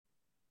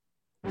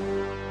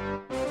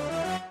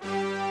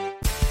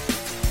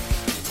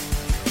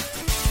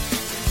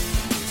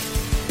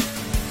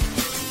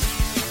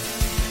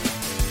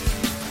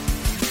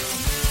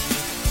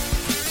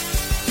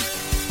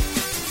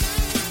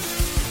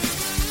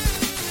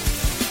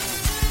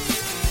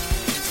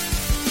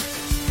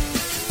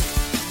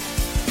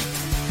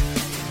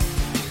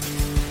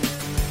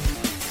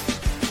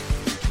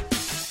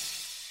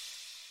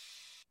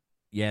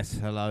Yes,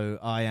 hello,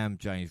 I am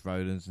James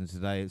Rowlands, and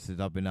today it's the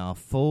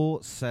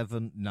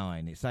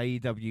WNR479. It's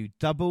AEW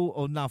Double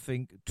or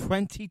Nothing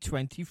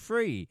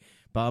 2023.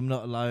 But I'm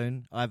not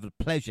alone. I have the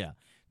pleasure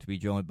to be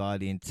joined by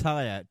the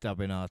entire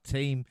WNR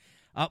team.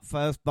 Up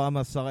first by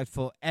my side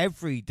for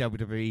every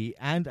WWE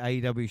and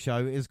AEW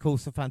show is, of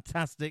course, the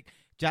fantastic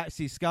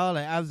Jaxie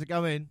Scarlett. How's it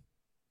going?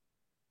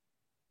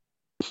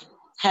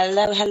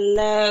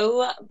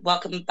 Hello.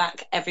 Welcome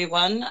back,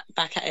 everyone.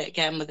 Back at it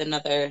again with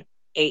another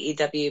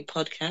AEW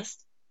podcast.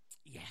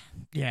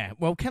 Yeah.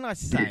 Well, can I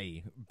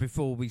say,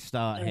 before we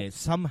start here,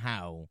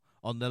 somehow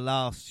on the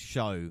last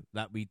show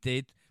that we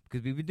did,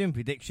 because we've been doing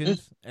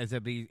predictions, as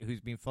everybody who's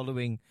been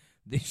following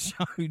this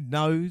show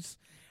knows,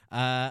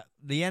 the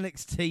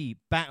NXT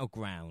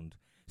Battleground,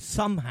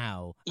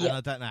 somehow, and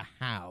I don't know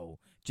how,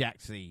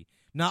 Jaxie,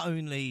 not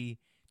only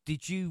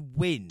did you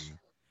win,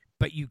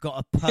 but you got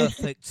a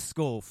perfect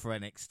score for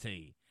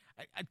NXT.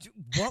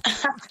 What?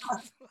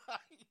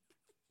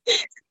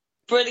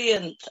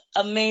 Brilliant.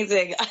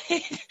 Amazing.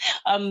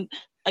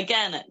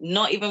 Again,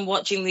 not even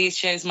watching these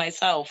shows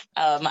myself.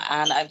 And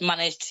I've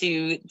managed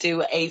to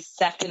do a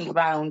second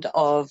round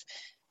of,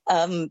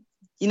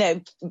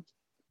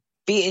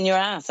 beating your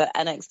ass at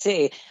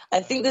NXT. I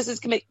think this is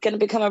going to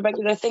become a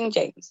regular thing,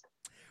 James.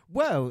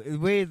 Well,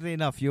 weirdly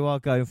enough, you are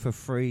going for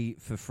free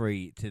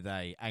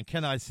today. And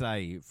can I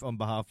say, on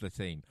behalf of the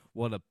team,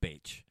 what a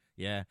bitch.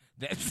 Yeah?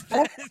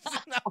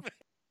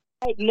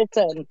 Hey,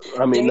 listen.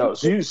 I mean, no,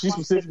 she's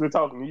specifically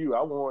talking to you.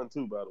 I won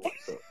too, by the way.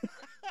 So,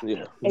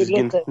 yeah. Hey,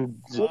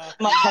 listen.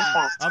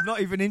 I've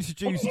not even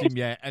introduced him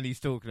yet, and he's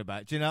talking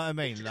about. Do you know what I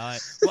mean? Like,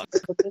 what?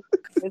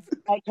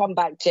 I come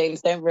back,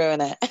 James. Don't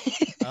ruin it.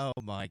 Oh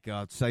my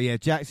God! So yeah,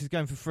 Jax is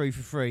going for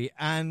free,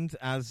 and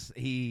as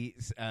he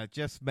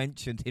just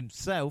mentioned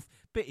himself,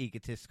 bit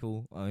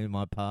egotistical on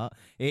my part,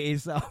 it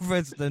is our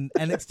resident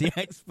NXT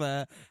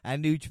expert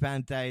and New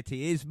Japan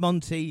deity. It is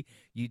Monty.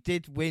 You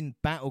did win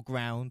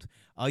Battleground.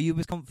 Are you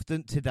as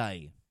confident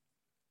today?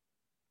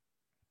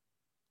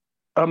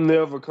 I'm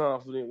never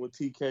confident when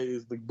TK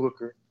is the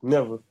booker.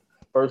 Never.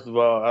 First of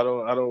all,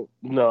 I'm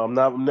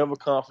never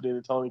confident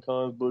in Tony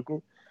Khan's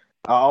booking.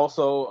 I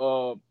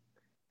also,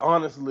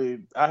 honestly,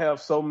 I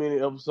have so many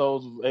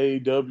episodes of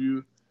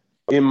AEW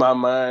in my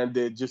mind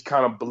that just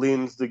kind of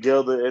blends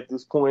together at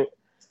this point.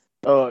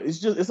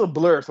 It's a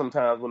blur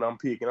sometimes when I'm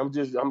picking.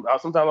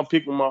 Sometimes I'm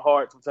picking with my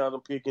heart. Sometimes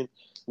I'm picking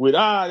with,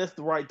 that's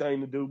the right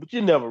thing to do. But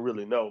you never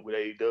really know with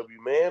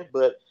AEW, man.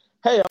 But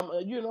hey,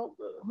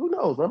 who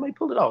knows? I may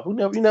pull it off. You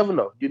never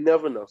know. You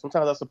never know.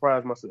 Sometimes I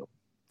surprise myself.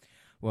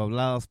 Well,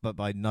 last but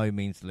by no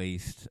means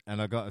least, and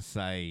I got to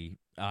say,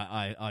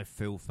 I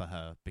feel for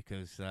her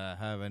because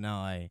her and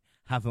I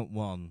haven't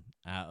won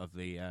out of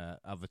the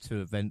other two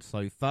events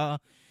so far,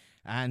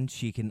 and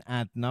she can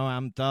add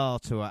Noam Dar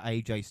to her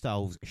AJ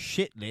Styles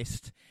shit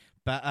list.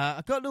 But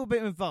I've got a little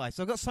bit of advice.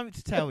 I've got something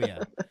to tell you.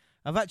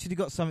 I've actually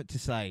got something to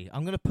say.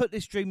 I'm going to put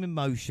this dream in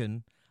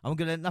motion. I'm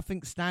going to let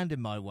nothing stand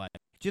in my way.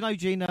 Do you know,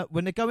 Gina,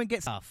 when the going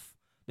gets tough,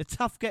 the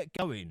tough get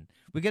going.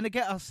 We're going to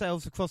get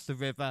ourselves across the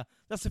river.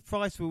 That's the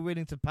price we're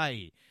willing to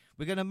pay.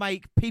 We're going to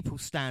make people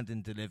stand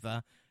and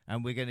deliver,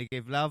 and we're going to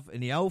give love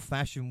in the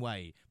old-fashioned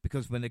way.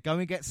 Because when the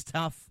going gets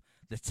tough,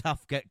 the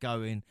tough get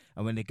going.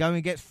 And when the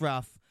going gets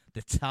rough,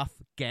 the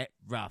tough get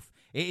rough.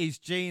 It is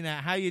Gina.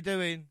 How you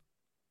doing?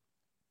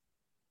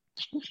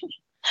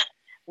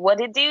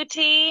 What it do,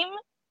 team?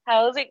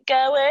 How's it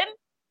going?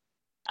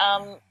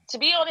 To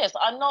be honest,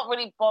 I'm not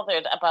really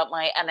bothered about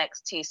my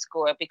NXT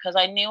score because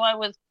I knew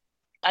it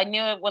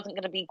wasn't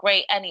going to be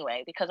great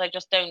anyway because I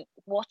just don't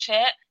watch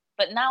it.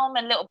 But now I'm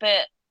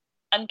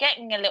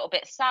getting a little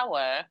bit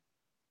sour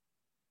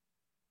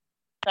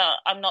that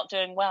I'm not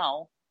doing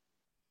well.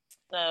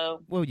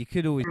 So well, you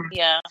could always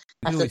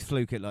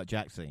fluke it like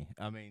Jaxie.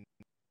 I mean,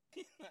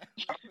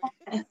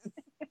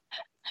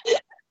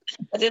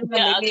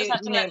 I'll just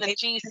have to let the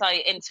G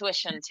site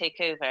intuition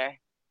take over.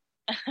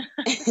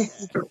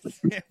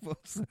 Well,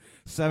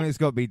 something's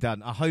got to be done.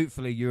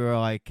 Hopefully, you or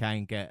I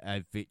can get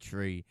a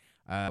victory.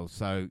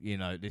 So,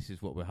 this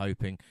is what we're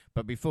hoping.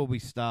 But before we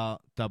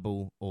start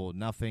Double or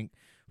Nothing,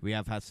 we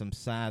have had some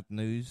sad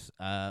news,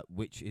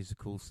 which is, of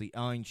course, the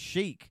Iron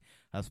Sheik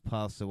has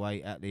passed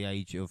away at the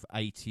age of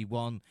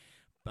 81.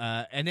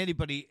 And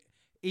anybody,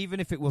 even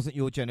if it wasn't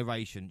your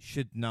generation,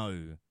 should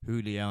know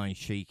who the Iron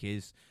Sheik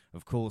is.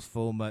 Of course,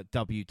 former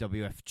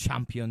WWF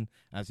champion,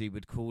 as he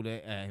would call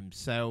it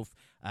himself.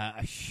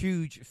 A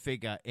huge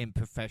figure in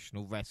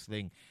professional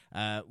wrestling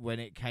when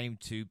it came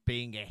to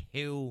being a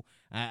heel,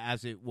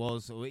 as it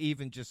was, or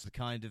even just the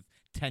kind of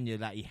tenure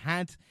that he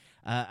had.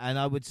 And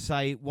I would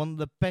say one of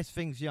the best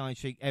things the Iron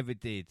Sheik ever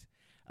did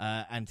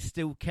and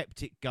still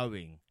kept it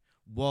going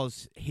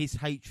was his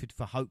hatred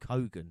for Hulk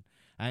Hogan.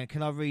 And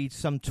can I read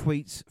some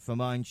tweets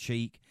from Iron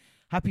Sheik?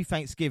 Happy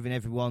Thanksgiving,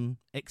 everyone,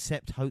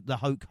 except the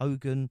Hulk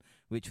Hogan,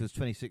 which was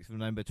 26th of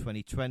November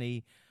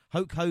 2020.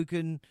 Hulk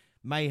Hogan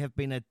may have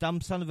been a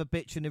dumb son of a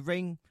bitch in the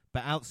ring,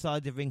 but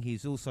outside the ring,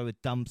 he's also a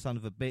dumb son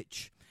of a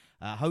bitch.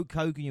 Hulk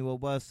Hogan, you are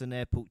worse than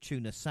airport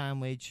tuna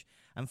sandwich.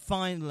 And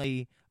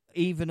finally,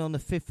 even on the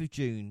 5th of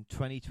June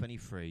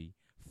 2023,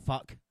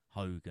 fuck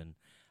Hogan.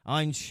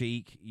 Iron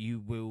Sheik,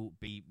 you will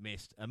be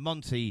missed. And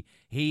Monty,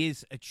 he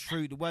is a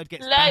true... The word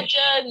gets...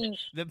 Legend!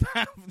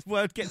 The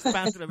word gets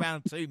banded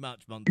around too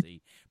much,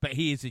 Monty. But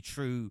he is a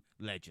true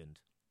legend.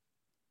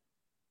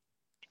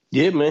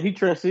 Yeah, man, he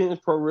transcends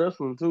pro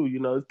wrestling, too. You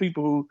know, there's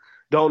people who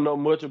don't know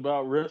much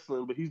about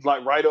wrestling, but he's,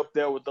 like, right up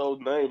there with those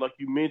names, like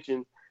you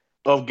mentioned,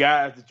 of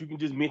guys that you can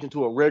just mention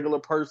to a regular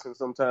person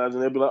sometimes,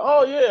 and they'll be like,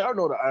 oh, yeah, I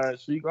know the Iron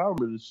Sheik. I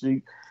remember the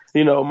Sheik.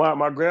 You know,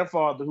 my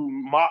grandfather who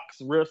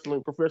mocks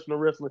wrestling, professional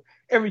wrestling,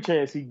 every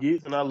chance he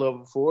gets, and I love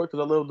him for it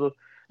because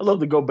I love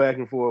to go back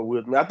and forth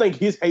with him. I think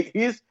his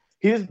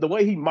the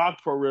way he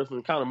mocked pro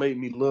wrestling kind of made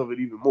me love it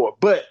even more.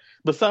 But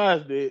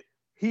besides that,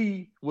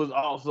 he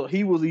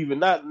was even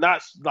not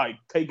like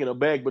taken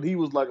aback, but he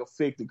was like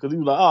affected because he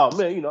was like, oh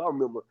man, you know, I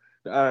remember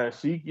the Iron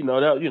Sheik. You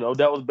know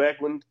that was back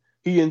when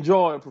he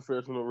enjoyed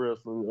professional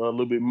wrestling a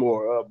little bit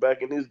more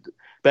back in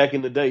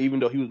the day.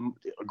 Even though he was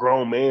a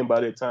grown man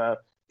by that time,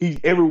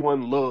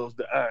 everyone loves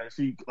the Iron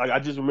Sheik. Like I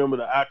just remember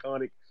the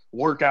iconic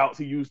workouts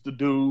he used to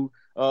do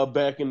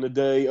back in the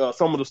day.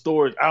 Some of the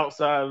stories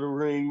outside of the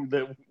ring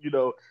that you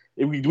know,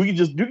 you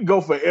can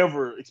go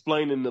forever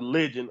explaining the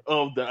legend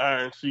of the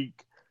Iron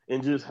Sheik.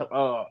 And just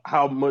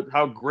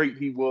how great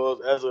he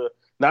was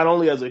not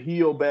only as a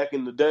heel back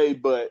in the day,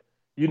 but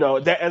you know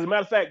that as a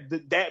matter of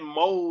fact that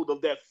mold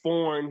of that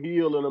foreign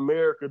heel in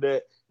America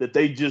that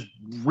they just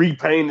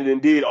repainted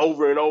and did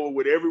over and over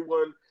with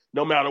everyone,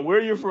 no matter where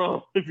you're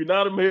from. If you're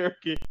not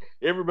American,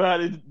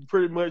 everybody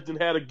pretty much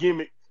had a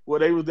gimmick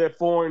where they was that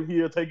foreign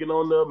heel taking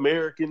on the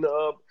American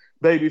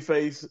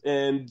babyface,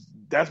 and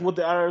that's what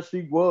the Iron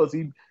Sheik was.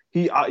 He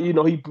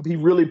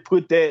really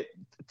put that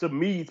to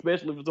me,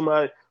 especially for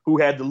somebody who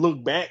had to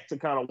look back to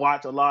kind of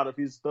watch a lot of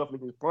his stuff in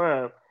his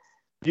prime.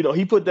 You know,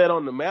 he put that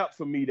on the map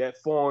for me, that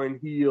foreign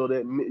heel,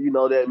 that, you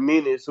know, that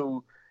menace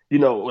who, you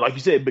know, like you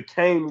said,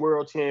 became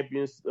world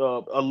champions,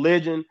 a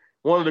legend,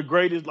 one of the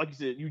greatest, like you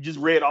said, you just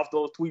read off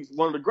those tweets,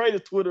 one of the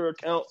greatest Twitter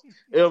accounts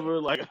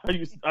ever. Like I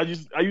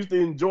used to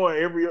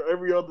enjoy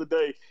every other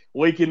day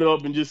waking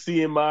up and just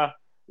seeing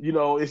you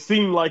know, it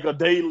seemed like a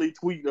daily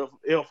tweet of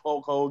F.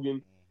 Hulk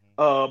Hogan.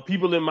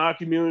 People in my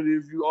community,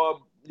 if you are,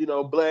 you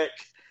know, black,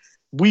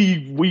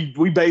 we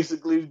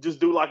basically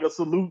just do like a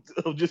salute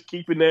of just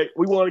keeping that.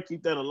 We want to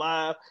keep that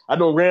alive. I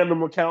know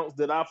random accounts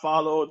that I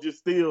follow just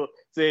still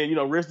saying, you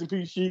know, rest in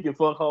peace Sheik and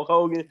fuck Hulk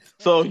Hogan.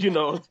 So, you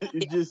know,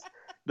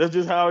 that's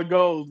just how it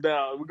goes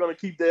now. We're going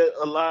to keep that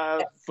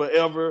alive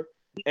forever.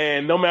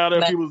 And no matter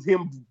if it was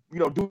him, you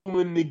know,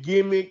 doing the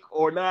gimmick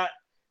or not,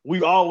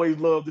 we always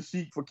love the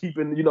Sheik for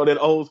keeping, you know, that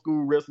old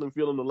school wrestling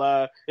feeling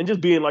alive and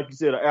just being, like you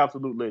said, an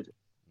absolute legend.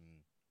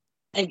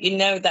 And you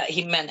know that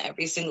he meant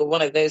every single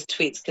one of those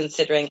tweets,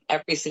 considering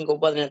every single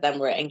one of them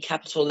were in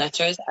capital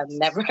letters and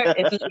never in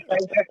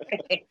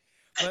lowercase,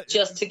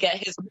 just to get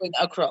his point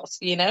across,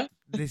 you know?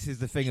 This is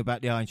the thing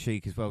about the Iron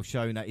Sheik as well,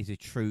 showing that he's a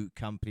true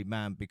company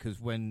man,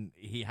 because when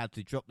he had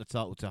to drop the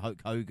title to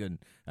Hulk Hogan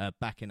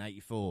back in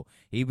 '84,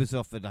 he was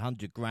offered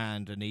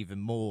 $100,000 and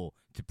even more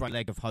to break the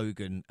leg of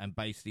Hogan and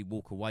basically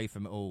walk away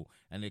from it all.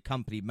 And the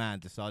company man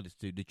decided to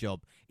do the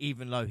job.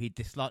 Even though he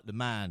disliked the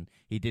man,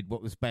 he did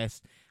what was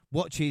best.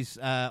 Watch his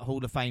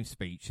Hall of Fame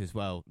speech as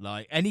well.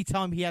 Like,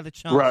 anytime he had a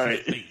chance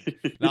to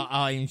speak, like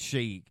Iron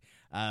Sheik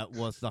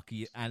was like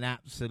an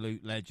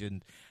absolute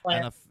legend.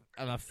 And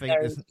I think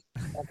there's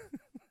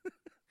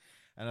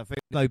and I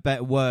think no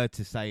better word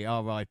to say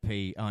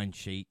R.I.P. Iron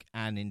Sheik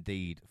and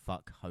indeed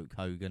fuck Hulk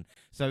Hogan.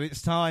 So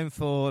it's time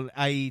for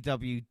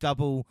AEW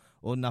Double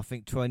or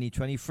Nothing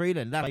 2023.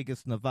 Then Las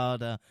Vegas,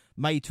 Nevada,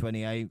 May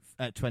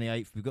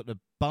 28th. We've got the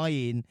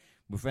buy-in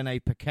with Renee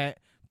Paquette,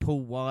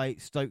 Paul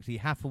White, Stokely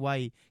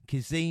Hathaway,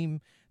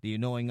 Kazim, the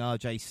annoying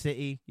RJ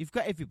City. You've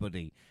got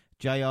everybody.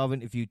 JR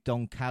interviewed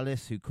Don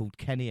Callis, who called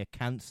Kenny a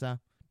cancer.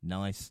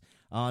 Nice.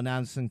 Arn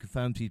Anderson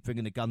confirms he's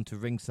bringing a gun to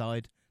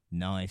ringside.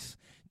 Nice.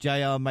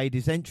 JR made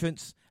his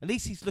entrance. At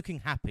least he's looking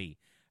happy.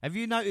 Have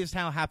you noticed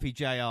how happy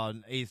JR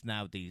is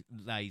nowadays,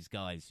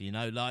 guys? You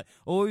know, like,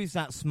 always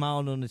that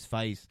smile on his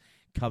face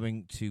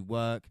coming to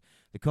work.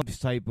 The conference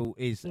table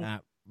is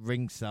at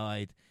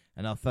ringside,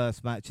 and our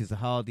first match is the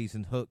Hardys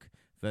and Hook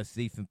versus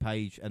Ethan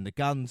Page and the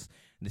Guns.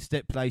 And the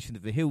stipulation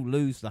that the Hill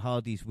lose, the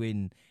Hardys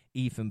win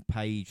Ethan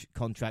Page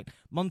contract.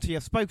 Monty,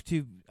 I've spoken to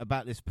you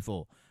about this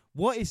before.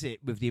 What is it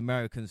with the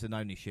Americans and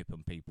ownership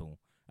on people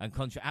and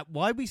contract?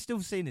 Why are we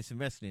still seeing this in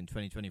wrestling in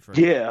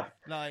 2023? Yeah,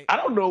 like, I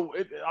don't know.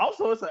 It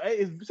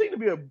seems to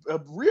be a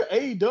real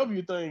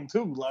AEW thing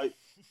too. Like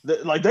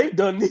they've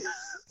done this,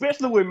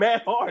 especially with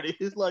Matt Hardy.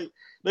 It's like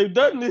they've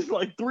done this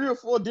like 3 or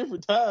 4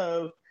 different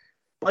times.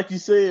 Like you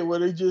said, where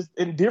they just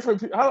in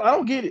different. I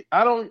don't get it.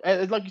 I don't.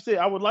 Like you said,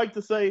 I would like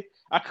to say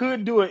I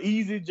could do an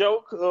easy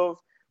joke of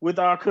with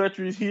our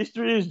country's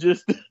history is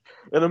just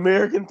an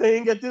American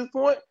thing at this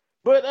point.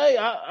 But hey,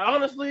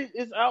 honestly,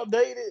 it's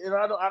outdated, and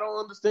I don't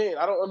understand.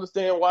 I don't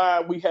understand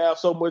why we have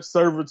so much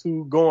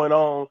servitude going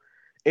on.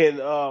 And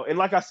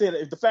like I said,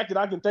 it's the fact that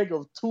I can think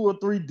of 2 or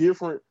 3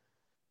 different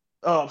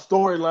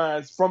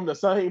storylines from the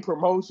same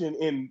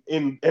promotion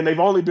and they've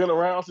only been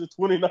around since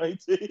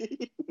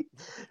 2019.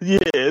 Yeah,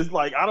 it's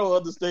like I don't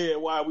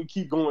understand why we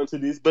keep going to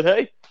this, but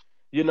hey,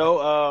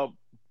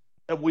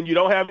 when you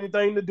don't have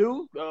anything to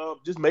do,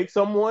 just make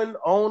someone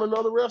own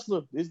another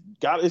wrestler.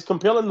 It's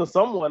compelling to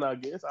someone, I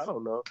guess. I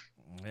don't know.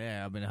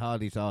 Yeah, I mean,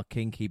 Hardys are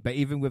kinky, but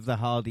even with the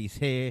Hardys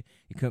here,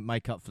 you couldn't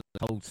make up for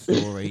the whole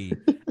story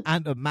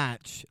and a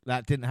match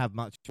that didn't have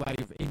much way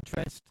of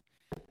interest.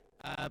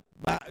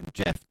 But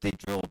Jeff did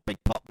draw a big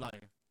pop, though.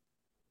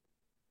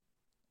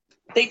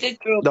 They did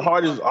draw. The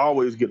Hardys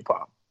always get a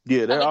pop.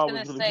 Yeah, they're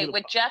always going to say,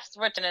 with Jeff's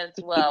return as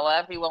well,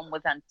 everyone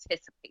was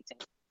anticipating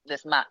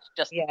this match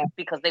just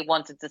because they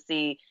wanted to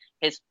see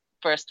his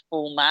first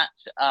full match,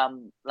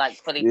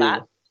 fully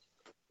back.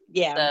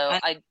 Yeah. So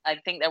I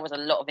think there was a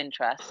lot of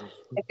interest.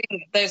 I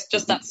think there's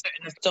just that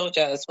certain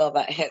nostalgia as well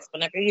that hits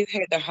whenever you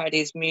hear the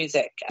Hardys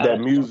music. That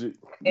music.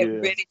 It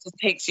really just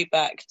takes you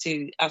back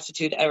to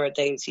Attitude Era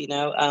days,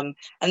 and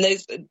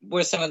those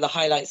were some of the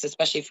highlights,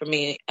 especially for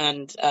me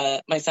and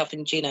myself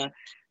and Gina,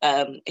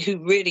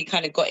 who really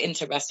kind of got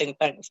into wrestling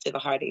thanks to the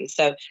Hardys.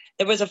 So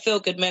there was a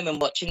feel-good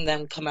moment watching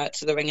them come out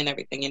to the ring and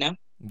everything,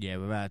 Yeah,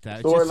 without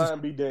that.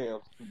 Storyline be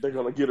damned. They're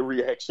going to get a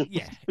reaction.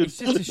 Yeah, it's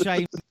just a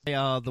shame they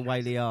are the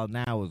way they are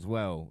now as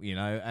well,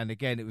 And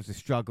again, it was a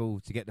struggle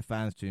to get the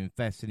fans to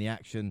invest in the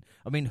action.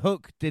 I mean,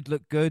 Hook did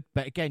look good,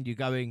 but again, you're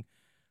going,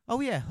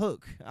 oh yeah,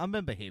 Hook. I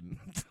remember him.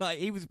 Like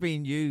he was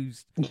being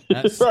used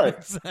at some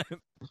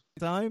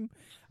time.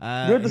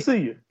 Good to see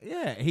you.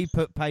 Yeah, he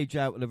put Page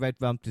out with a red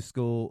rum to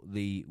score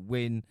the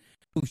win.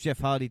 Jeff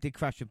Hardy did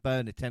crash and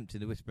burn,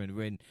 attempting the Whisper in the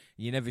Ring.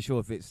 You're never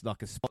sure if it's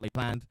like a spot they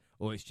planned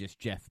or it's just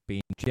Jeff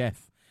being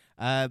Jeff.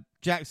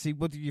 Jaxie,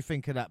 what did you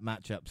think of that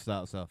matchup?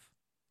 Starts off.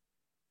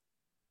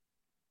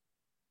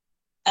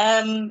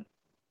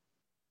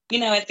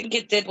 I think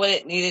it did what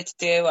it needed to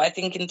do. I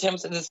think in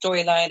terms of the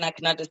storyline, I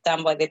can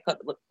understand why they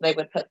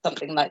would put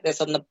something like this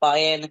on the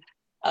buy-in.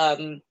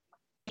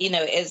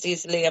 It's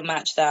easily a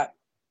match that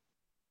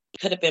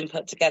could have been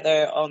put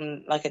together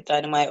on like a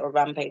Dynamite or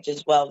Rampage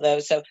as well, though.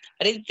 So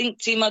I didn't think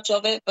too much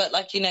of it, but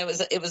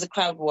it was a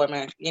crowd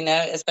warmer,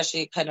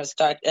 especially kind of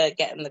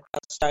getting the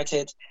crowd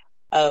started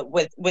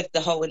with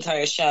the whole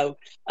entire show.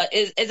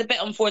 It's a bit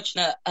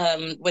unfortunate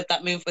with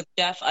that move with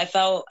Jeff. I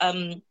felt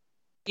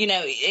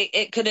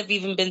it could have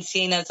even been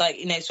seen as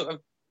sort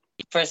of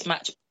first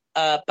match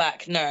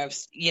back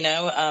nerves.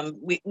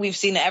 We've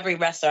seen every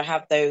wrestler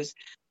have those.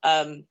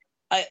 I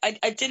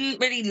didn't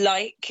really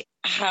like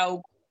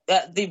how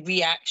the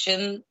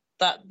reaction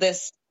that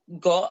this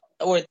got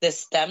or this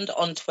stemmed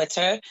on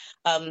Twitter.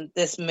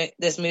 This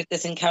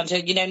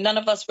encounter. None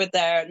of us were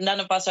there. None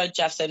of us are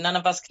Jeff, so none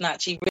of us can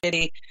actually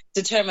really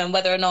determine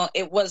whether or not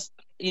it was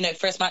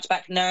first match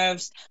back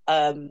nerves.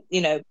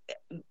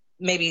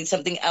 Maybe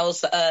something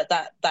else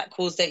that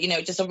caused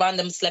it, just a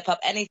random slip up,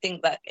 anything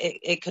that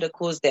it could have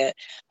caused it.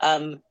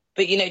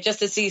 But, just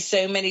to see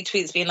so many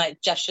tweets being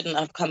like, Jeff shouldn't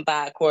have come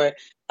back, or,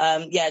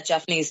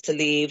 Jeff needs to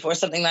leave, or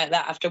something like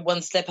that after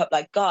one slip up,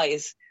 like,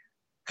 guys,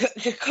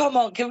 come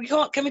on, can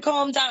we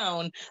calm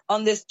down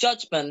on this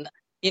judgment?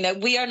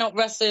 We are not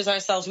wrestlers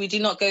ourselves. We do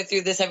not go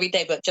through this every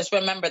day, but just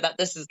remember that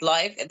this is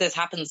live. This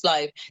happens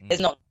live. It's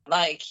not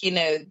like,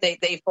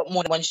 they've got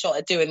more than one shot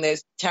at doing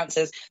those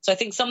chances. So I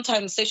think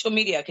sometimes social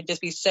media can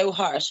just be so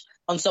harsh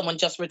on someone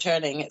just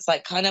returning. It's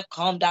like, kind of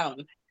calm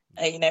down.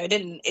 It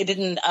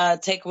didn't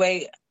take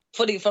away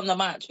fully from the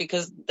match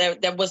because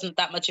there wasn't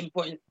that much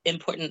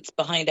importance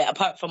behind it,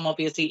 apart from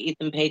obviously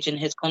Ethan Page and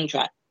his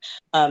contract.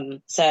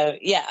 So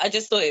yeah, I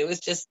just thought it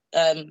was just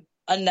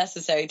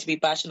unnecessary to be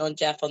bashing on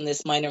Jeff on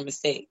this minor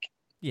mistake.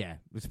 Yeah,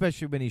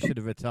 especially when he should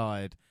have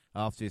retired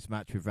after his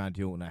match with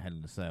Randy Orton at Hell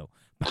in a Cell.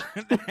 But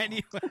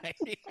anyway.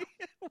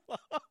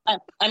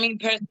 I mean,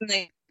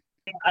 personally,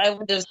 I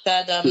would have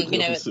said,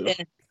 it's been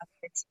a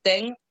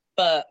thing,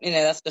 but,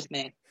 that's just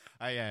me.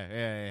 Oh,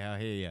 yeah, I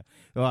hear you.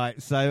 All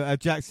right, so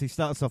Jaxie,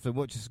 start us off and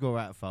what's your score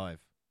out of 5?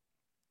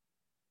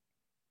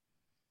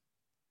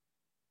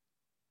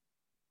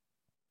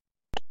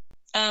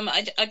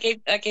 I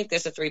gave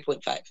this a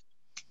 3.5.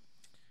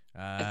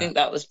 I think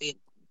that was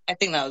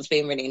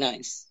being really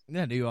nice.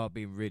 Yeah, you are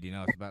being really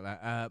nice about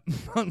that.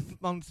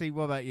 Monty,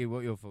 what about you? What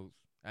are your thoughts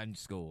and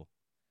score?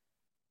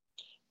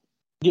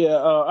 Yeah,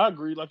 I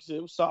agree. Like you said,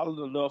 it was solid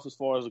enough as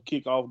far as a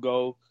kickoff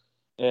go.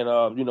 And,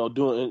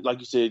 doing, like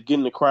you said,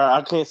 getting the crowd.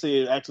 I can't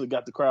say it actually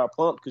got the crowd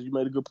pumped because you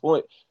made a good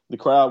point. The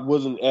crowd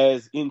wasn't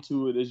as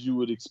into it as you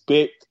would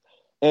expect.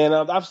 And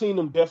I've seen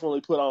them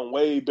definitely put on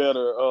way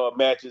better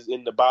matches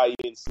in the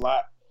buy-in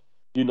slot.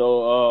 I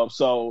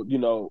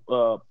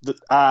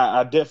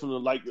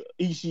definitely like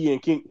Ishii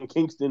and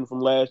Kingston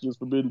from last year's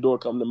Forbidden Door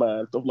come to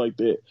mind, stuff like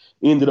that.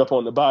 Ended up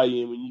on the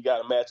buy-in when you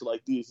got a match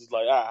like this. It's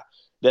like,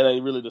 that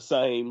ain't really the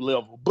same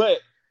level. But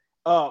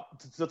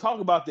to talk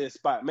about that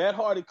spot, Matt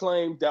Hardy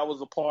claimed that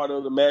was a part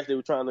of the match. They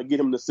were trying to get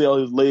him to sell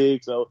his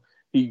leg, so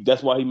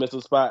that's why he missed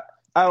the spot.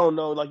 I don't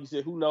know. Like you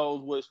said, who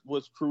knows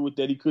what's true with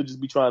that? He could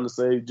just be trying to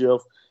save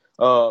Jeff.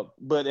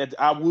 But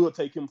I will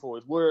take him for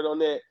his word on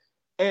that.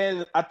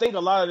 And I think a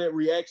lot of that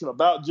reaction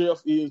about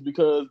Jeff is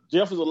because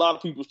Jeff is a lot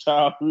of people's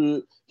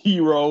childhood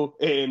hero,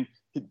 and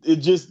it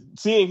just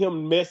seeing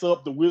him mess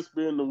up the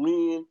Whisper in the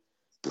Wind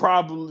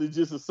probably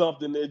just is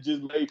something that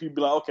just made people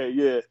be like, okay,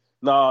 yeah,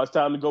 nah, it's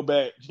time to go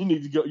back. You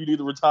need to go. You need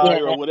to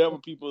retire or whatever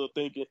people are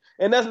thinking.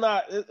 And that's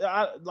not,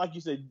 like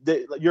you said,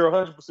 you're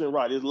 100%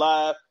 right. It's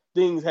live.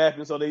 Things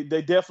happen, so they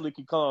definitely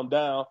can calm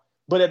down.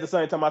 But at the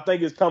same time, I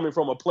think it's coming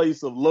from a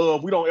place of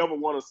love. We don't ever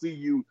want to see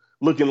you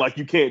looking like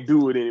you can't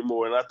do it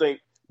anymore. And I think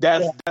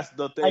that's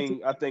the thing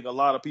I think a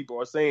lot of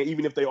people are saying,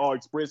 even if they are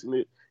expressing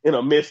it in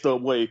a messed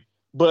up way.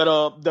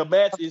 But the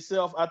match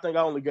itself, I think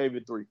I only gave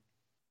it 3.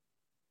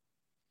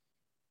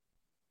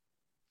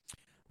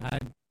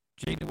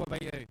 Gina, what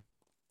about you?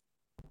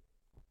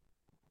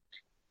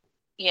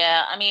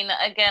 Yeah, I mean,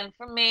 again,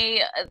 for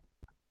me,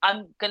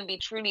 I'm going to be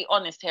truly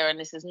honest here, and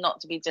this is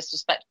not to be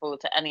disrespectful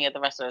to any of the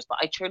wrestlers, but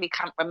I truly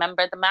can't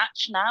remember the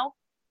match now.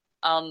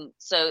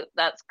 So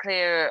that's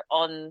clear.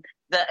 On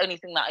the only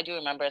thing that I do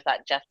remember is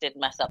that Jeff did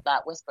mess up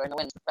that Whisper in the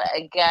Wind. But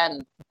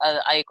again,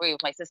 I agree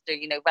with my sister.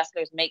 You know,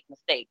 wrestlers make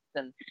mistakes,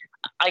 and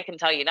I can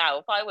tell you now,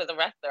 if I was a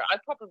wrestler, I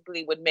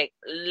probably would make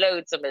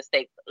loads of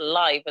mistakes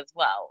live as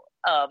well.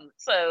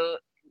 So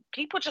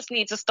people just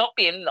need to stop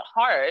being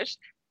harsh.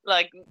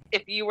 Like,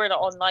 if you were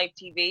on live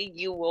TV,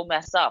 you will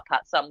mess up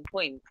at some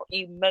point.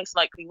 You most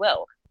likely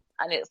will.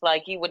 And it's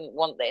like, you wouldn't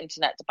want the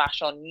internet to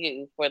bash on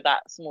you for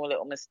that small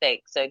little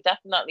mistake. So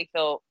definitely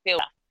feel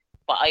that.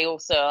 But I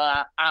also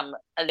am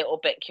a little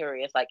bit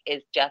curious, like,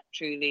 is Jeff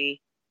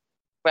truly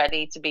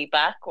ready to be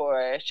back?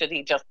 Or is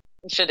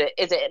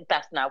it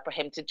best now for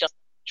him to just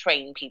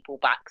train people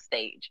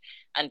backstage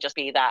and just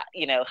be that,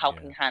 you know,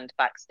 helping hand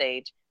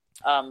backstage?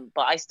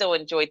 But I still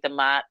enjoyed the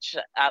match,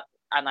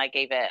 and I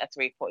gave it a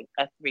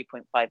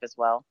 3.5 as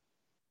well.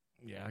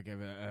 Yeah, I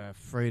gave it a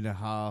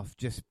 3.5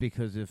 just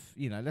because of,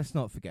 you know, let's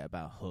not forget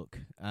about Hook.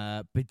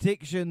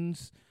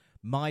 Predictions,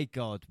 my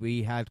God,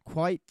 we had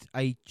quite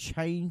a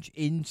change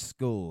in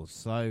scores.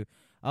 So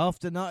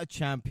after Night of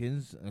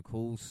Champions, and of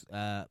course,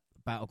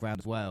 Battleground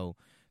as well,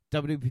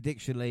 W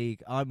Prediction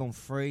League, I'm on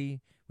 3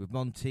 with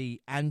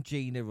Monty and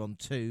Gina on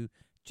 2,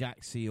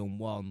 Jaxie on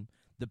 1.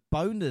 The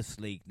bonus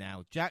league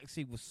now,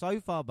 Jaxie was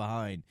so far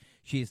behind.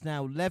 She is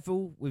now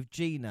level with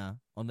Gina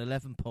on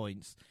 11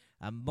 points,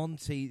 and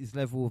Monty is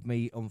level with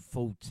me on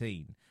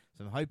 14.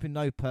 So I'm hoping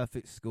no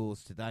perfect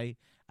scores today.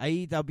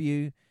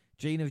 AEW,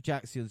 Gina with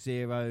Jaxie on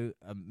 0,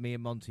 and me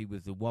and Monty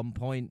with the 1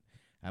 point.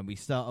 And we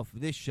start off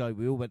with this show.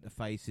 We all went to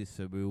faces,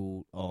 so we're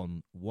all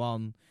on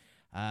 1.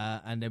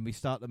 And then we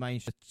start the main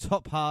show. The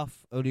top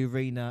half of the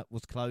arena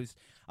was closed.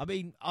 I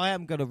mean, I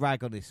am going to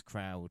rag on this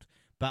crowd,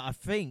 but I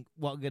think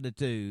what I'm going to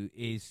do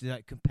is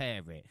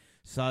compare it.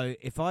 So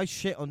if I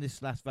shit on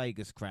this Las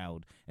Vegas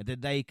crowd, and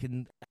then they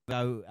can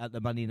go at the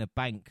Money in the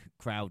Bank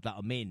crowd that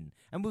I'm in,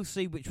 and we'll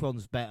see which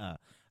one's better.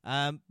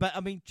 But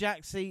I mean,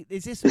 Jaxie,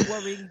 is this a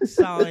worrying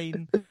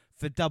sign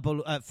for for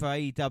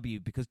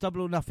AEW? Because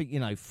Double or Nothing, you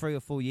know, 3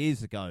 or 4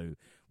 years ago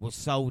was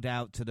sold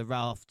out to the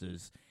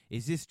rafters.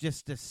 Is this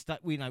just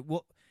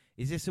what?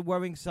 Is this a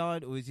worrying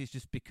sign, or is this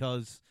just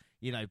because,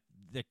 you know,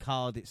 the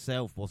card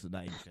itself wasn't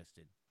that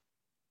interesting?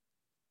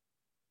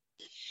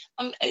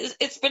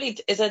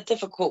 It's a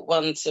difficult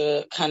one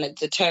to kind of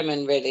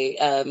determine, really,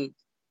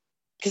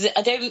 because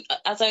I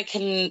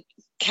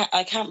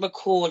can't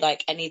recall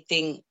like any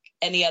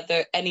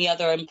other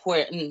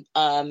important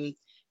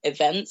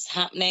events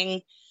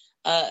happening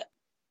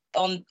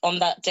on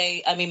that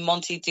day. I mean,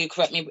 Monty, do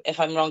correct me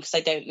if I'm wrong, because I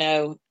don't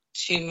know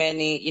too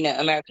many, you know,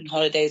 American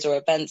holidays or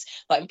events,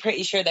 but I'm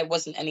pretty sure there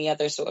wasn't any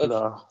other sort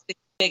of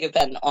big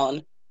event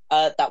on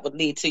that would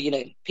lead to, you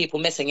know, people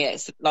missing it.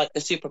 It's like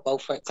the Super Bowl,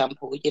 for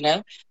example, you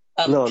know.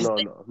 No,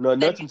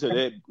 nothing to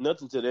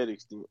that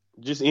extent.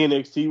 Just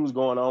NXT was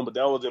going on, but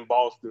that was in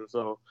Boston,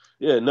 so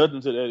yeah, nothing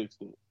to that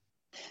extent.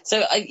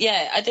 So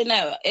I don't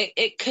know.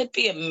 It could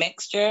be a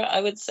mixture,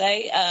 I would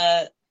say.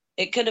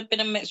 It could have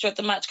been a mixture of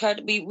the match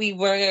card. We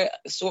were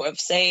sort of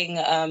saying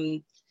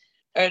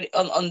early,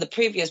 on the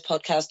previous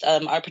podcast,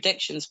 our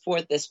predictions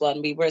for this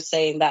one, we were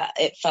saying that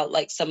it felt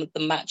like some of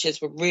the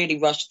matches were really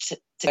rushed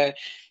to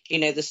you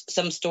know,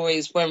 some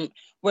stories weren't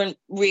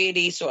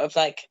really sort of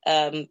like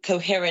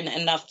coherent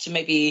enough to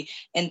maybe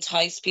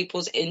entice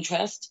people's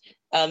interest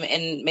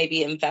in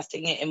maybe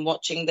investing in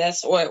watching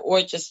this,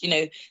 or just, you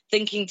know,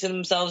 thinking to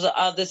themselves,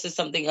 this is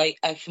something I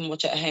can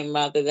watch at home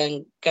rather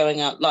than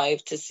going out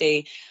live to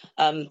see.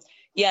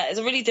 It's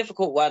a really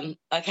difficult one.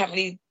 I can't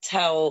really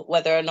tell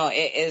whether or not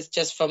it is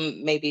just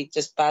from maybe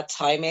just bad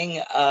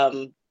timing,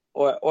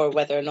 or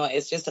whether or not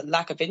it's just a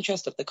lack of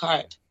interest of the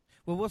card.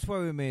 Well, what's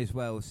worrying me as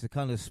well is the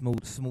kind of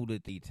smaller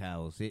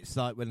details. It's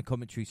like when the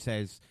commentary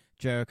says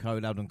Jericho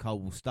and Adam Cole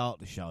will start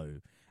the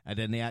show, and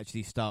then they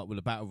actually start with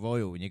a battle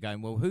royal, and you're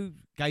going, well, who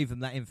gave them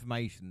that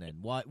information then?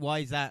 Why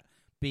is that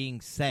being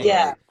said?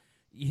 Yeah.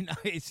 You know,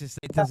 it's just,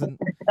 it doesn't...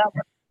 That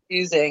was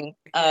confusing.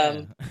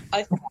 I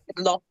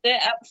lost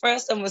it at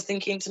first and was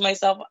thinking to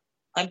myself,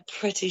 I'm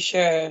pretty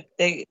sure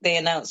they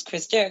announced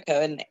Chris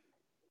Jericho, and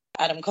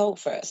Adam Cole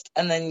first,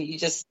 and then you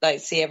just like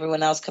see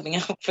everyone else coming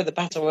out for the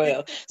battle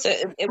royal. So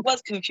it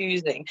was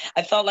confusing.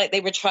 I felt like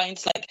they were trying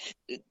to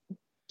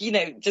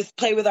just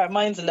play with our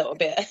minds a little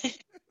bit.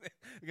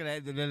 We're gonna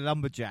have the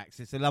lumberjacks.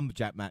 It's a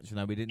lumberjack match,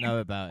 we didn't know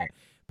about it,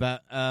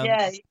 but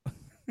Yeah.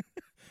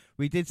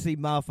 we did see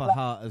Martha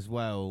Hart as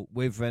well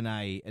with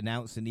Renee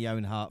announcing the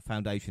Owen Hart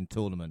Foundation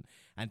tournament,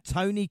 and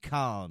Tony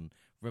Khan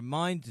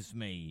reminds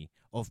me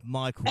of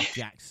Michael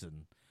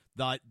Jackson.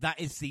 Like, that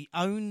is the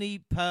only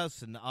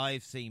person that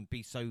I've seen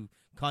be so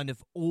kind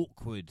of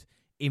awkward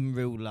in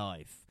real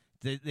life.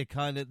 The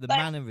kind of the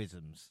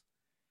mannerisms.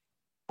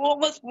 What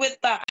was with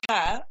that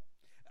hat?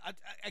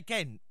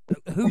 Again,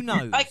 who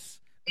knows?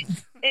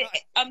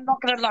 I'm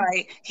not gonna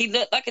lie. He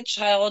looked like a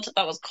child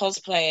that was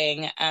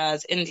cosplaying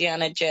as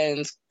Indiana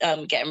Jones,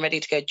 getting ready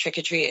to go trick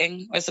or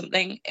treating or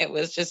something. It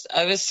was just,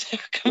 I was so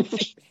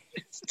confused.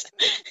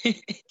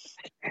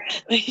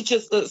 He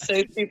just looked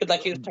so stupid,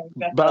 like he was playing.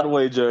 By the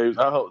way, James,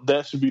 I hope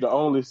that should be the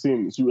only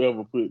sentence you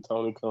ever put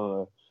Tony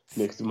Khan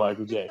next to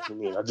Michael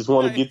Jackson. I just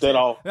want to get that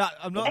off. No,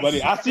 I'm not. But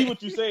I see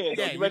what you're saying.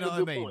 Yeah, you make know a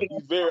good what I mean. point.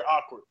 He's very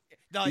awkward.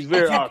 No, He's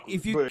very awkward.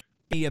 If you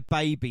be a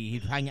baby,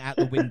 he'd hang out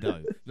the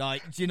window.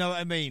 Like, do you know what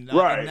I mean? Like,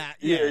 right.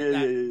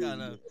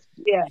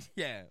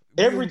 Yeah.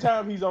 Every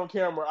time he's on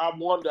camera, I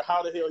wonder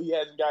how the hell he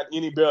hasn't gotten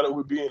any better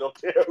with being on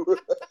camera.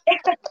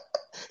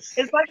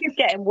 It's like he's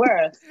getting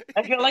worse.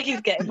 I feel like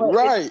he's getting worse.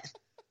 Right.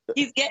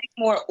 He's getting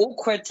more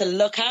awkward to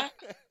look at.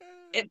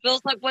 It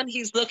feels like when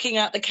he's looking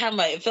at the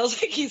camera, it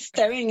feels like he's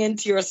staring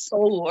into your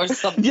soul or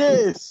something.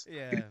 Yes.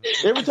 Yeah.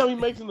 Every time he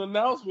makes an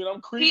announcement, I'm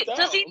creeped out.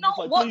 Does he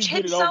not watch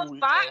himself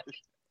back?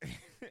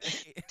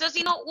 Does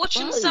he not watch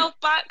himself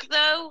back,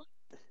 though?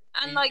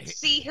 And,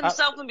 see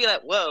himself and be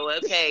like, whoa,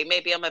 okay,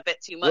 maybe I'm a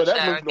bit too much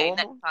there. Okay,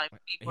 next time.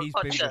 He's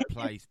been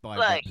replaced by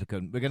a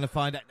replicant. We're going to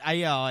find out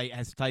AI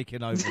has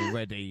taken over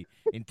already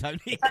in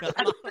Tony Khan.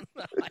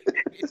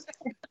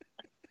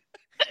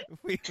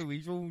 We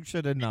all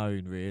should have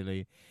known,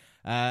 really.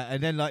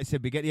 And then, like I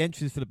said, we get the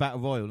entrance for the Battle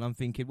Royal, and I'm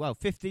thinking, well,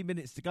 15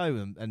 minutes to go,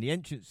 and the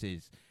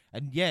entrances.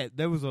 And, yeah,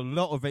 there was a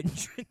lot of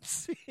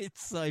entrances.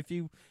 So if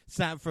you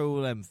sat through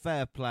all them,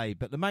 fair play.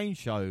 But the main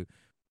show,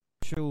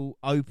 actual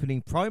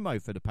opening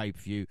promo for the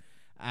pay-per-view,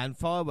 and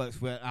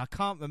fireworks were, I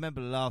can't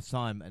remember the last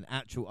time, an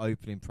actual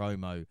opening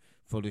promo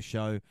for the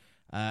show.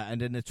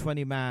 And then the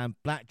 20-man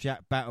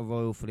Blackjack Battle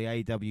Royal for the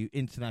AEW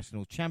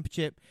International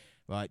Championship.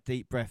 Right,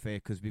 deep breath here,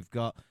 because we've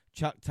got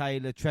Chuck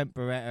Taylor, Trent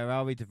Barretta,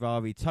 Ari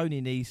Daivari,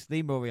 Tony Nese,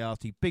 Lee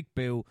Moriarty, Big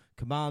Bill,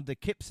 Commander,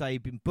 Kip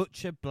Sabian,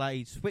 Butcher,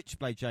 Blade,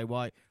 Switchblade Jay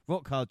White,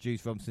 Rock Hard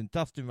Juice Robinson,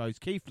 Dustin Rhodes,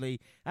 Keith Lee,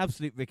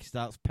 Absolute Ricky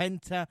Starks,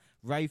 Penta,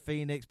 Ray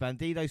Phoenix,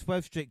 Bandido,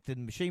 Swerve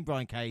Strickland, Machine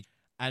Brian Cage,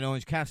 and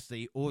Orange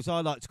Cassidy, or as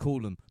I like to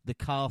call them, the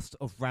cast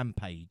of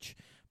Rampage.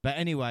 But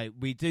anyway,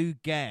 we do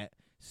get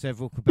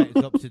several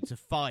competitors opted to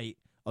fight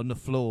on the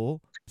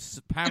floor.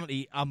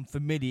 Apparently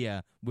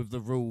unfamiliar with the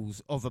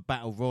rules of a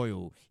battle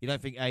royal. You don't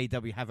think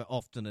AEW have it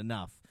often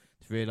enough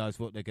to realise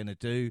what they're going to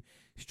do.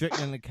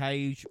 Strickland in the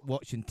cage,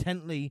 watch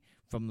intently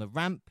from the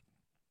ramp.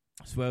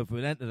 Swerve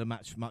will enter the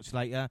match much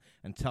later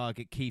and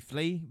target Keith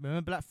Lee.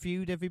 Remember that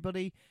feud,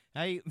 everybody?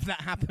 Hey,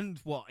 that happened,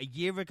 a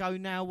year ago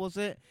now, was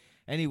it?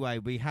 Anyway,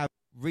 we have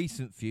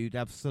recent feud,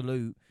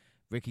 Absolute.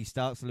 Ricky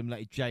Starks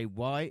eliminated Jay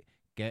White,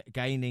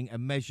 gaining a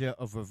measure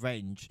of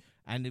revenge.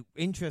 And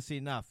interesting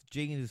enough,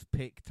 Gina's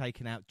pick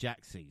taking out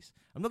Jaxie's.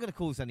 I'm not going to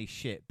cause any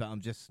shit, but I'm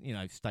just,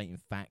 stating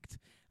fact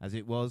as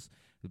it was.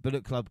 The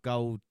Bullet Club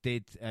Gold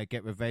did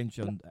get revenge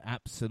on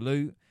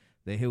Absolute.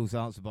 The Hills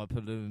answered by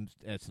putting them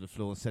to the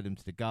floor and sent them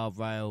to the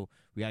guardrail.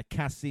 We had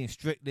Cassidy and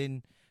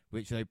Strickland,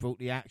 which they brought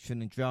the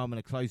action and drama in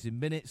the closing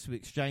minutes with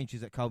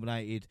exchanges that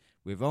culminated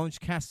with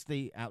Orange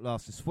Cassidy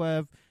outlasting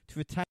Swerve to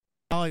retain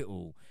the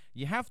title.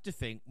 You have to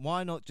think,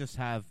 why not just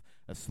have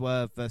a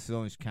Swerve versus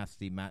Orange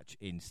Cassidy match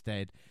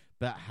instead?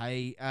 But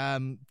hey,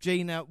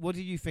 Gina, what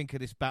do you think of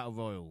this Battle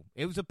Royal?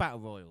 It was a Battle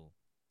Royal.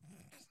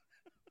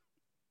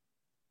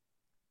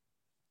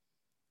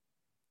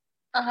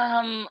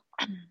 I'm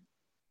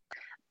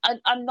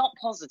not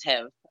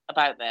positive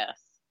about this.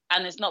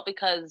 And it's not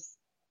because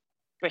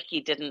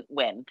Ricky didn't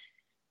win.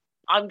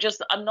 I'm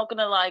not going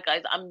to lie,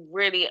 guys. I'm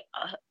really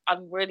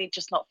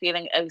just not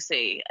feeling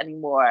OC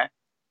anymore.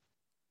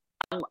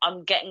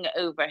 I'm getting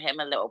over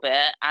him a little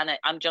bit. And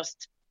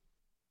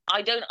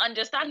I don't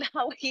understand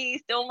how he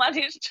still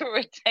managed to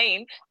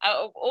retain. Out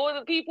of all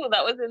the people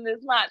that was in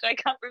this match, I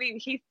can't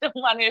believe he still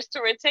managed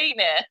to retain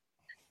it.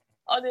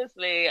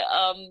 Honestly,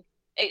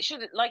 it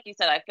should, like you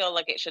said, I feel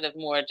like it should have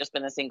more just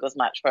been a singles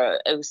match for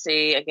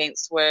OC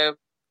against Swerve.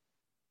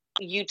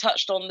 You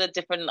touched on the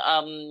different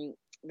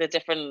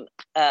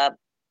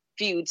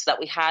feuds that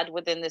we had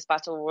within this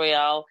Battle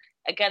Royale.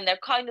 Again, they're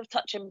kind of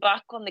touching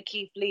back on the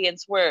Keith Lee and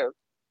Swerve.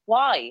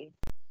 Why?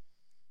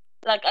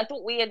 Like, I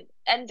thought we had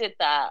ended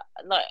that.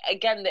 Like,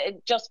 again,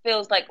 it just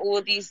feels like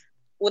all these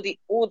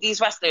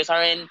wrestlers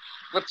are in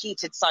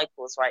repeated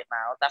cycles right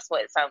now. That's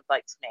what it sounds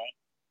like to me.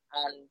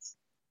 And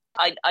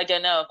I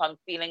don't know if I'm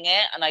feeling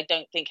it, and I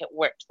don't think it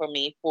worked for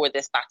me for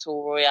this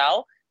Battle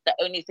Royale. The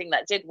only thing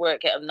that did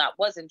work and that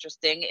was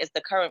interesting is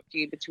the current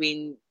feud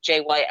between Jay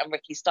White and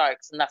Ricky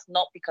Starks. And that's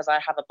not because I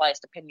have a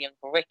biased opinion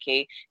for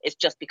Ricky. It's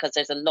just because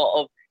there's a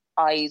lot of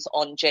eyes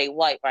on Jay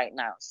White right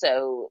now.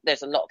 So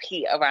there's a lot of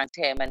heat around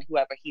him and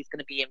whoever he's going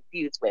to be in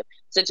feuds with.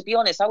 So to be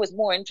honest, I was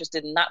more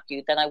interested in that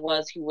feud than I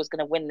was who was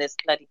going to win this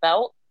bloody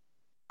belt.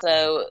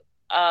 So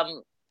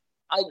I'm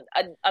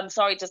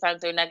sorry to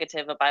sound so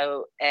negative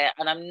about it.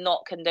 And I'm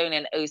not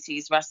condoning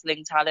OC's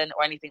wrestling talent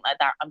or anything like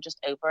that. I'm just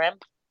over him.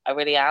 I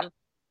really am.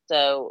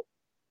 So,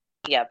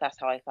 yeah, that's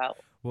how I felt.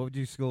 What would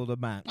you score the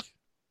match?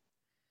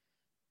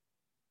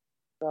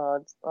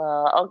 God,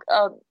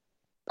 I'll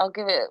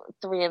give it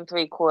 3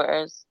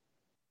 3/4.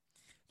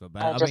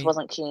 I just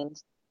wasn't keen.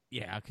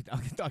 Yeah, I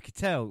could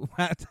tell.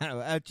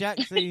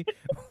 Jaxie,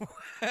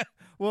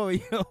 what were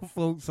your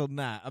thoughts on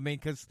that? I mean,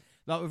 because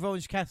like with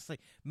Orange Cassidy,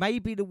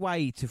 maybe the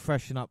way to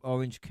freshen up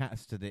Orange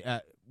Cassidy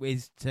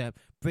is to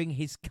bring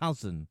his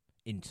cousin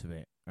into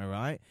it. All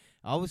right.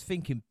 I was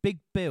thinking Big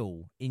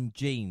Bill in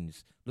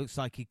jeans looks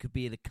like he could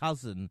be the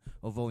cousin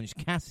of Orange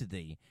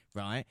Cassidy,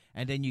 right?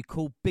 And then you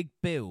call Big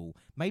Bill,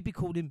 maybe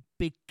call him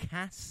Big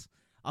Cass.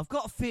 I've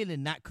got a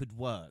feeling that could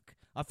work.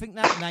 I think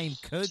that name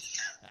could.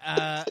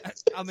 I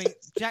mean,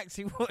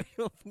 Jaxie, what are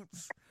your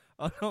thoughts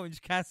on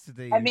Orange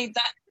Cassidy? I mean,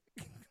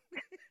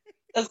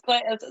 that's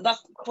quite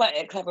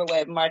a clever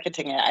way of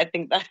marketing it. I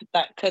think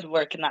that could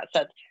work in that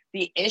sense.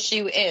 The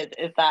issue is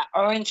that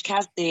Orange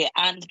Cassidy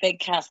and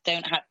Big Cass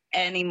don't have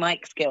any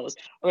mic skills,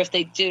 or if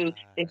they do,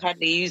 they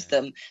hardly use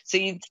them. So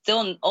you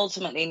still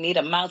ultimately need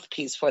a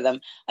mouthpiece for them.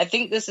 I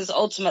think this is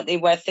ultimately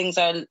where things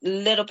are a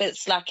little bit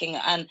slacking.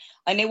 And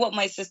I know what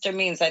my sister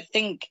means. I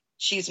think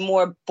she's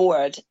more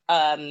bored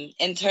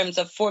in terms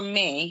of, for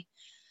me,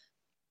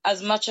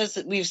 as much as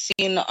we've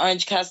seen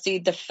Orange Cassidy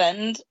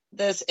defend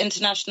this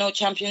international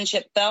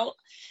championship belt,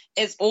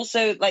 it's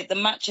also like the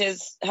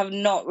matches have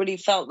not really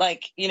felt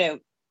like, you know,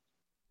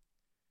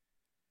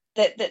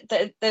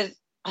 it's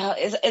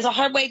a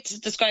hard way to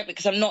describe it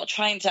because I'm not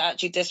trying to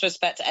actually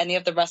disrespect any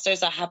of the wrestlers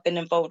that have been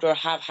involved or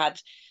have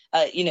had,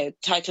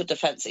 title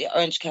defense.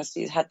 Orange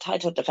Cassidy's had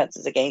title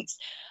defenses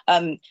against.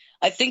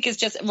 I think it's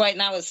just right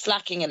now it's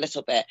slacking a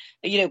little bit.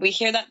 You know, we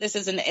hear that this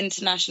is an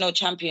international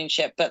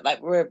championship, but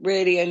like we're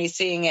really only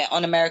seeing it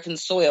on American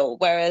soil.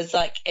 Whereas,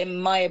 like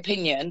in my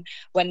opinion,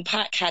 when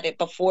Pac had it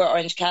before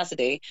Orange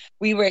Cassidy,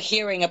 we were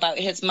hearing about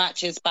his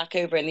matches back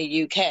over in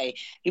the UK.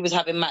 He was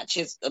having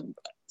matches.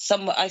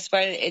 Somewhere, I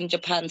swear, in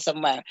Japan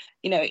somewhere,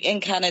 you know,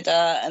 in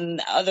Canada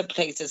and other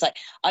places. Like,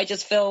 I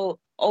just feel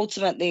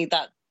ultimately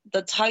that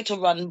the title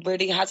run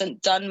really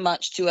hasn't done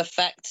much to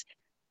affect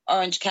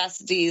Orange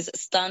Cassidy's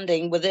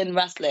standing within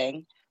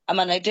wrestling. I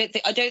mean, I don't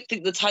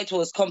think the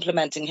title is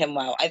complimenting him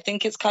well. I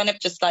think it's kind of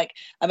just like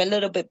I'm a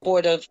little bit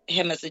bored of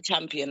him as a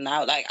champion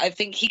now. Like, I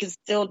think he can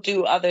still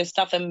do other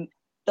stuff and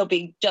they'll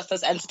be just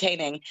as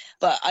entertaining.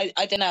 But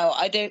I don't know.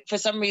 For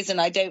some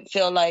reason, I don't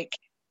feel like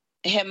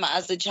him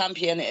as the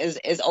champion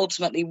is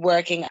ultimately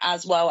working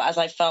as well as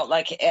I felt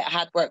like it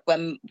had worked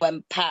when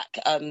Pac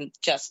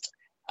just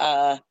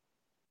had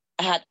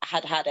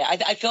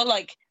it. I feel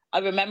like I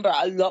remember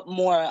a lot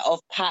more of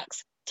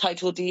Pac's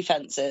title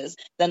defenses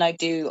than I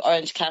do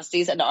Orange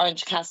Cassidy's, and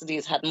Orange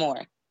Cassidy's had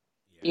more.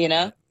 Yeah, you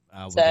know,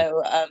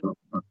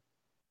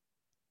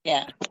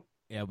 yeah.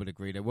 Yeah, I would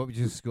agree there. What would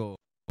you score?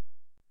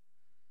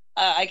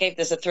 I gave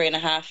this a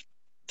 3.5.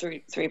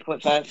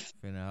 3.5.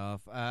 3.5.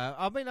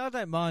 I mean, I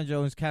don't mind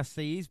Orange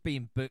Cassidy. He's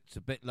been booked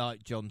a bit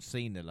like John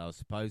Cena, I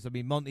suppose. I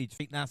mean, Monty, do you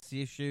think that's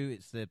the issue?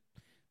 It's the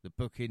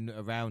booking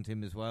around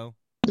him as well?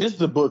 It's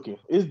the booking.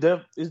 It's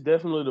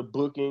definitely the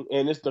booking,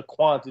 and it's the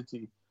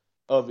quantity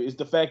of it. It's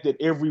the fact that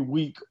every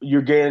week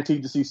you're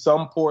guaranteed to see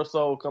some poor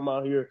soul come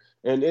out here.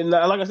 And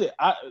like I said,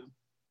 I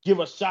give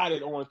a shot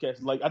at Orange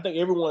Cassidy. Like, I think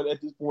everyone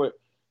at this point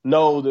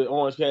knows that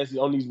Orange Cassidy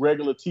on these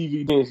regular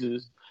TV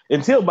dances.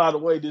 Until, by the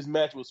way, this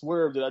match was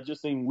Swerve that I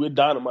just seen with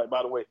Dynamite,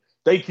 by the way.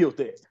 They killed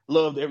that.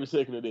 Loved every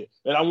second of that.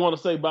 And I want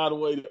to say, by the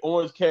way, that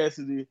Orange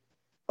Cassidy,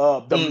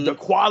 the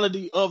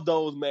quality of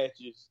those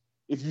matches,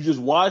 if you just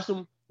watch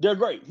them, they're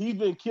great. He's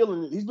been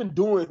killing it. He's been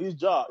doing his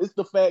job. It's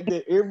the fact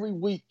that every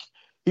week,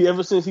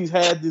 ever since he's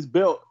had this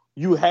belt,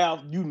 you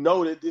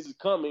know that this is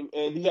coming,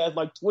 and he has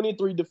like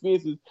 23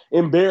 defenses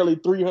in barely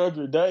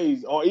 300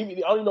 days, or even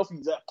I don't even know if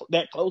he's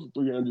that close to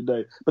 300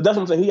 days. But that's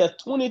what I'm saying. He has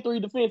 23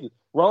 defenses.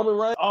 Roman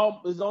Reigns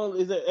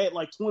is at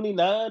like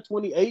 29,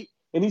 28,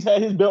 and he's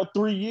had his belt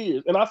 3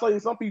 years. And I saw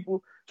some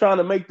people trying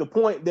to make the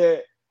point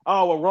that,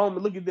 oh, well,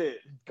 Roman, look at that.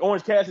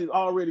 Orange Cassidy's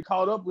already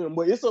caught up with him.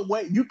 But it's a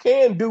way you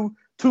can do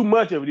too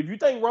much of it. If you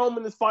think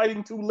Roman is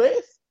fighting too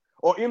less,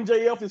 or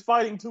MJF is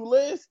fighting too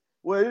less,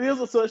 well, it is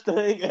a such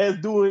thing as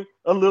doing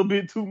a little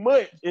bit too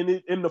much, and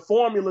the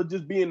formula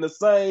just being the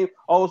same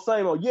old.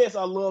 Yes,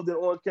 I love that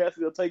Orange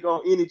Cassidy will take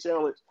on any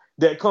challenge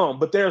that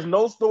comes, but there's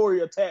no story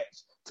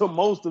attached to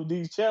most of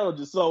these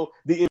challenges, so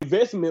the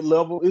investment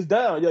level is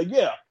down.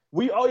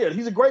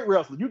 He's a great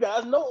wrestler. You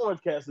guys know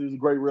Orange Cassidy is a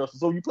great wrestler,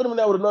 so you put him in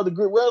there with another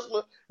good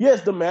wrestler, yes,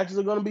 the matches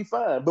are going to be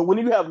fine. But when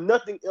you have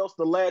nothing else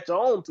to latch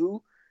on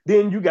to,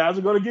 then you guys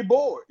are going to get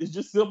bored. It's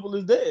just simple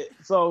as that.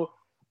 So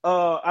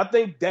I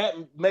think that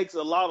makes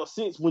a lot of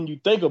sense when you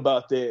think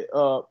about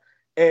that.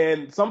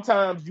 And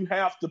sometimes you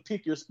have to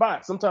pick your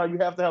spot. Sometimes you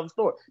have to have a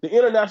story. The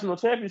international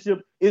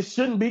championship, it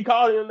shouldn't be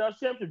called the international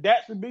championship.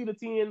 That should be the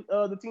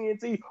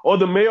TNT or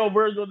the male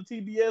version of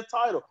the TBS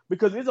title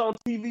because it's on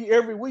TV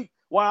every week.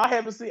 While I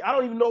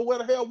don't even know where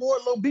the hell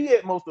Wardlow be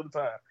at most of the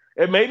time.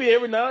 And maybe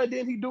every now and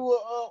then he do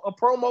a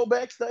promo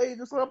backstage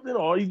or something,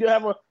 or he do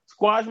have a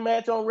squash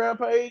match on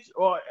Rampage,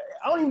 or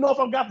I don't even know if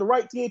I've got the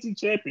right TNT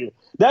champion.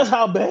 That's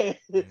how bad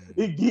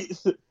it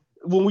gets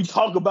when we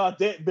talk about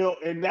that belt,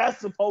 and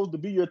that's supposed to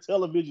be your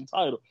television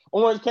title.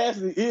 Orange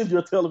Cassidy is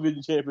your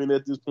television champion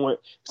at this point,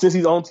 since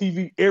he's on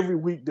TV every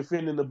week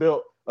defending the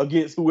belt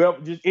against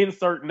whoever. Just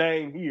insert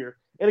name here.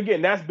 And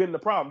again, that's been the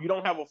problem. You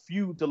don't have a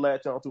feud to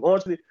latch on to.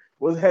 Orange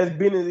has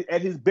been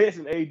at his best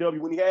in AEW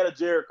when he had a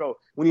Jericho,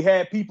 when he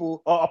had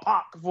people, a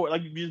Pac,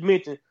 like you just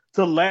mentioned,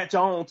 to latch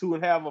on to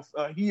and have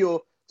a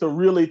heel to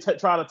really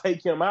try to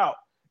take him out.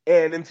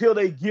 And until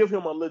they give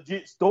him a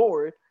legit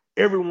story,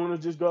 everyone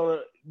is just going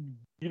to,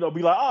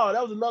 be like, oh,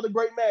 that was another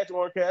great match,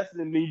 Orange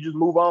Cassidy, and then you just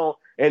move on,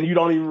 and you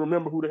don't even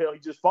remember who the hell he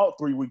just fought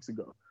 3 weeks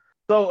ago.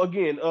 So,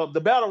 again, the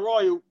Battle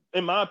Royal,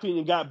 in my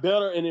opinion, got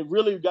better, and it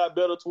really got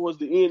better towards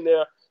the end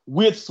there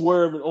with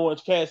Swerve and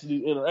Orange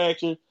Cassidy's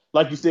interaction.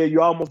 Like you said,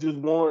 you almost just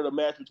wanted a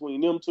match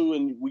between them two,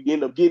 and we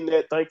end up getting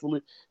that,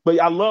 thankfully. But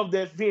I love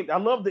that event. I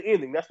love the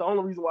ending. That's the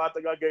only reason why I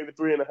think I gave it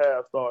 3.5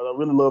 stars. I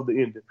really love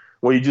the ending,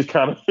 where you just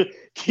kind of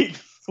keep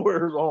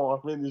Swerve's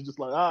arm, and it's just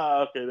like,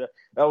 okay,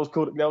 that was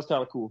cool. That was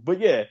kind of cool. But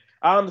yeah,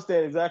 I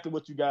understand exactly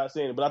what you guys are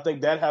saying, but I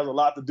think that has a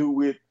lot to do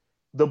with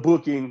the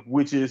booking,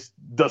 which is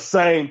the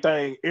same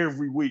thing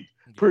every week,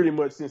 pretty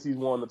much since he's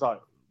won the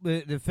title.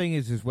 The thing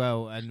is as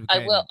well, and I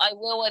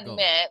will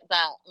admit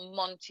that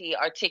Monty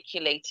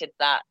articulated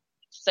that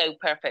so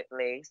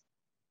perfectly.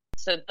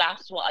 So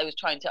that's what I was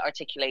trying to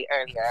articulate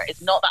earlier.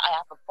 It's not that I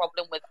have a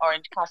problem with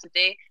Orange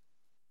Cassidy,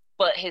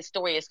 but his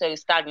story is so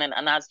stagnant,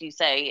 and as you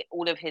say,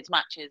 all of his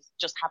matches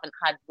just haven't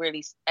had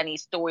really any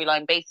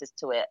storyline basis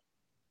to it.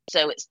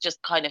 So it's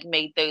just kind of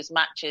made those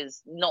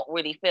matches not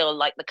really feel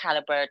like the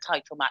caliber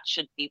title match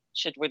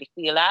should really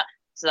feel at.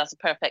 So that's a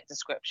perfect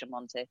description,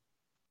 Monty.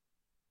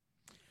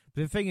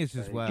 But the thing is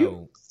as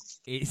well,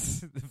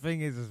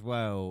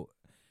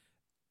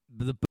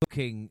 the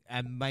booking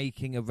and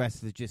making a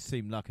wrestler just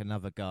seem like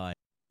another guy.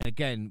 And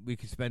again, we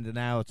could spend an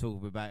hour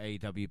talking about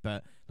AEW,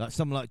 but like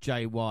someone like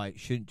Jay White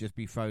shouldn't just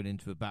be thrown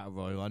into a battle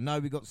royal. I know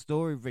we got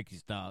story of Ricky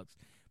Starks,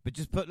 but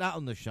just put that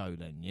on the show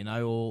then,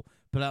 or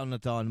put that on the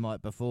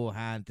Dynamite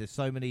beforehand. There's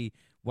so many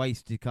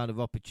wasted kind of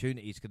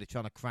opportunities because they're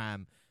trying to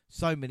cram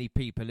so many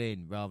people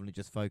in rather than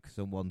just focus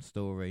on one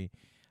story.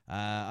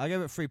 I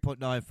gave it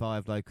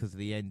 3.95 though because of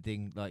the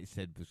ending, like you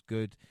said, was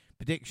good.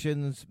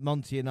 Predictions: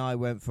 Monty and I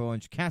went for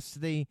Orange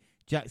Cassidy,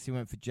 Jaxie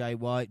went for Jay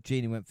White,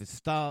 Gina went for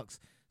Starks.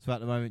 So at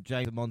the moment,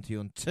 James and Monty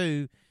on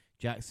 2,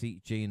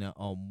 Jaxie, Gina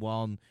on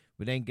 1.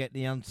 We then get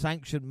the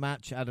unsanctioned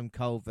match: Adam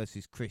Cole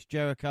versus Chris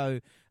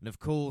Jericho, and of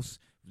course,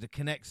 the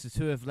connects the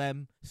two of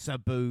them.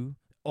 Sabu,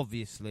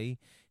 obviously,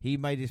 he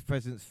made his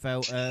presence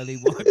felt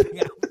early,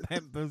 wiping out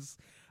members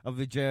of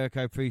the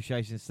Jericho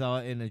Appreciation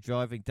Society and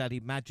driving Daddy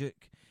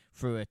Magic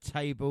through a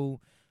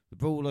table. The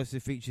brawl also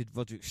featured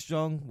Roderick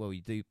Strong. Well,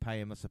 you do pay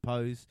him, I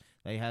suppose.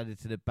 They headed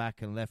to the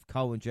back and left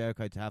Cole and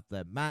Jericho to have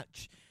their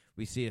match.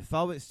 We see a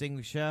fire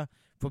extinguisher.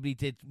 Probably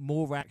did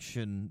more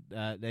action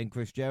than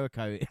Chris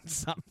Jericho in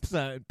some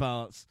certain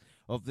parts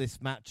of this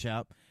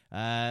matchup.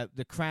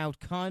 The crowd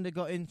kind of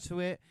got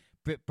into it.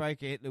 Britt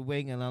Baker hit the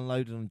wing and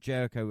unloaded on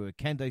Jericho with a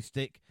kendo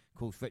stick.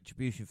 Calls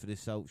retribution for the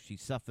assault she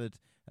suffered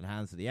at the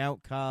hands of the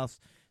Outcast.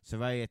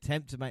 Saraya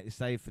attempted to make the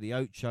save for the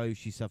Ocho.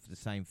 She suffered the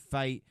same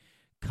fate.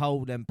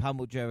 Cole then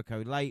pummeled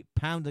Jericho late,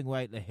 pounding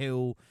away at the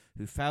heel,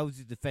 who fails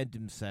to defend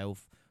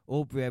himself.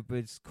 Aubrey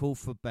Edwards called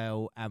for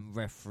bell and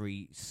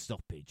referee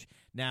stoppage.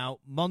 Now,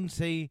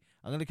 Monty,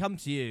 I'm going to come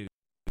to you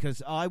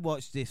because I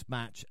watched this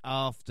match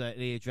after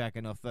Ilya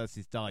Dragunov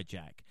versus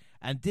Dijak.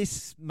 And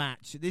this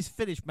match, this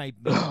finish made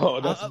me...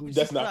 Oh,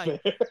 that's not fair.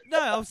 No,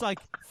 I was like,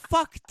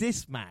 fuck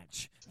this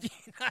match.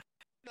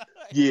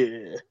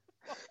 Yeah.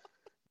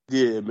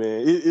 Yeah,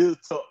 man.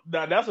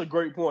 Now, that's a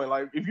great point.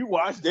 Like, if you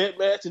watch that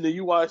match and then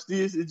you watch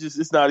this,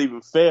 it's not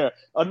even fair.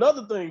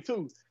 Another thing,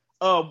 too,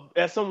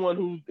 as someone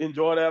who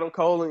enjoyed Adam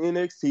Cole in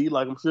NXT,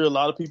 like I'm sure a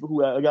lot of people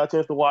who got a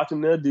chance to watch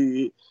him there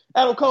did,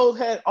 Adam Cole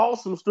had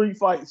awesome street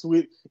fights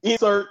with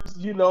inserts,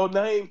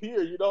 name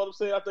here. You know what I'm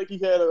saying? I think he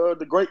had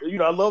the great,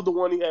 I love the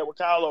one he had with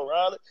Kyle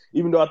O'Reilly,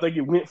 even though I think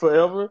it went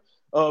forever.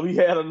 He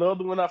had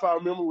another one, if I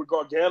remember, with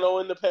Gargano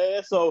in the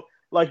past. So,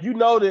 like,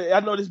 that I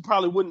know this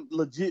probably wouldn't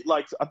legit,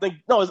 like, I think,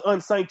 no, it's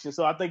unsanctioned.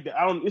 So I think that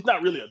it's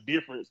not really a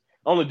difference.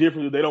 Only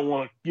difference is they don't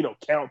want to,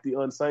 count the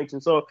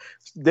unsanctioned. So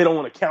they don't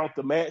want to count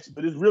the match,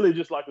 but it's really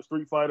just like a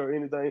street fight or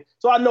anything.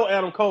 So I know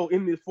Adam Cole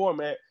in this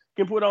format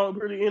can put on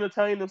pretty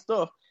entertaining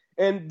stuff.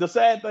 And the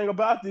sad thing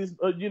about this,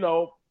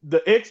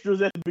 the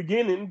extras at the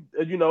beginning,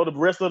 the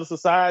rest of the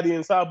society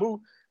and Sabu,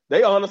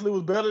 they honestly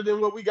was better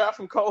than what we got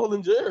from Cole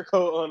and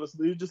Jericho.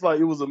 Honestly, it's just like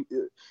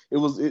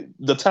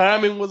the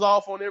timing was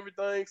off on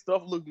everything.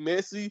 Stuff looked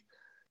messy,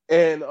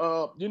 And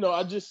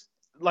I just,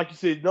 like you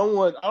said, I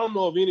don't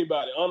know of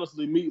anybody,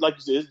 honestly, like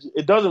you said,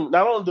 it doesn't,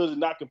 not only does it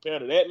not compare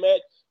to that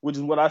match, which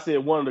is what I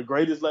said, one of the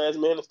greatest last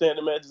man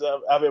standing matches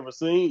I've ever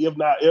seen, if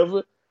not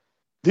ever.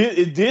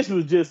 This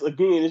was just,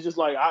 again, it's just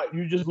like,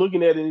 you're just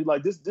looking at it and you're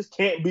like, this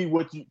can't be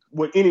what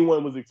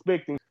anyone was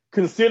expecting,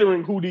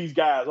 considering who these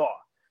guys are.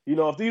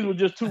 If these were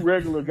just two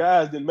regular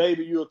guys, then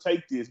maybe you'll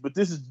take this. But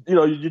this is,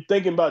 you're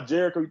thinking about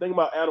Jericho, you're thinking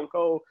about Adam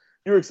Cole,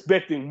 you're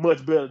expecting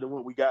much better than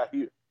what we got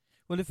here.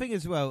 Well, the thing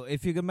is,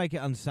 if you're going to make it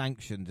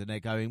unsanctioned and they're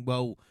going,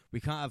 well, we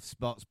can't have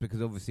spots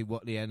because obviously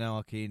what the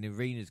anarchy in the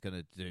arena is going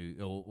to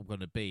do or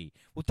going to be.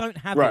 Well, don't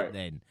have it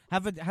then.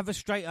 Have a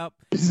straight up.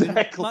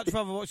 Exactly. Much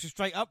rather watch a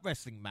straight up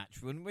wrestling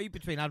match, wouldn't we,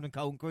 between Adam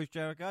Cole and Chris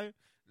Jericho?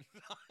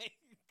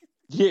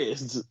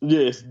 Yes.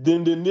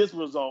 Then this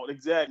result,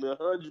 exactly,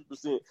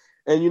 100%.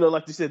 And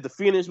like you said, the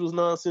finish was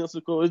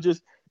nonsensical. It's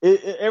just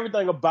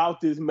everything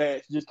about this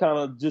match just kind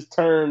of just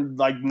turned,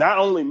 like, not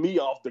only me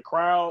off, the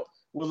crowd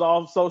was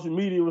off. Social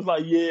media was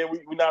like, yeah,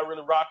 we're not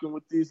really rocking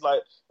with this.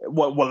 Like,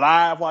 what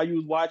live while you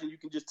was watching, you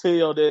can just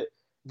tell that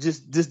it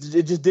just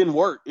didn't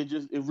work.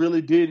 It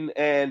really didn't.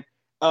 And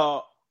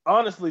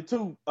honestly,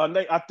 too,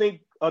 I think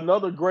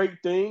another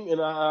great thing,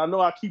 and I know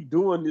I keep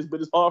doing this,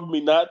 but it's hard for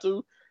me not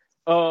to.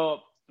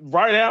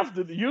 Right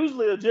after,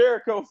 usually a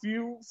Jericho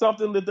feud,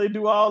 something that they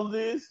do all of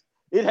this,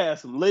 it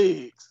has some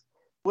legs.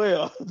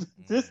 Well,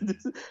 this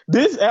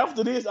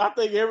after this, I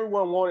think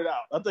everyone wanted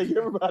out. I think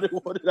everybody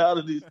wanted out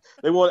of this.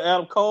 They wanted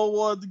Adam Cole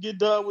wanted to get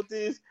done with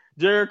this.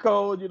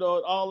 Jericho,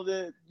 all of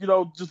that,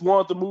 just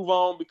wanted to move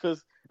on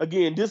because,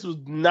 again, this was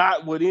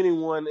not what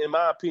anyone, in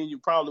my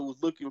opinion, probably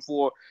was looking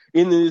for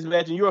in this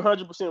match. And you're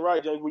 100%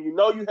 right, James. When you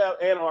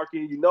have Anarchy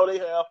and they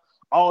have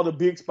all the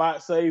big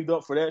spots saved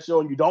up for that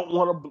show and you don't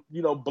want to,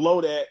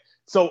 blow that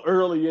so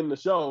early in the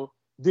show,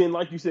 then,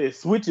 like you said,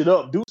 switch it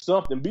up, do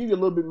something, be a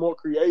little bit more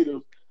creative.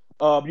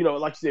 Like you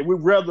said,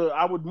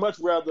 I would much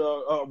rather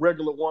a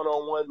regular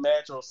one-on-one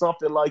match or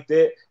something like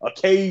that, a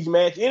cage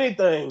match,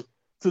 anything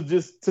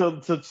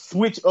to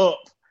switch up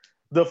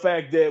the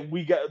fact that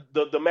we got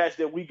the match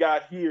that we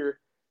got here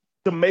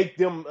to make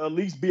them at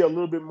least be a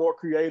little bit more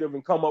creative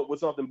and come up with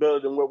something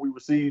better than what we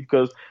received.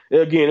 Because,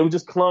 again, it was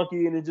just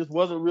clunky and it just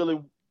wasn't really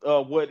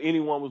what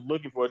anyone was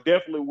looking for. It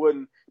definitely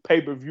wasn't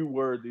pay-per-view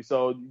worthy.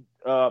 So,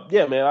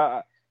 yeah,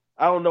 man,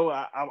 I don't know.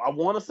 I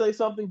want to say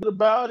something good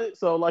about it.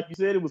 So, like you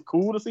said, it was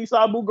cool to see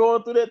Sabu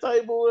going through that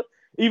table,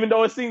 even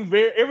though it seems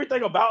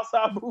everything about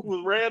Sabu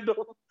was random.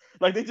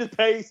 Like, they just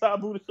paid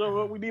Sabu to show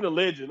up. We need a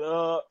legend.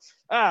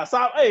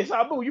 Hey,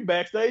 Sabu, you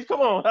backstage? Come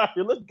on out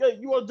here. Let's get.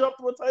 You want to jump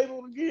to a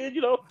table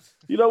again?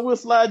 We'll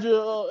slide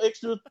you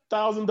extra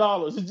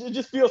 $1,000. It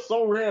just feels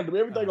so random.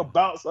 Everything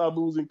about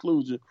Sabu's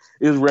inclusion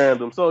is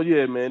random. So,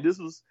 yeah, man, this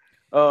was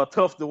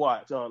tough to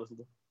watch,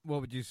 honestly.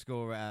 What would you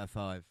score out of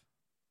 5?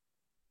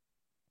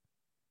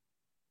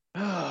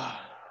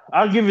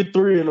 I'll give it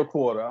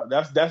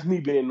 3.25. That's me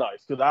being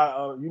nice because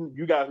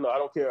you guys know I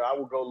don't care. I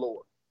will go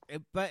lower.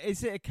 But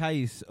is it a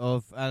case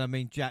of, and I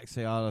mean,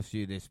 Jaxie, I'll ask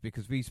you this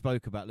because we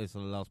spoke about this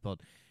on the last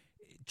pod.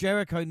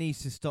 Jericho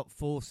needs to stop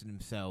forcing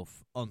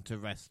himself onto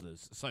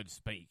wrestlers, so to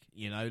speak.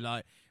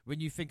 Like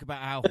when you think about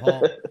how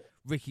hot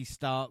Ricky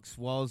Starks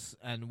was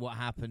and what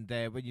happened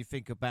there, when you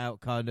think about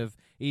kind of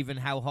even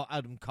how hot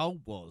Adam Cole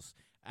was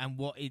and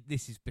what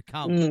this has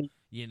become,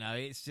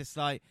 it's just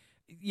like,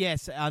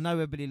 yes, I know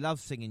everybody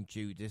loves singing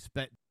Judas,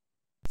 but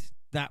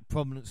that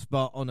prominent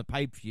spot on a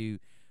pay-per-view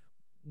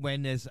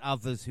when there's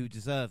others who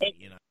deserve it,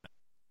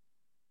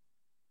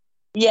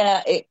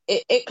 Yeah,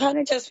 it kind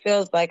of just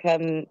feels like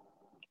Jericho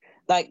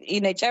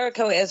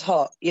is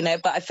hot,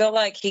 but I feel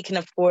like he can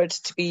afford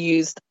to be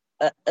used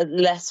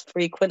less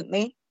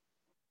frequently,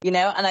 and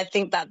I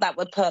think that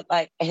would put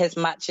like his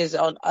matches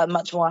on a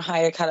much more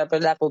higher caliber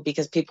level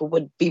because people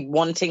would be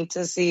wanting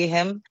to see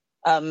him,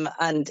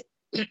 and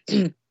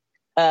it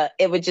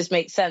would just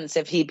make sense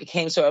if he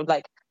became sort of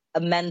like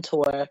a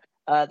mentor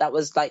that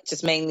was like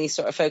just mainly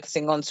sort of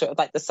focusing on sort of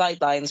like the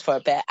sidelines for a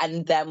bit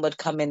and then would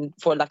come in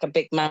for like a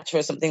big match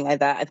or something like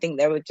that. I think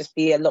there would just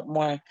be a lot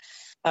more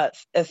a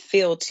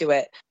feel to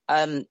it.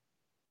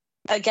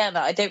 Again,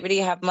 I don't really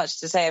have much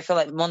to say. I feel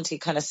like Monty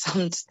kind of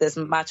summed this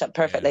match up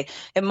perfectly.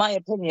 In my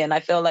opinion, I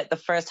feel like the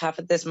first half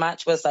of this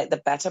match was like the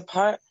better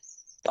part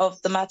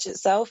of the match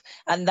itself.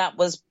 And that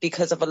was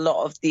because of a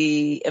lot of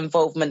the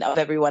involvement of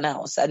everyone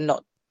else and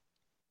not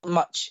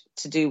much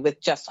to do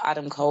with just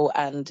Adam Cole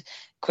and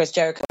Chris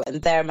Jericho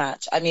and their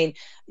match. I mean,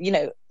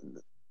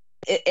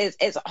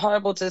 it's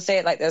horrible to say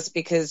it like this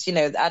because,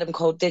 Adam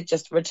Cole did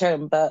just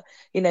return, but,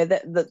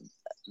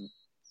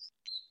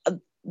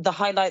 the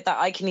highlight that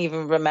I can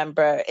even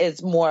remember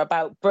is more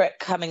about Britt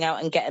coming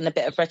out and getting a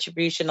bit of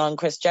retribution on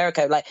Chris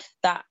Jericho. Like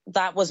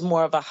that was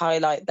more of a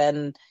highlight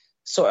than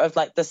sort of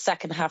like the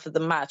second half of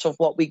the match of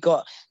what we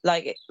got.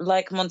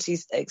 Like Monty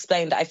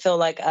explained, I feel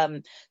like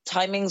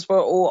timings were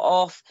all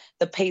off.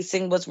 The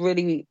pacing was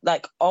really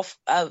like off.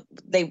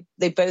 They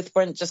both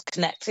weren't just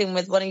connecting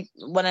with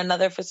one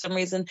another for some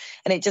reason,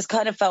 and it just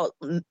kind of felt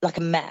like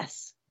a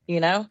mess.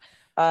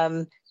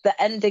 The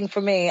ending for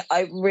me,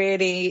 I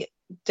really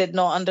did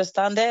not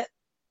understand it.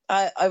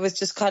 I was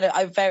just kind of,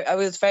 I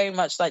was very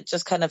much like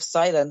just kind of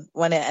silent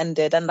when it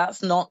ended. And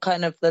that's not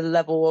kind of the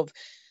level of,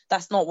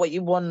 that's not what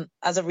you want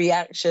as a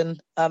reaction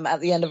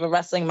at the end of a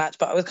wrestling match.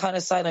 But I was kind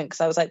of silent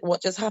because I was like,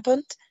 what just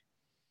happened?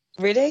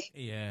 Really?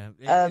 Yeah.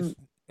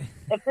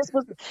 If this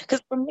was,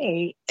 because for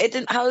me, it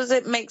didn't. How does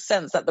it make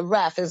sense that the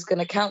ref is going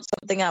to count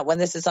something out when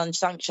this is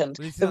unsanctioned?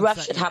 The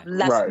ref should have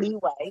less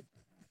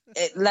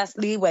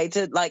leeway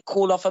to like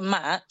call off a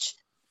match,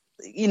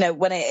 you know,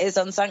 when it is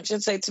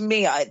unsanctioned. So to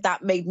me,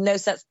 that made no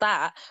sense.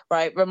 That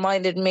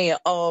reminded me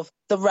of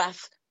the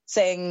ref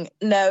saying,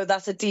 "No,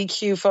 that's a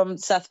DQ from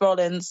Seth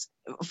Rollins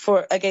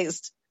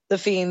against the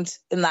Fiend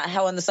in that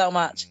Hell in the Cell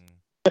match."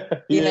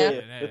 You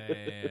know,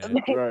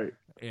 right.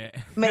 Yeah.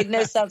 Made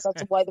no sense as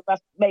to why the ref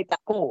made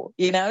that call,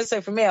 you know? So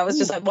for me, I was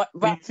just like,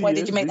 why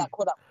did you make that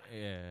call up?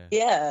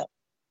 Yeah.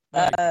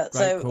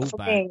 So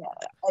for me,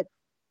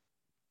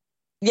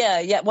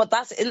 well,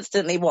 that's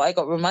instantly what I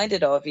got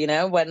reminded of, you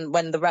know?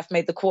 When the ref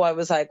made the call, I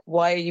was like,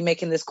 why are you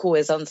making this call?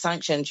 It's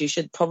unsanctioned. You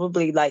should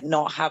probably like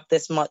not have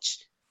this much.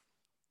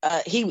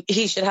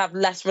 He should have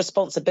less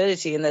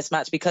responsibility in this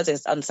match because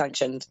it's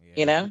unsanctioned,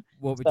 you know?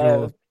 What would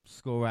your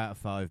score out of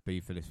 5 be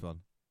for this one?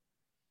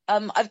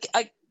 I've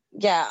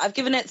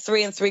given it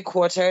 3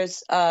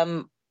 3/4.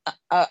 And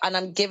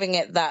I'm giving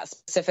it that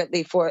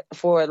specifically for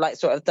like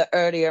sort of the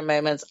earlier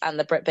moments and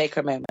the Britt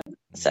Baker moment.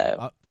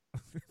 So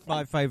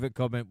my favourite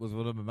comment was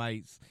one of my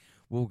mates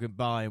walking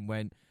by and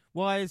went,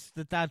 "Why is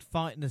the dad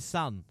fighting the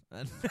son?"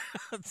 And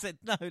I said,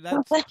 "No,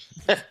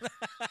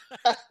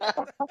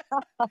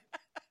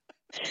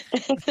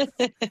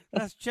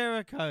 that's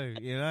Jericho."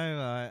 You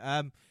know,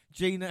 like,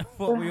 Gina,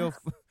 what were your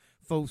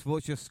thoughts?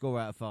 What's your score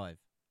out of 5?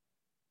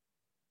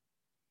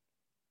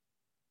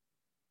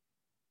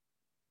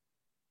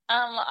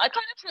 I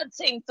kind of had the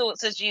same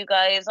thoughts as you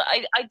guys.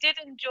 I did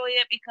enjoy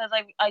it because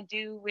I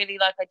do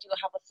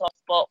have a soft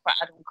spot for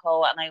Adam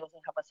Cole, and I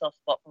also have a soft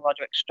spot for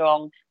Roderick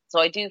Strong. So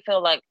I do feel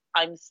like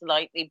I'm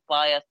slightly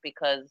biased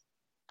because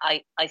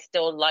I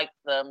still like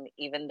them,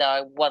 even though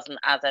I wasn't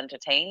as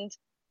entertained.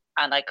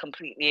 And I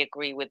completely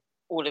agree with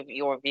all of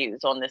your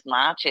views on this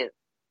match.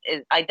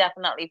 I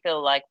definitely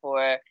feel like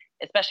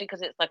especially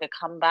because it's like a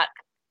comeback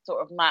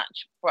sort of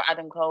match for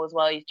Adam Cole as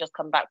well. He's just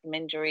come back from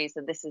injury, so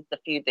this is the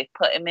feud they've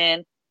put him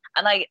in.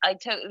 And I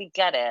totally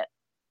get it,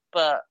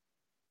 but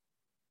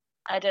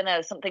I don't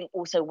know, something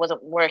also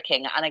wasn't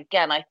working. And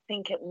again, I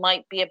think it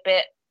might be a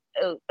bit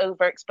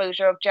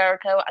overexposure of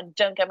Jericho. And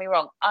don't get me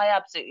wrong, I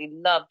absolutely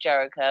love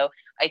Jericho.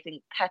 I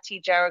think petty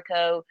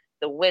Jericho,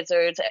 the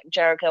Wizard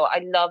Jericho, I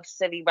love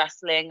silly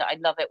wrestling. I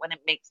love it when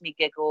it makes me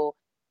giggle.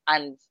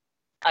 And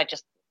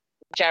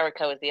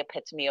Jericho is the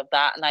epitome of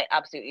that. And I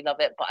absolutely love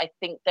it. But I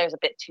think there's a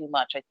bit too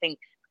much. I think,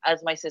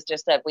 as my sister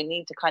said, we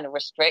need to kind of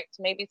restrict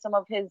maybe some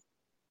of his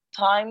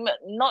time,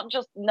 not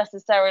just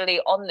necessarily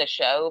on the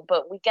show,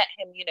 but we get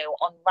him, you know,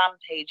 on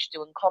Rampage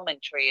doing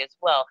commentary as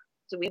well.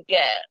 So we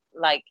get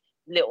like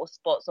little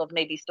spots of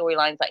maybe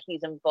storylines that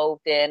he's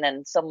involved in,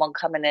 and someone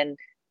coming in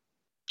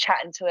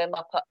chatting to him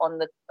up on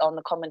the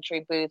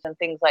commentary booth and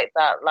things like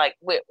that. Like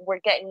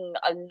we're getting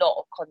a lot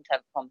of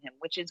content from him,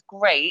 which is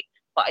great.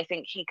 But I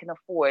think he can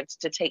afford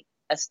to take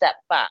a step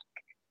back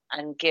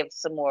and give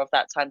some more of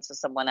that time to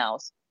someone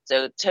else.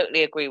 So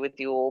totally agree with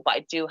you all. But I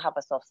do have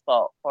a soft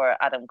spot for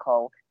Adam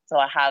Cole. So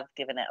I have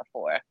given it a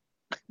 4.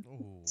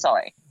 Ooh.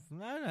 Sorry.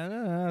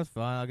 No, that's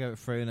fine. I'll go at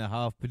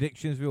 3.5.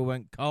 Predictions, we all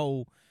went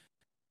Cole.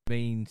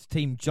 Means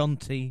Team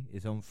Jonty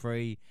is on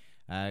 3.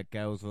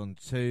 Girls on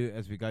 2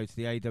 as we go to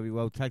the AEW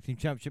World Tag Team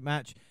Championship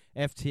match.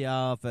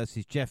 FTR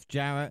versus Jeff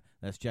Jarrett.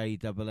 That's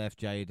JFF,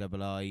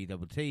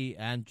 JRRETT,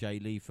 and Jay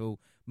Lethal.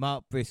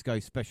 Mark Briscoe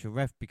special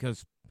ref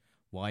because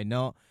why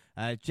not?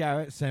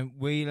 Jarrett sent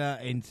Wheeler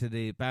into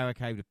the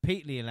barricade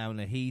repeatedly, allowing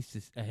the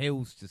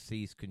Hills to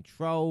seize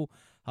control.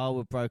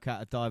 Harwood broke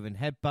out a diving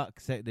headbutt,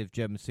 consecutive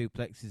German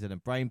suplexes, and a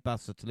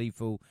brainbuster to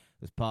Lethal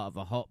as part of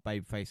a hot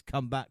babyface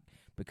comeback,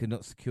 but could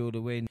not secure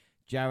the win.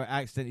 Jarrett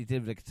accidentally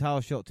delivered a guitar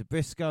shot to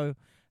Briscoe,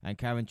 and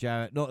Karen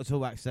Jarrett not at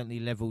all accidentally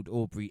levelled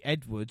Aubrey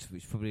Edwards,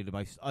 which is probably the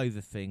most over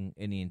thing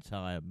in the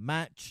entire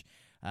match.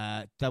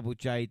 Double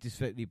J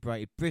disrespectfully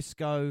berated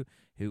Briscoe,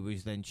 who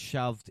was then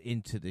shoved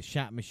into the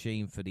Shat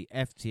Machine for the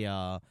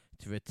FTR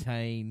to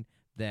retain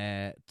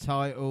their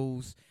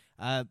titles.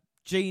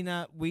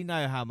 Gina, we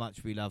know how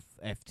much we love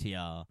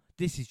FTR.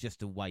 This is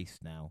just a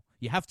waste now.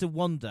 You have to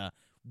wonder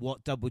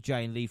what Double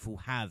J and Lethal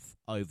have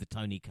over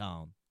Tony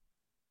Khan.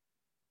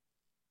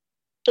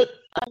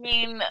 I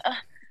mean,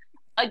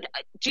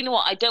 do you know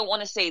what? I don't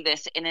want to say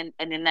this in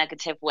a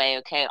negative way,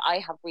 okay? I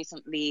have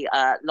recently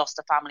lost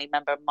a family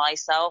member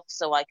myself,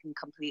 so I can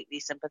completely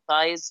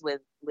sympathize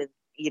with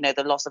you know,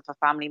 the loss of a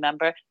family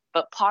member.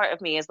 But part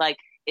of me is like,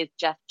 is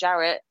Jeff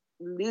Jarrett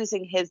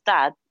losing his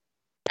dad?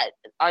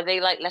 Are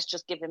they like, let's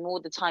just give him all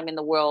the time in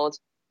the world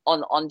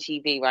on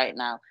TV right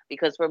now?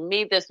 Because for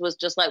me, this was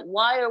just like,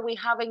 why are we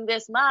having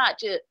this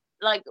match?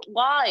 Like,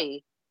 why?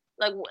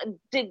 Like,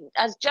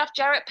 has Jeff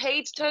Jarrett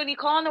paid Tony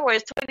Khan, or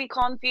is Tony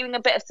Khan feeling a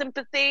bit of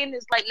sympathy and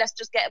is like, let's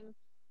just get him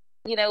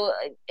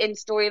in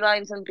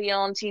storylines and be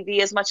on TV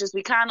as much as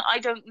we can. I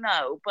don't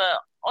know, but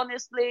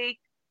honestly,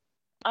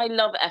 I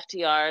love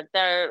FTR.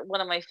 They're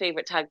one of my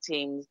favorite tag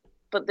teams,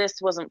 but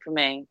this wasn't for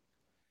me.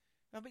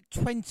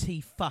 20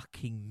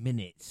 fucking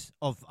minutes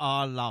of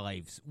our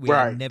lives we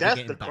are never that's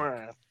getting the back.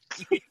 Crime.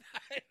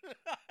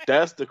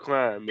 That's the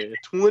crime, man.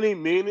 20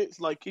 minutes?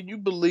 Like, can you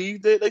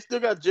believe that? They still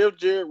got Jeff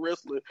Jarrett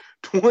wrestling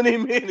 20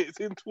 minutes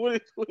in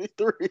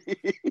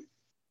 2023.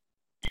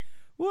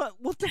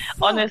 What the fuck?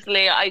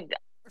 Honestly, I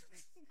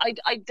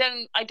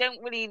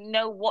don't really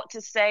know what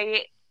to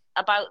say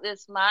about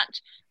this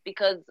match,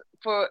 because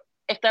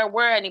if there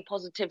were any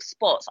positive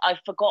spots,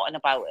 I've forgotten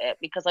about it,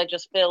 because I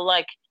just feel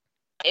like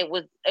it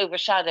was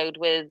overshadowed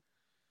with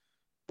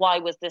why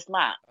was this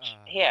match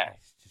here?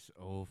 It's just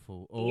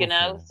awful.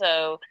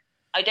 So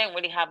I don't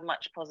really have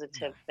much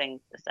positive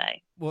things to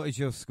say. What is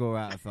your score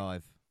out of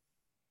 5?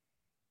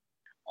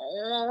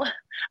 Oh,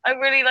 I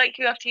really like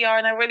UFTR,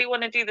 and I really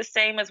want to do the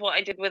same as what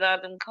I did with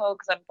Adam Cole,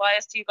 because I'm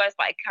biased to you guys,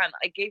 but I can't.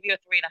 I gave you a 3.5,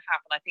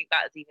 and I think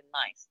that is even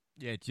nice.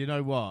 Yeah, do you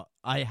know what?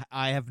 I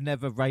have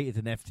never rated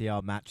an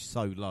FTR match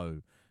so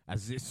low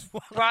as this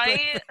one.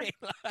 Right?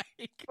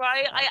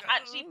 Right? I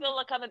actually feel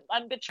like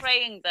I'm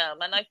betraying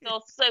them, and I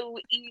feel so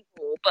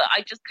evil, but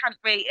I just can't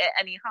rate it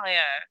any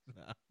higher.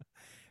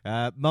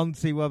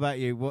 Monty, what about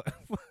you? What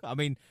I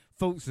mean,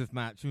 thoughts of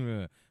match.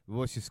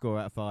 What's your score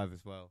out of 5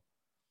 as well?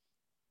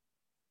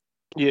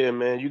 Yeah,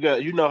 man,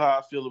 you know how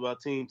I feel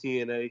about Team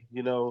TNA,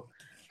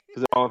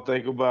 because I don't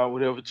think about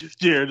whatever Jeff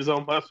Jarrett is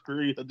on my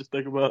screen. I just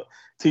think about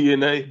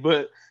TNA.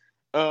 But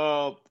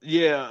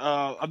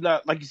I'm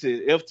not, like you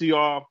said,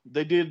 FTR.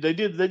 They did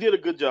a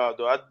good job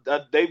though.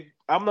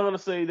 I'm not gonna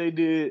say they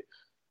did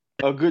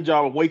a good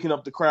job of waking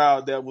up the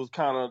crowd that was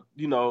kind of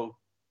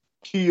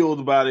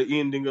killed by the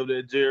ending of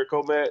that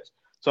Jericho match.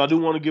 So I do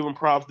want to give them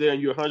props there,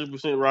 and you're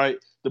 100% right.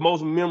 The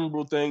most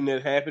memorable thing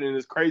that happened, and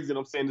it's crazy that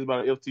I'm saying this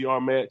about an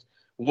FTR match,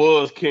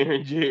 was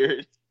Karen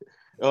Jarrett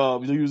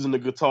using the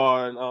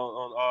guitar and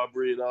on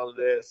Aubrey and all of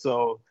that.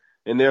 So,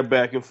 and they're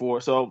back and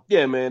forth. So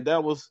yeah, man,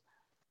 that was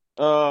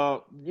I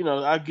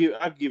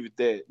give it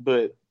that.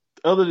 But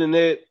other than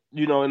that,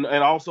 and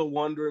also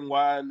wondering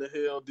why in the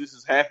hell this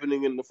is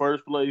happening in the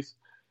first place.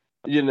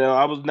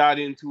 I was not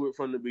into it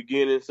from the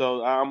beginning,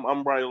 so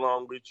I'm right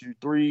along with you.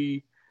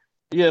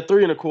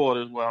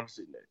 3.25 is where I'm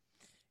sitting at.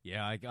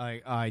 Yeah,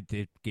 I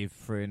did give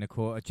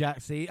 3.25.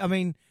 Jaxie, I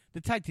mean, the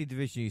tag team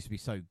division used to be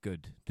so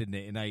good, didn't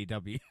it, in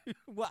AEW?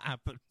 What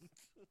happened?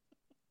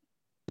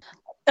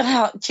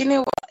 Do you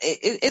know what?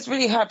 It's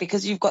really hard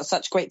because you've got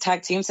such great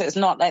tag teams, so it's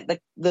not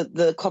like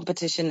the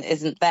competition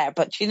isn't there.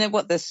 But do you know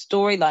what? The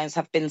storylines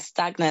have been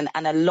stagnant,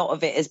 and a lot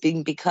of it has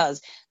been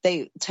because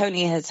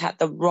Tony has had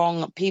the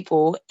wrong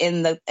people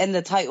in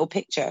the title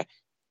picture,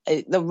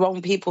 the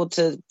wrong people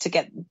to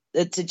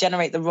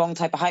generate the wrong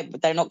type of hype,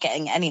 but they're not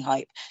getting any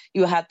hype.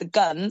 You had the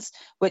Guns,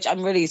 which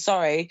I'm really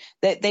sorry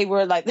that they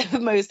were like the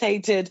most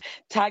hated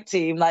tag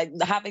team. Like,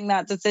 having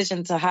that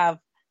decision to have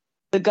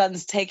the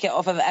Guns take it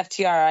off of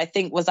FTR, I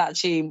think, was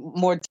actually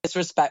more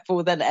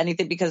disrespectful than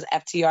anything, because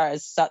FTR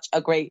is such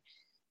a great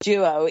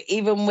duo.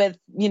 Even with,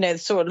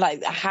 sort of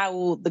like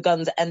how the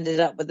Guns ended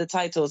up with the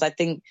titles, I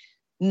think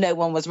no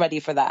one was ready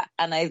for that.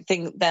 And I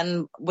think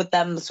then with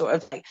them sort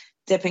of like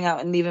dipping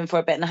out and leaving for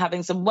a bit and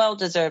having some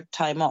well-deserved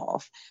time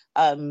off,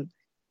 the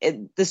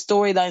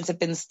storylines have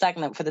been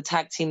stagnant for the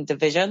tag team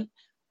division.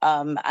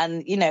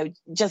 And,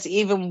 just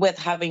even with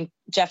having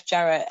Jeff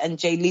Jarrett and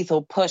Jay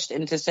Lethal pushed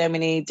into so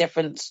many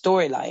different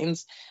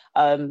storylines,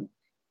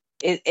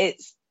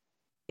 it's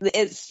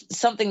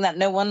something that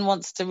no one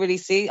wants to really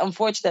see.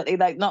 Unfortunately,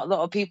 like, not a lot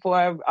of people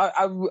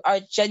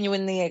are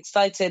genuinely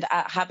excited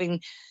at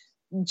having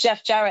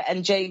Jeff Jarrett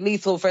and Jay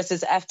Lethal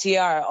versus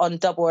FTR on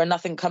Double or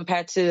Nothing,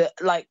 compared to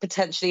like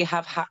potentially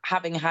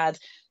having had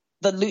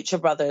the Lucha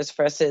Brothers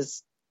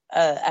versus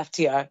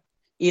FTR.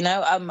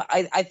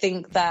 I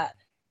think that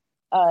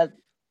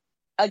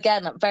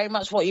again, very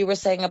much what you were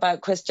saying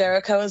about Chris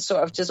Jericho and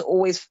sort of just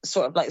always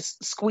sort of like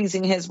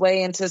squeezing his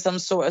way into some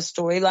sort of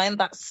storyline.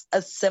 That's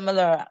a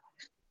similar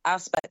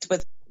aspect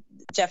with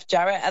Jeff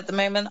Jarrett at the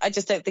moment. I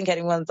just don't think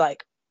anyone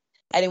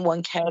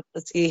cares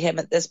to see him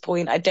at this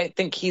point. I don't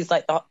think he's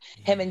like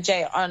him and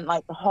Jay aren't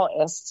like the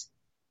hottest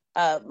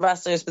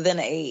wrestlers within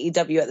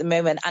AEW at the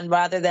moment. And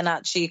rather than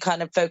actually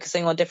kind of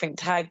focusing on different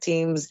tag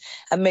teams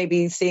and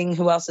maybe seeing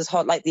who else is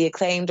hot, like the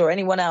Acclaimed or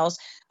anyone else,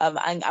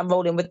 and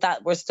rolling with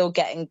that, we're still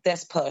getting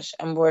this push,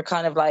 and we're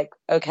kind of like,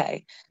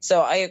 okay.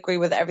 So I agree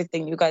with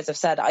everything you guys have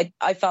said.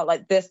 I felt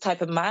like this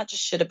type of match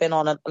should have been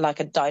on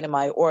a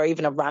Dynamite or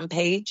even a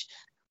Rampage.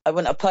 I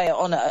wouldn't have played it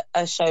on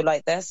a show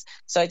like this.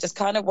 So I just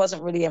kind of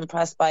wasn't really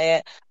impressed by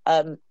it.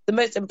 The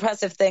most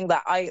impressive thing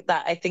that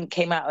I think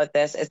came out of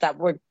this is that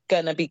we're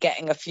going to be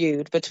getting a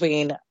feud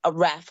between a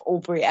ref,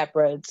 Aubrey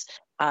Edwards,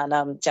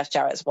 and Jeff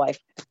Jarrett's wife.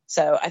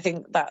 So I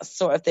think that's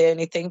sort of the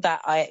only thing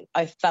that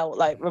I felt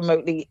like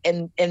remotely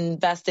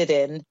invested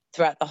in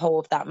throughout the whole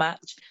of that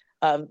match.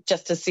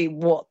 Just to see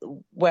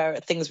where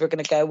things were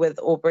going to go with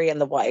Aubrey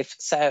and the wife.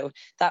 So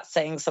that's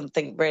saying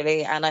something,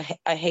 really. And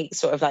I hate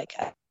sort of like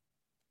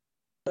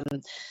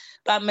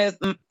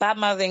bad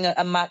mouthing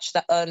a match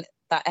that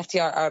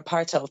FTR are a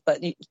part of,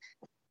 but they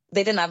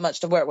didn't have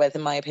much to work with,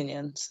 in my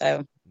opinion.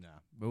 So no,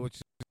 but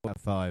what's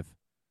 5?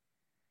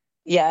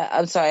 Yeah,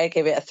 I'm sorry, I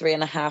gave it a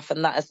 3.5,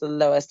 and that is the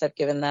lowest I've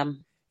given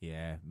them.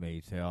 Yeah,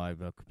 me too. I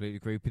completely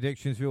agree.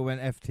 Predictions, we all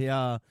went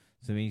FTR,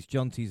 so it means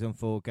Jonty's on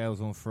 4,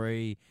 Gale's on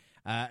 3.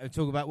 We'll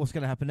talk about what's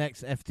going to happen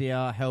next.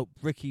 FTR help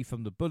Ricky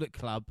from the Bullet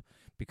Club,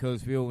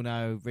 because we all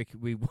know Ricky,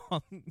 we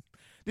won.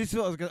 This is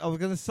what I was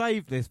going to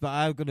save this, but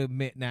I'm going to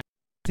admit now,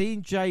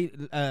 seeing Jay,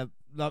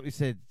 like we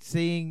said,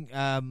 seeing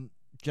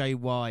Jay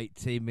White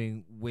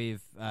teaming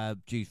with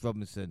Juice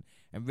Robinson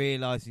and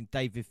realising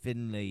David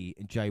Finlay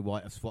and Jay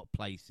White have swapped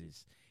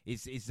places.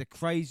 It's the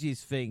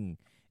craziest thing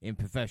in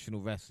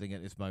professional wrestling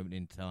at this moment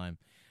in time.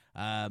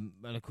 And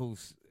of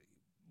course,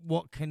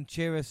 what can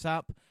cheer us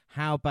up?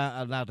 How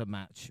about a ladder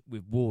match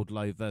with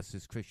Wardlow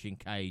versus Christian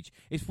Cage?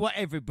 It's what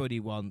everybody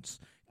wants.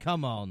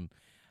 Come on.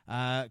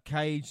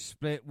 Cage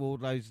split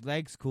Wardlow's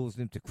legs,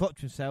 causing him to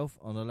crotch himself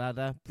on a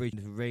ladder,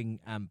 bridging the ring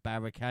and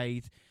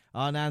barricade.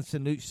 Arn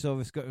Anderson,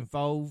 Luchasaurus got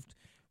involved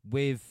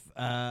with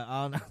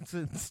Arn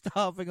Anderson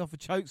starving off a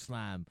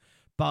chokeslam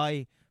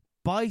by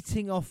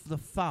biting off the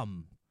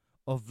thumb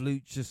of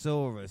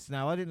Luchasaurus.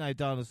 Now, I didn't know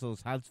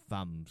dinosaurs had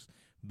thumbs,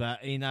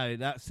 but, you know,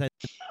 that said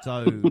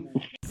so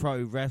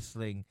pro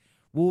wrestling.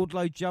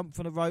 Wardlow jumped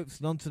from the ropes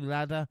and onto the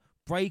ladder,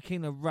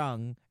 breaking a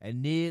rung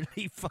and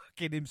nearly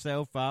fucking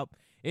himself up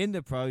in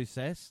the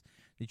process.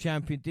 The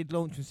champion did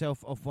launch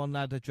himself off one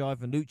ladder,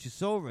 driving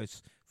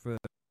Luchasaurus through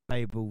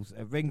tables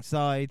at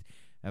ringside.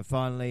 And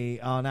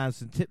finally, Arn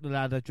Anderson tipped the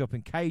ladder,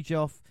 dropping Cage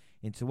off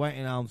into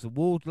waiting arms of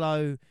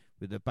Wardlow,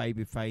 with the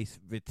babyface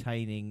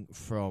retaining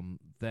from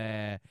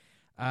there.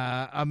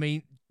 I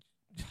mean,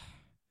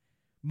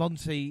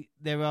 Monty,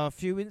 there are a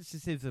few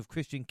instances of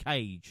Christian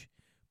Cage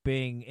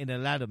being in a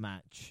ladder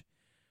match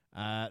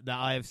that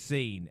I have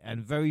seen,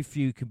 and very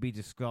few can be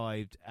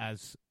described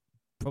as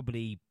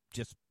probably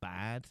just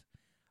bad.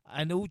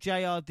 And all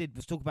JR did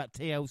was talk about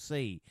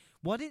TLC.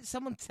 Why didn't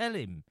someone tell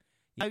him?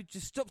 You know,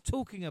 just stop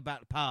talking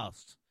about the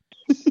past.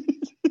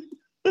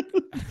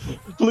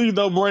 Please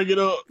don't bring it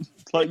up.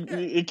 Like,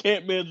 it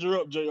can't measure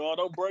up, JR.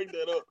 Don't bring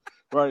that up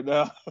right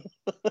now.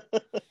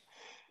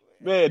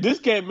 Man, this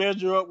can't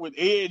measure up with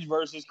Edge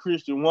versus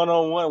Christian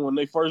 1-on-1 when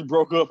they first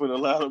broke up in a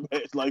ladder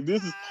match. Like,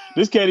 this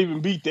can't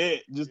even beat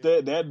that. Just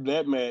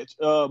that match.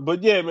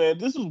 But yeah, man,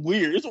 this is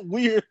weird. It's a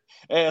weird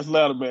ass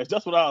ladder match.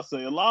 That's what I'll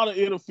say. A lot of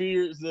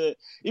interference. That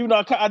even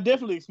though I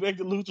definitely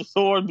expected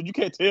Luchasaurus, but you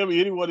can't tell me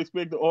anyone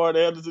expected Arn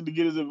Anderson to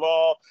get as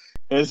involved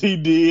as he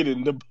did,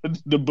 and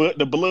the blood,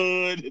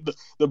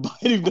 the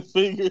biting the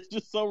finger. It's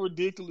just so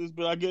ridiculous.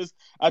 But I guess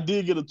I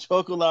did get a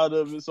chuckle out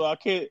of it, so I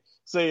can't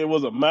say it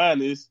was a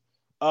minus.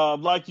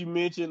 Like you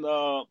mentioned,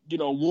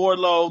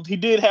 Wardlow, he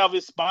did have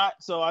his spot,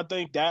 so I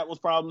think that was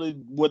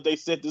probably what they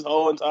set this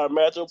whole entire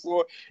matchup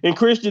for. And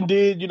Christian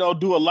did,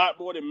 do a lot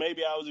more than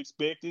maybe I was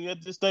expecting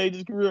at this stage of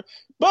his career.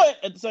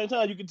 But at the same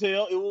time, you can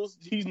tell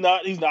he's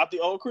not the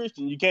old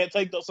Christian. You can't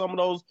take some of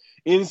those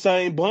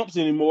insane bumps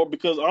anymore,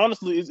 because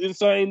honestly, it's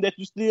insane that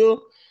you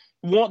still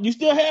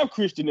have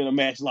Christian in a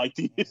match like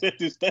this at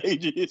this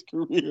stage of his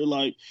career.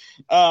 Like,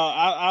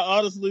 I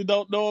honestly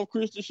don't know if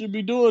Christian should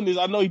be doing this.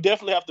 I know he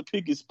definitely have to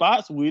pick his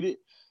spots with it.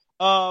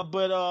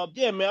 But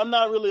yeah, man,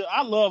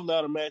 I love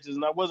ladder matches,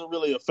 and I wasn't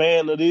really a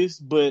fan of this,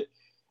 but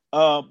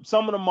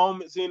some of the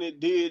moments in it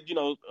did,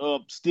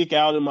 stick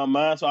out in my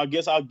mind. So I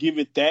guess I'll give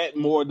it that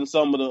more than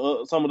some of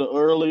the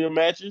earlier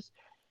matches.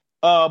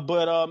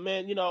 But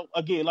man,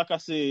 again, like I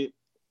said,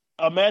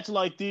 a match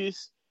like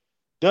this,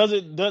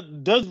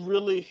 does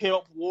really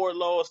help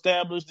Wardlow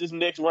establish this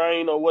next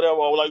reign or whatever?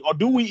 Or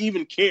do we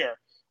even care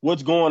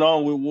what's going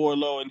on with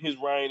Wardlow and his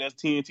reign as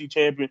TNT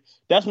champion?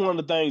 That's one of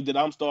the things that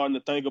I'm starting to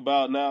think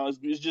about now.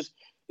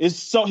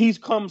 He's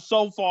come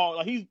so far.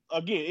 Like,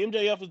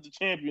 MJF is the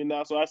champion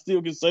now, so I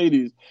still can say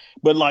this.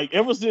 But like,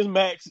 ever since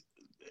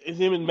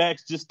him and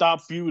Max just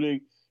stopped feuding,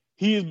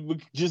 he's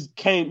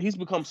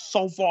become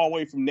so far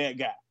away from that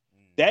guy.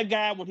 That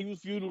guy when he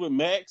was feuding with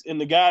Max, and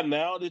the guy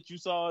now that you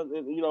saw,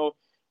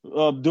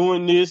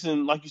 doing this,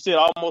 and like you said,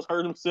 almost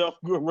hurt himself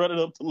running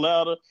up the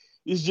ladder.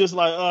 It's just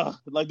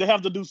like they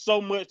have to do so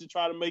much to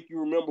try to make you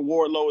remember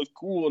Wardlow is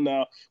cool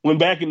now, when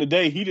back in the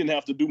day he didn't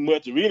have to do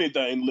much of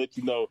anything to let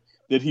you know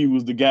that he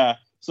was the guy.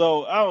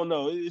 So I don't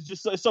know.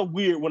 It's so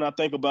weird when I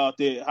think about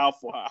that,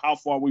 how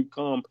far we've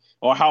come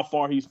or how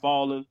far he's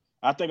fallen.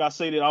 I think I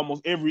say that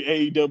almost every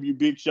AEW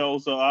big show.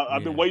 So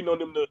I've been waiting on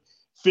them to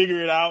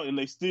figure it out, and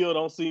they still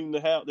don't seem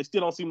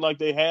like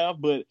they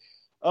have. But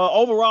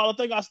overall, I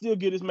think I still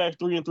give this match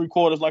 3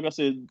 3/4. Like I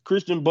said,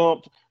 Christian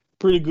bumped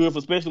pretty good,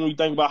 especially when you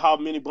think about how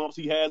many bumps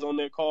he has on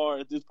that card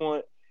at this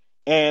point.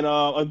 And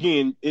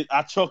again,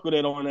 I chuckled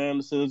at Arn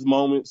Anderson's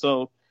moment,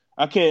 so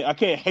I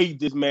can't hate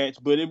this match.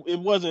 But it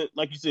wasn't,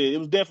 like you said, it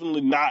was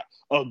definitely not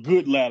a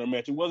good ladder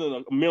match. It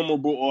wasn't a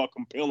memorable or a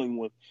compelling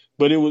one,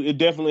 but it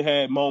definitely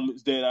had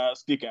moments that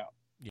stick out.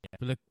 Yeah,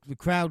 but the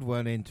crowd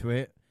weren't into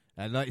it.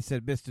 And like you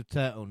said, Mr.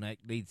 Turtleneck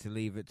needs to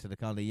leave it to the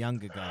kind of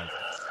younger guys.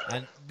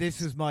 And this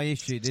is my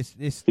issue.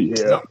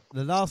 The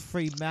last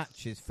 3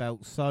 matches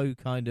felt so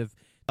kind of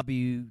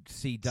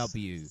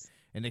WCW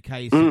in the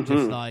case of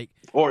just like...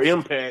 Or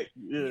Impact.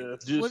 Yeah.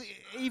 Just well,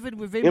 even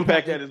with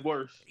Impact at its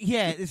worst.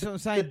 Yeah, that's what I'm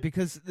saying.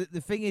 Because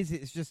the thing is,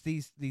 it's just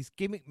these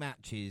gimmick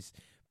matches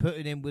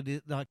putting in with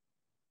it, like...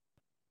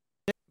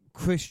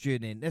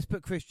 Christian in. Let's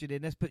put Christian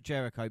in. Let's put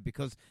Jericho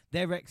because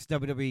they're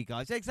ex-WWE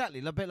guys. Exactly,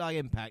 a bit like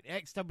Impact.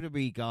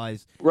 Ex-WWE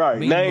guys. Right,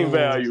 name more,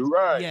 value.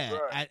 Right. Yeah,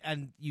 right.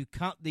 And you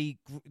cut the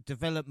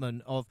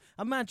development of...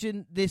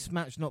 Imagine this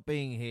match not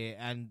being here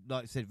and,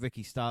 like I said,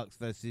 Ricky Starks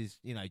versus,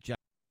 Jack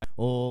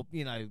or,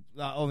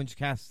 like Orange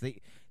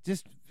Cassidy.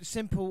 Just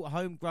simple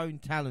homegrown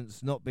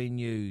talents not being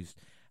used.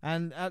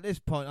 And at this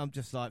point, I'm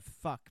just like,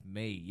 fuck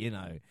me,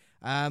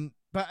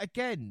 But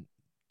again,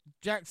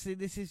 Jaxie,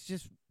 this is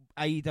just...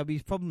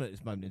 AEW's problem at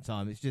this moment in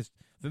time. It's just,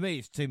 for me,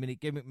 it's too many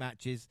gimmick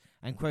matches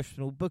and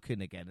questionable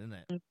booking again, isn't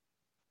it?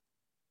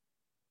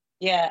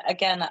 Yeah,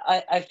 again,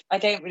 I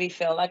don't really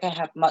feel like I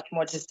have much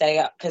more to say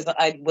up because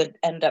I would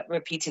end up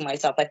repeating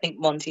myself. I think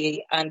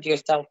Monty and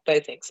yourself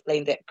both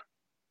explained it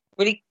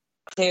really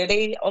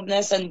clearly on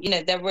this. And,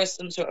 there were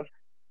some sort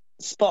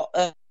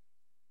of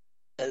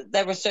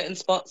there were certain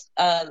spots,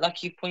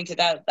 like you pointed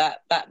out,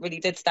 that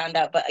really did stand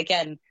out. But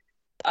again,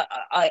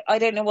 I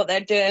don't know what they're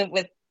doing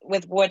with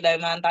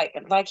Wardlow, man.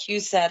 Like you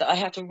said, I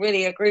have to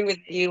really agree with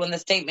you on the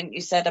statement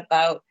you said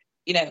about,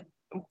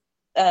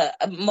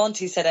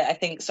 Monty said it, I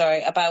think,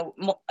 about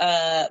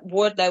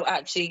Wardlow.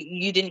 Actually,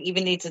 you didn't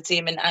even need to see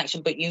him in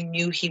action, but you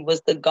knew he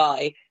was the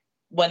guy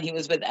when he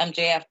was with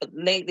MJF. But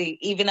lately,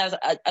 even as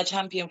a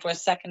champion for a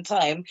second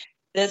time,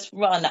 this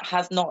run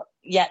has not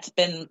yet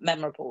been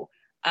memorable.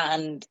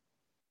 And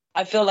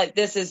I feel like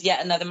this is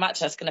yet another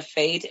match that's going to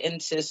fade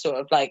into sort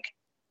of like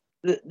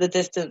the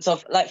distance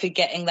of like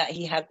forgetting that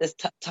he had this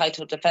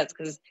title defense,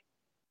 because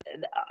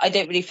I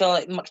don't really feel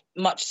like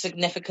much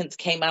significance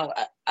came out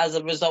as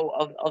a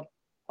result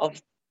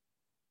of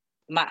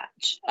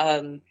match.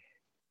 I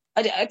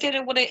don't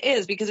know what it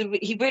is, because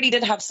he really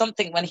did have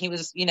something when he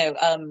was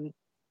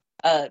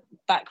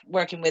back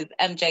working with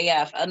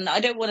MJF, and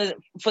I don't want to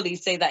fully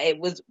say that it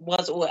was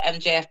all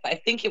MJF, but I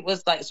think it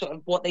was like sort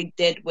of what they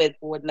did with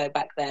Wardlow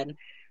back then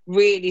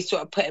really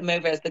sort of put him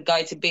over as the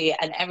guy to be.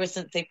 And ever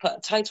since they put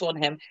a title on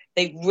him,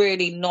 they've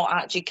really not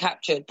actually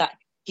captured that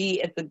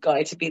he is the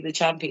guy to be the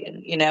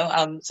champion,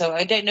 so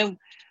I don't know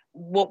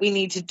what we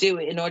need to do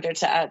in order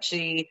to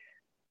actually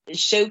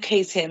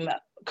showcase him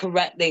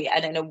correctly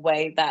and in a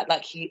way that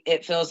like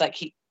it feels like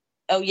he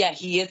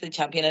is the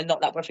champion and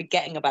not that we're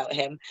forgetting about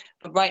him.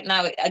 But right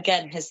now,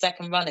 again, his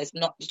second run is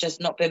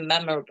not been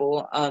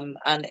memorable,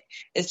 and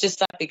it's just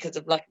that because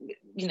of like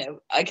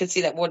I can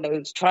see that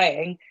Wardlow's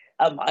trying.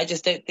 I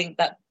just don't think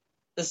that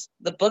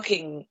the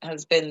booking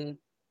has been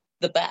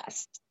the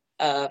best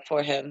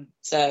for him.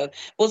 So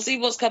we'll see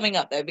what's coming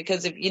up though,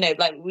 because if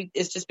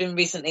it's just been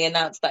recently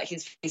announced that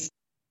he's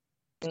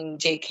facing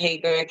Jake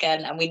Hager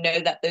again, and we know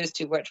that those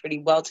two worked really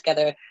well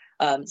together.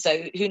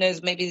 So who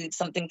knows? Maybe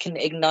something can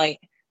ignite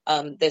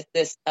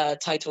this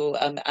title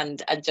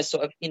and just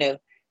sort of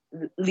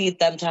lead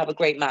them to have a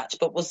great match.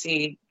 But we'll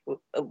see.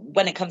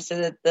 When it comes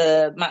to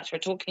the match we're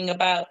talking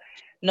about,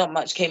 not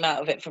much came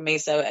out of it for me,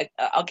 so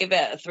I'll give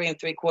it a 3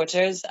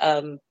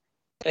 3/4.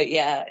 But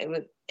yeah,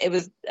 it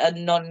was a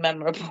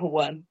non-memorable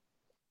one.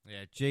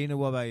 Yeah, Gina,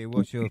 what about you?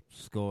 What's your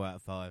score out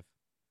of 5?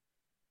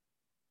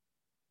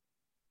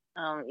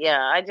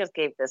 I just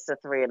gave this a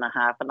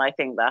 3.5, and I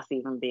think that's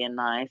even being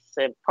nice.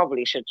 It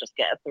probably should just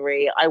get a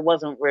 3. I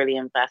wasn't really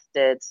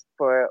invested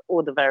for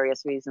all the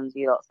various reasons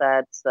you lot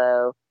said,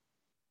 so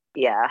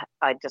yeah,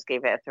 I just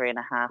gave it a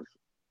 3.5.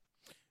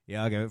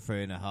 Yeah, I gave it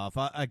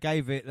 3.5. I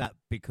gave it that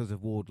because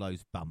of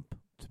Wardlow's bump,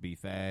 to be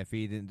fair, if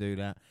he didn't do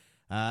that.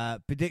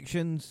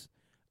 Predictions.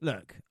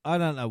 Look, I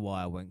don't know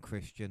why I went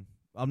Christian.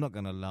 I'm not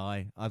going to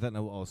lie. I don't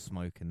know what I was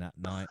smoking that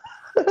night.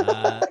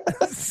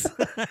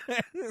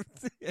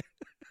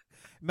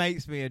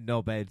 Makes me a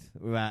knobhead,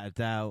 without a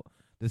doubt.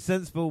 The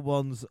sensible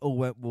ones all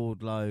went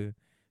Wardlow,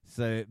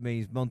 so it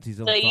means Monty's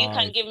on 5. So you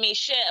can't give me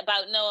shit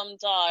about Noam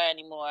Dar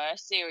anymore,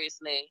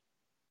 seriously.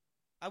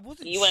 I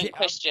wasn't. You went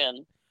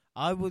Christian.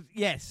 I was,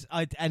 yes,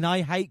 I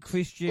hate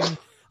Christian.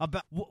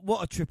 But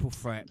what a triple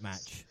threat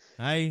match,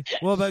 hey?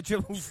 What about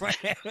triple threat,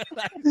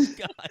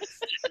 guys?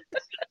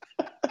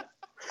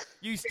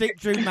 You stick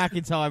Drew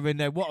McIntyre in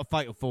there. What a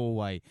fatal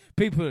 4-way.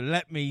 People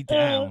let me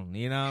down.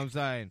 You know what I'm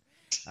saying?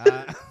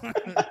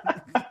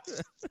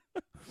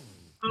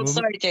 I'm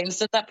sorry, James.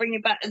 Does that bring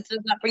you back? Does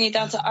that bring you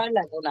down to eye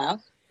level now?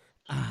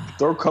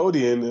 Throw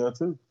Cody in there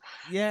too.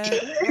 Yeah,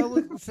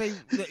 well, see,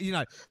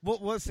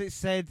 what's it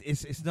said?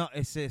 It's not.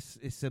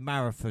 It's a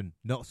marathon,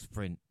 not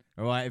sprint.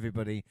 All right,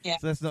 everybody. Yeah.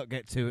 So let's not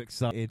get too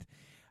excited.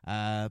 But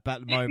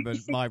at the moment,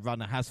 my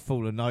runner has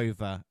fallen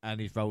over and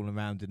he's rolling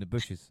around in the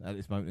bushes at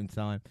this moment in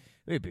time.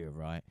 We'll be all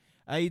right.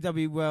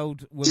 AEW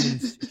World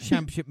Women's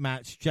Championship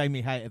match: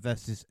 Jamie Hayter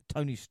versus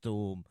Toni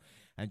Storm.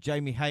 And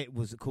Jamie Hayter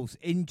was, of course,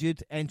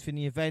 injured entering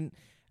the event.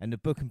 and the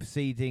booking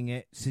preceding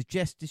it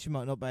suggested she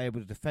might not be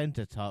able to defend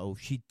her title.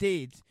 She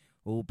did,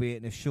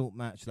 albeit in a short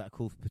match that, of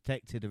course,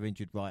 protected her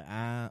injured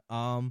right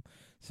arm.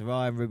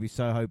 Saraya and Ruby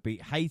Soho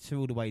beat Hayter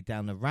all the way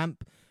down the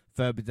ramp,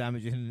 further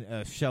damaging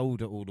her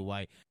shoulder all the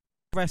way.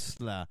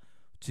 Wrestler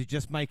to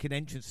just make an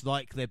entrance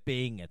like they're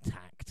being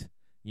attacked.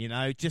 You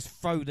know, just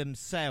throw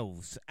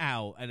themselves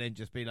out and then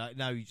just be like,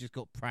 no, you just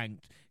got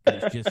pranked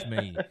because it's just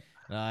me.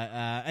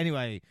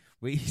 Anyway,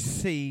 we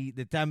see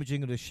the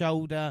damaging of the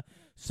shoulder.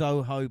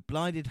 Soho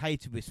blinded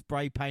Hayter with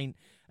spray paint.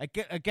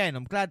 Again,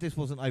 I'm glad this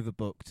wasn't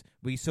overbooked.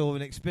 We saw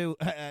an exposed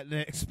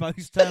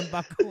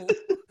turnbuckle.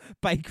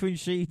 Baker and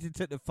Sheehan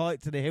took the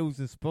fight to the heels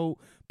of sport,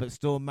 but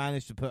Storm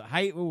managed to put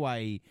Hayter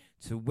away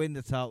to win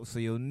the title. So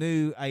your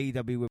new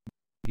AEW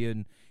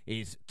champion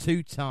is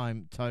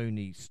two-time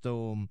Toni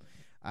Storm.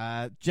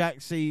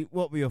 Jaxie,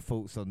 what were your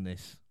thoughts on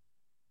this?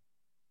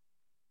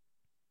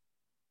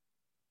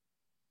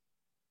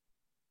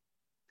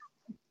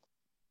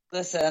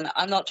 Listen,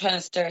 I'm not trying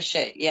to stir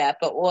shit yet,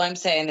 but all I'm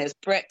saying is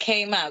Britt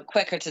came out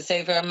quicker to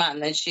save her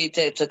man than she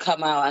did to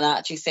come out and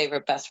actually save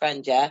her best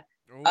friend, yeah?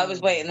 Ooh. I was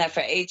waiting there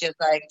for ages.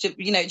 Like,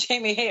 you know,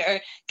 Jamie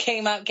Hayter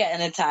came out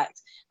getting attacked.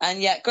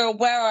 And yet, girl,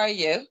 where are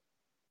you?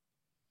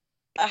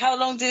 How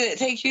long did it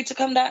take you to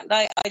come down?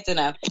 Like, I don't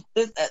know.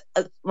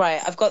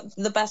 Right, I've got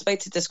the best way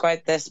to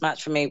describe this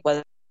match for me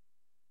was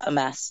a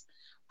mess.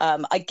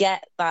 I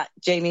get that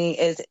Jamie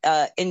is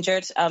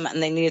injured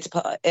and they needed to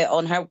put it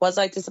on her. Was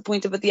I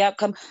disappointed with the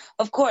outcome?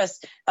 Of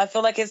course. I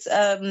feel like it's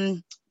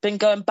been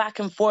going back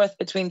and forth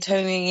between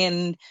Toni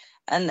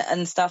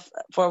and stuff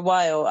for a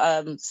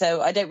while.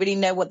 So I don't really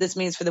know what this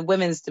means for the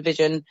women's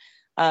division.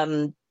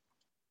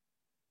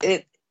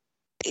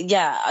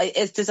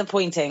 It's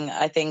disappointing,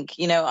 I think.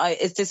 You know,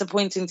 it's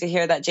disappointing to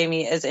hear that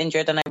Jamie is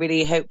injured, and I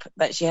really hope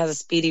that she has a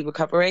speedy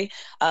recovery.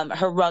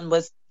 Her run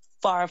was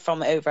far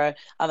from over,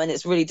 and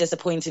it's really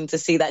disappointing to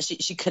see that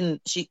she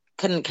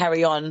couldn't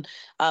carry on.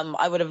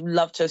 I would have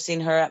loved to have seen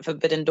her at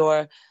Forbidden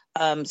Door.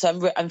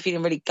 So I'm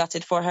feeling really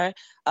gutted for her.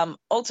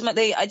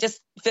 Ultimately, I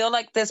just feel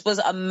like this was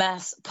a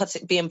mess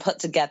being put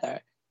together.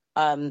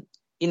 You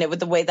know, with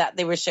the way that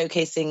they were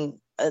showcasing,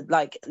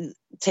 like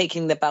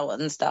taking the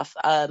belt and stuff.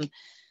 I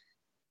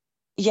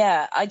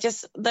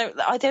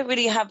don't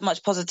really have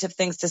much positive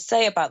things to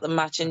say about the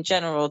match in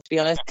general, to be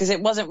honest, because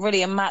it wasn't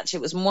really a match.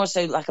 It was more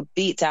so like a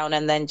beatdown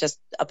and then just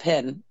a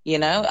pin, you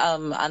know?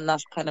 And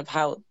that's kind of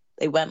how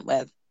they went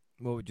with.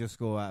 What would your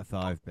score out of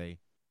 5 be?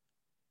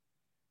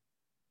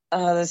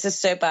 This is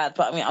so bad,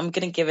 but I mean, I'm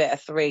going to give it a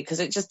 3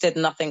 because it just did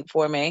nothing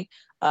for me.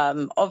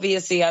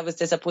 Obviously, I was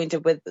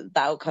disappointed with the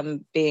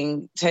outcome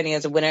being Toni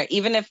as a winner.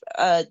 Even if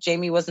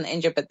Jamie wasn't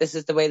injured, but this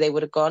is the way they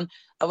would have gone,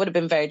 I would have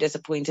been very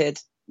disappointed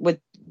with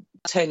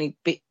Toni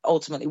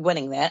ultimately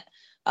winning that.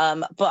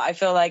 But I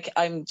feel like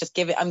I'm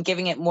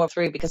giving it more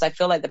 3 because I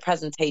feel like the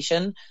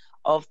presentation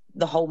of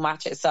the whole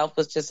match itself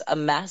was just a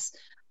mess.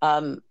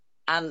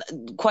 And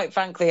quite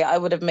frankly, I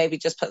would have maybe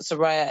just put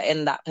Saraya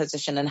in that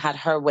position and had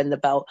her win the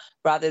belt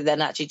rather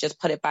than actually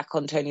just put it back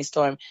on Toni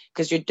Storm,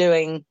 because you're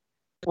doing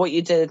what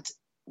you did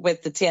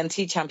with the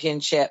TNT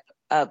Championship,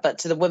 but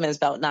to the women's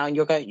belt now, and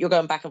you're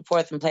going back and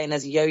forth and playing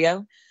as a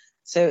yo-yo.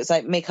 So it's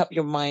like, make up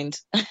your mind.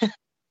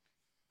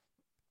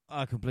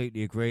 I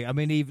completely agree. I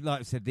mean, even like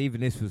I said, even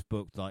this was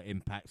booked like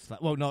Impact.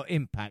 Well, not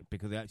Impact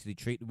because they actually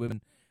treat the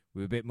women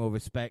with a bit more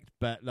respect.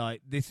 But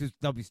like this is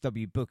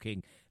WCW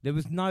booking. There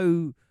was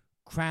no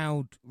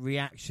crowd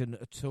reaction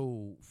at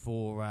all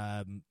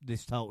for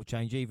this title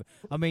change either.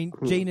 I mean,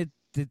 Gina,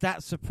 did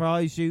that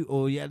surprise you?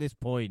 Or at this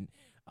point,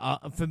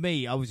 for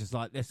me, I was just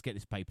like, let's get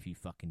this pay-per-view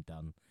fucking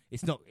done.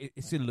 It's not.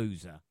 It's a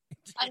loser.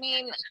 I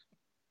mean,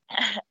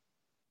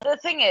 the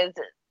thing is,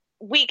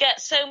 we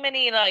get so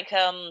many like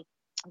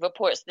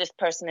reports this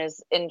person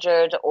is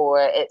injured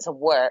or it's a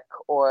work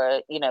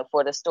or, you know,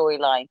 for the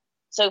storyline.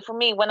 So for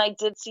me, when I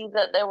did see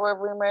that there were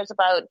rumors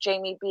about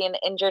Jamie being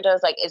injured, I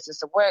was like, is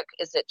this a work?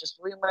 Is it just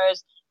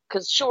rumors?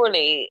 Because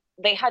surely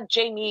they had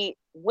Jamie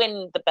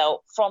win the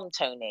belt from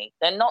Toni.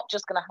 They're not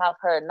just going to have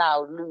her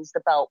now lose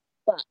the belt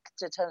back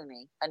to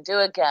Toni and do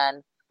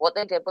again what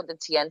they did with the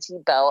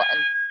TNT belt.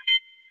 And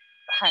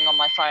hang on,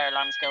 my fire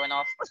alarm's going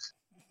off.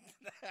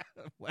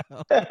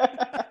 Well,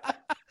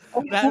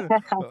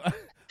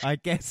 I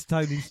guess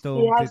Toni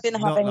Storm did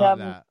not having, like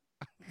that.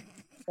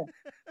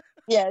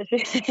 Yeah,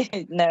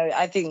 no,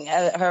 I think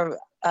her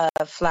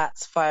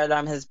Flat's fire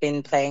alarm has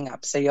been playing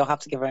up, so you'll have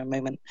to give her a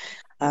moment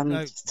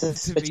to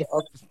switch it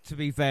off. To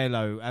be fair,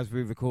 though, as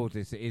we record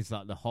this, it is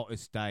like the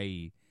hottest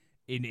day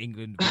in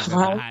England we've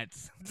ever had.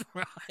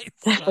 Right?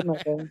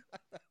 Definitely.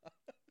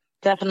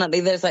 Definitely,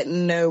 there's like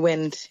no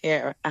wind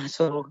here at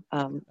all.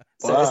 So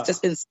it's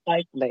just been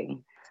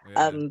stifling.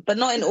 Yeah. But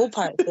not in all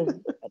parts of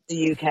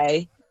the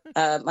UK.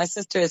 My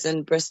sister is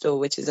in Bristol,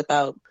 which is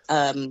about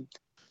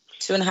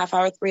 2.5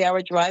 hour, 3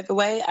 hour drive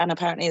away, and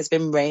apparently it's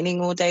been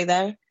raining all day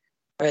there,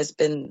 or it's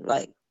been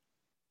like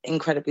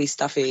incredibly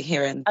stuffy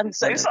here in. I'm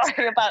so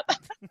sorry about that.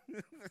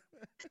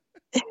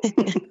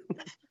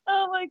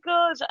 Oh my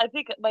god! I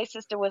think my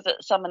sister was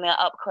summing it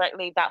up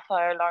correctly. That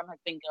fire alarm had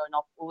been going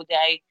off all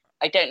day.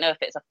 I don't know if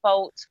it's a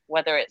fault,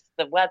 whether it's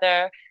the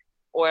weather,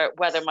 or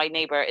whether my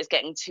neighbor is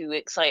getting too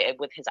excited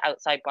with his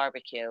outside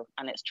barbecue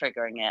and it's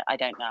triggering it. I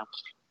don't know.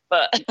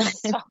 But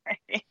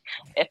sorry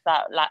if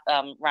that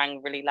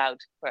rang really loud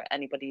for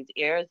anybody's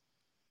ears.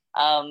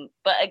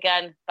 But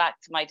again, back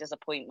to my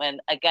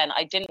disappointment. Again,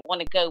 I didn't want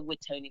to go with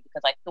Tony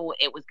because I thought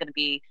it was going to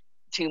be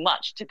too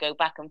much to go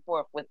back and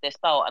forth with this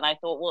belt. And I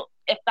thought, well,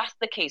 if that's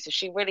the case, if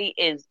she really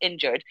is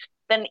injured,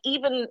 then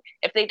even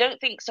if they don't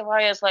think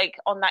Soraya's like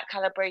on that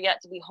caliber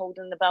yet to be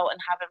holding the belt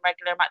and having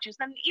regular matches,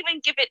 then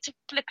even give it to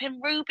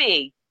flipping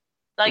Ruby.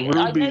 Like, Ruby,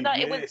 I know that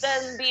it was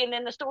them being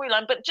in the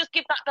storyline, but just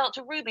give that belt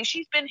to Ruby.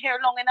 She's been here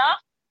long enough.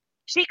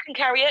 She can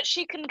carry it.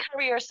 She can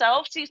carry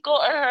herself. She's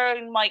got her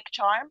own mic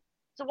charm.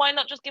 So why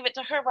not just give it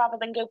to her rather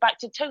than go back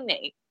to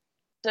Tony?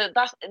 So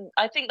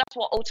I think that's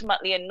what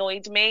ultimately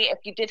annoyed me. If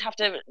you did have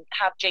to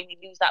have Jamie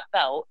lose that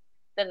belt,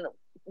 then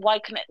why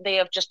couldn't they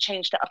have just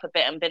changed it up a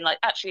bit and been like,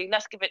 actually,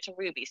 let's give it to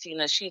Ruby, seeing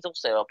as she's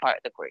also a part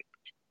of the group.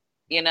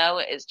 You know,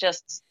 it's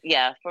just,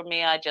 for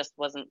me, I just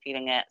wasn't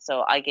feeling it.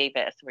 So I gave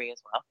it a 3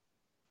 as well.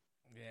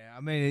 Yeah,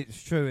 I mean,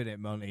 it's true, isn't it,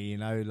 Monty? You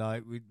know,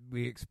 like,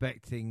 we're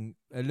expecting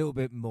a little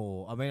bit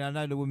more. I mean, I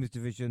know the women's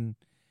division,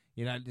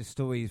 you know, the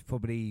story is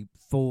probably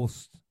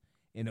forced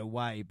in a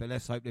way, but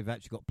let's hope they've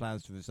actually got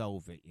plans to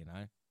resolve it, you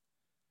know?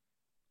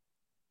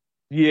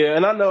 Yeah,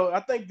 and I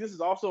think this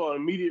is also an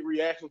immediate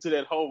reaction to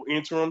that whole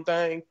interim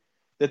thing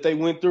that they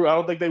went through. I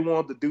don't think they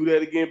wanted to do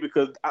that again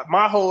because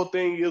my whole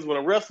thing is when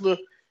a wrestler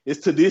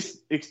is to this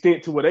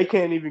extent to where they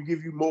can't even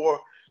give you more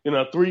than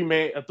a 3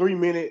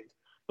 minute,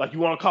 like you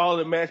want to call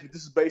it a match, but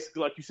this is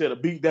basically, like you said, a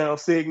beatdown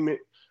segment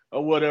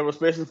or whatever,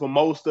 especially for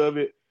most of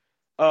it.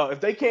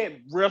 If they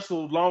can't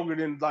wrestle longer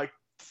than like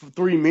for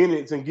 3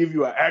 minutes and give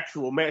you an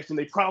actual match, then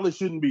they probably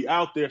shouldn't be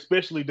out there,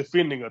 especially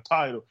defending a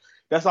title.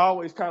 That's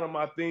always kind of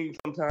my thing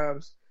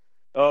sometimes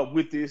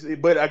with this.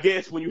 But I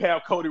guess when you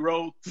have Cody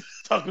Rhodes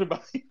talking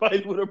about he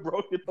fighting with a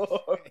broken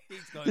heart,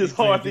 it's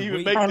hard to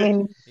even make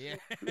that. Yeah.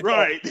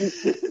 Right.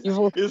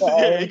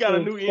 He got a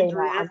new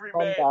injury every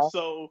match.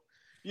 So,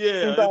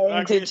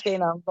 yeah.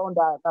 Gina and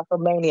Ronda at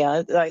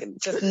WrestleMania, like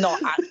just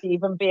not actually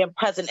even being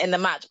present in the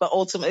match, but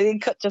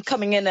ultimately just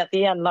coming in at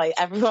the end, like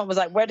everyone was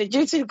like, where did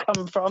you two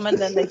come from? And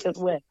then they just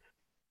win.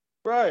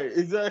 Right,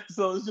 exactly.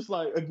 So it's just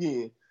like,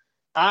 again,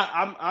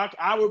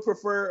 I would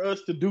prefer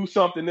us to do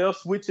something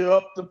else, switch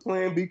up the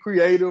plan, be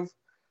creative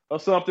or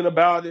something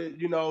about it.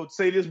 You know,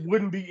 say this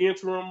wouldn't be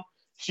interim.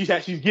 She's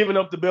giving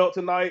up the belt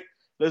tonight.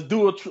 Let's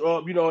do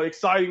a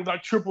exciting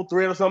like triple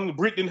threat or something.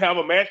 Britt didn't have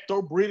a match.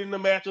 Throw Britt in the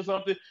match or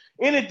something.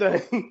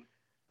 Anything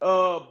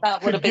that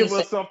would have give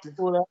us something.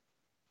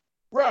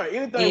 Right.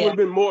 Anything would have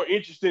been more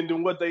interesting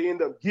than what they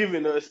end up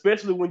giving us,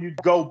 especially when you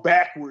go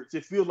backwards.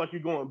 It feels like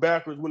you're going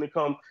backwards when it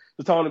comes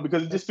to Tony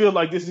because it just feels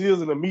like this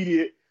is an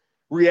immediate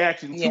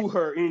reaction to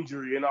her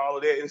injury and all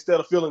of that instead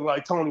of feeling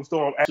like Toni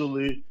Storm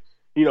actually,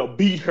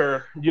 beat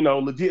her,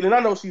 legit. And I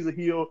know she's a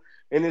heel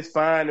and it's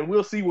fine and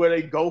we'll see where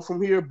they go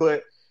from here.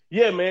 But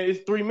yeah, man,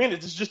 it's 3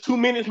 minutes. It's just 2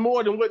 minutes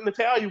more than what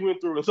Natalya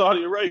went through in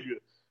Saudi Arabia.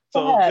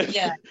 So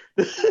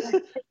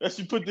that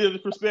should put this in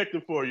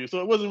perspective for you. So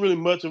it wasn't really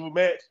much of a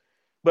match.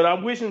 But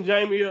I'm wishing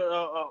Jamie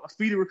a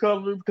speedy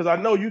recovery because I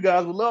know you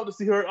guys would love to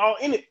see her all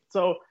in it.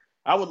 So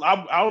I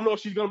don't know if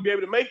she's going to be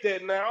able to make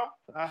that now.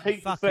 I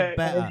hate the fact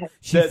that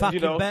she's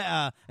fucking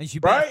better, and she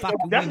better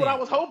fucking That's win what I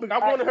was hoping. I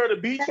wanted her to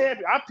be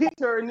champion. I picked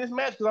her in this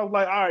match because I was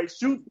like, all right,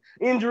 shoot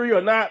injury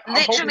or not,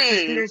 I'm hoping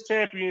she's still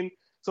champion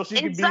so she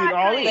can be it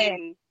all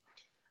in.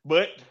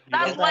 But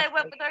that's why I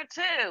went with her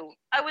too.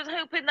 I was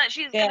hoping that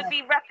she's going to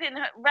be repping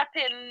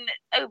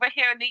over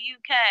here in the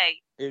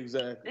UK.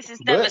 Exactly. This is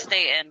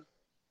devastating.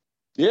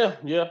 Yeah.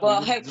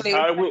 Well, hopefully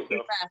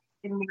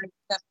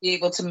just be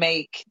able to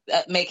make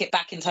it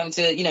back in time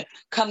to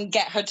come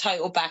get her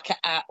title back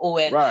at All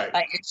In. Right.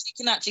 Like if she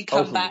can actually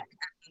come back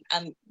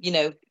and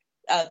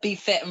be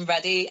fit and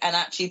ready and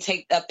actually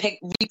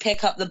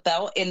pick up the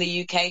belt in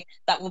the UK,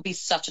 that will be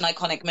such an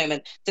iconic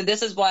moment. So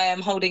this is why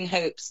I'm holding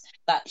hopes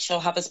that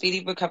she'll have a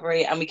speedy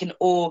recovery and we can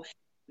all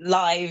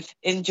live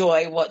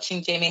enjoy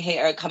watching Jamie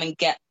Hayter come and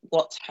get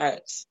what's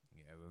hers.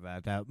 Yeah,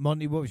 without doubt.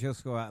 Monty, what was your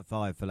score out of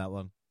 5 for that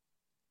one?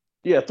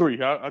 Yeah,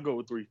 3. I'll go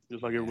with 3,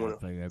 just like everyone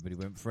else. I think everybody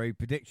went 3.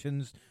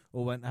 Predictions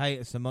all went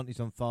Hayter, so Monty's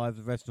on 5,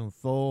 the rest on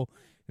 4.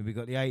 And we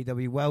got the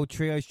AEW World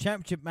Trios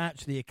Championship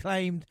match, the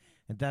Acclaimed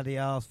and Daddy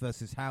Arse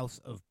versus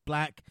House of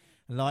Black.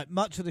 And like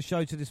much of the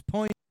show to this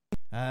point,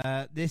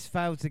 this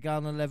failed to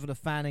garner a level of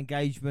fan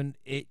engagement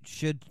it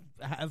should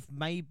have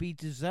maybe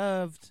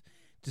deserved,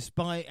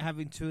 despite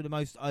having 2 of the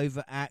most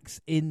over acts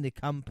in the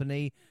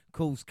company.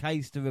 Cole's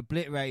Caster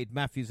obliterated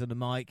Matthews on the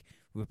mic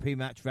with a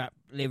pre-match rap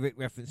lyric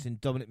referencing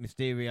Dominic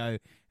Mysterio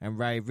and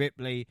Ray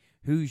Ripley.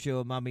 Who's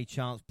Your Mummy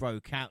chants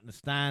broke out in the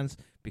stands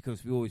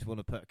because we always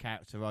want to put a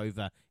character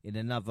over in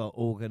another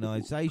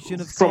organisation.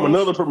 From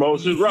another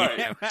promotion, right.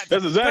 Yeah,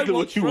 that's exactly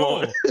what you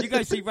want. You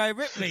go see Ray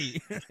Ripley.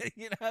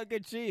 You know how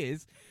good she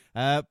is.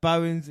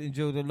 Bowens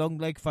enjoyed a long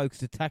leg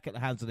focused attack at the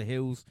hands of the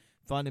Hills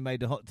finally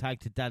made a hot tag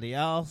to Daddy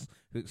Arse,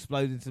 who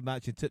exploded into the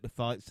match and took the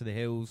fights to the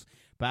hills.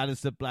 But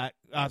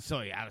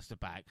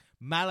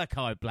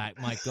Malachi Black,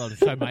 my God, I'm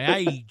showing my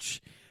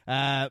age,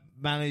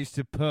 managed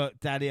to put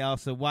Daddy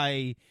Arse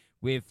away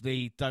with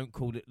the don't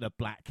call it the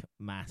Black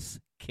Mass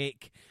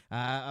kick.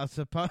 I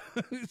suppose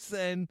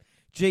then,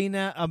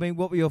 Gina, I mean,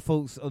 what were your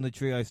thoughts on the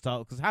trio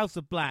start? Because House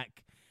of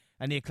Black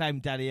and the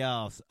acclaimed Daddy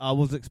Arse, I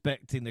was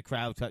expecting the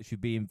crowd to actually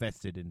be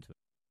invested into it.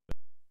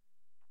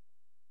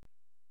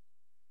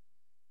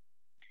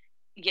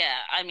 Yeah,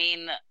 I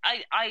mean,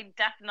 I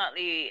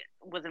definitely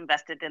was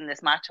invested in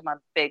this match. I'm a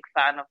big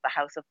fan of the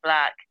House of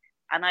Black.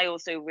 And I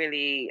also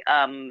really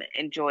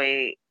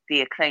enjoy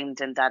the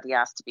acclaimed and Daddy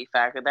Ass, to be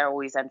fair. They're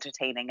always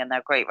entertaining and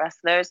they're great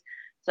wrestlers.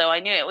 So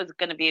I knew it was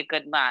going to be a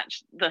good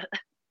match. The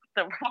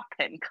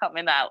Robin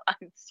coming out,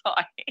 I'm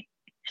sorry.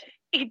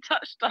 He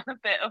touched on a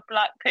bit of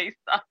blackface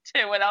stuff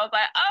too. And I was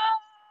like,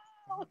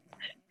 oh!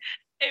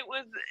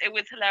 It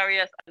was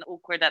hilarious and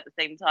awkward at the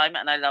same time.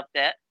 And I loved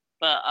it.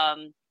 But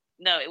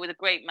no, it was a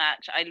great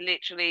match. I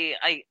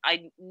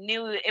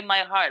knew in my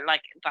heart,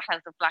 like, the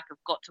House of Black have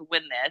got to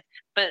win this,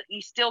 but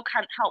you still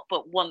can't help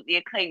but want the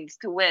Acclaims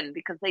to win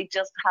because they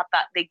just have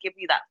that, they give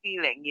you that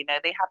feeling, you know,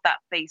 they have that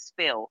face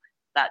feel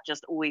that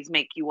just always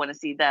make you want to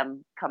see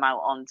them come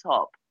out on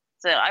top.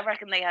 So I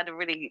reckon they had a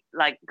really,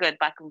 like, good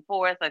back and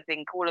forth. I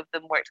think all of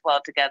them worked well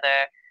together.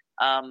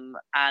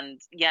 And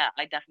yeah,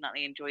 I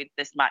definitely enjoyed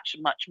this match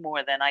much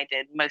more than I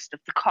did most of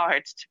the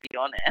cards, to be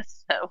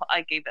honest. So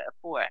I gave it a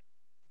 4.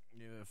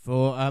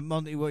 For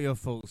Monty, what are your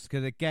thoughts?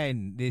 Because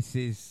again, this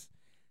is,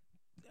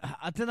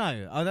 I don't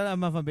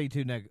know if I'm being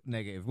too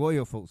negative. What are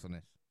your thoughts on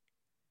this?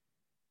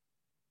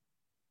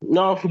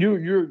 No,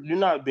 you're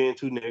not being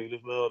too negative.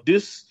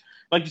 This,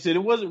 like you said, it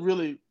wasn't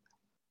really,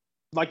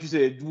 like you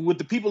said, with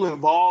the people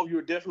involved, you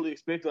were definitely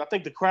expecting. I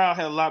think the crowd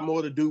had a lot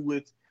more to do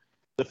with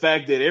the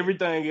fact that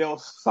everything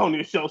else on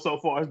this show so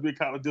far has been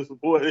kind of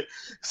disappointing.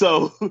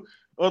 So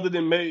other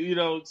than me, you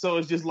know, so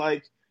it's just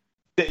like,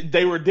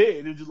 they were dead.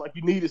 It was just like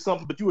you needed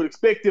something, but you would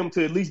expect them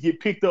to at least get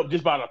picked up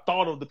just by the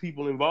thought of the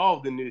people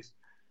involved in this.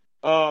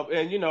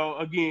 And, you know,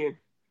 again,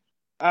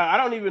 I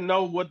don't even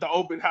know what the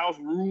open house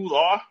rules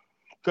are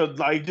because,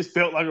 like, it just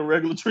felt like a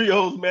regular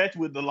trios match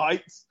with the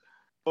lights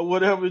or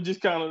whatever. It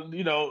just kind of,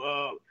 you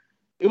know,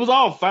 it was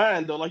all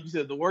fine, though. Like you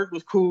said, the work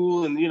was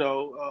cool and, you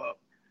know,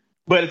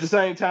 but at the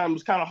same time, it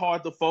was kind of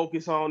hard to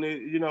focus on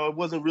it. You know, it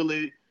wasn't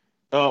really,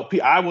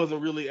 I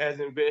wasn't really as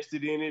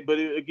invested in it, but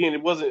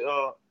it wasn't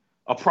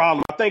a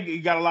problem. I think it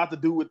got a lot to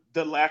do with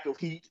the lack of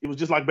heat. It was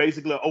just like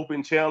basically an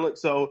open challenge.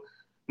 So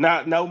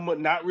not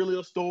really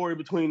a story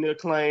between the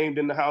Acclaimed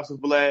and the House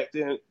of Black.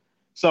 And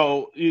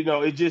so, you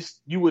know, it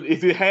just, you would,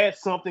 if it had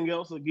something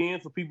else again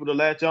for people to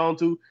latch on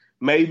to,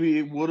 maybe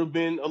it would have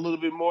been a little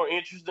bit more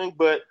interesting.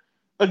 But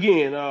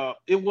again,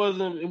 it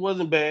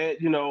wasn't bad,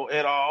 you know,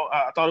 at all.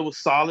 I thought it was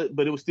solid,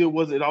 but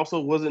it also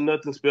wasn't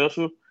nothing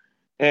special.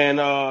 And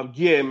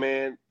yeah,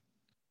 man,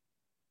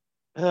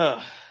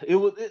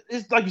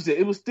 it's like you said,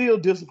 it was still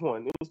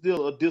disappointing. It was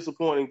still a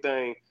disappointing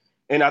thing.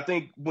 And I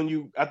think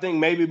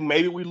maybe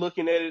we're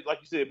looking at it, like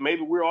you said,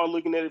 maybe we're all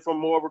looking at it from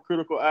more of a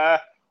critical eye,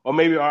 or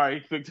maybe our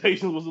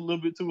expectations was a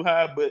little bit too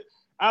high, but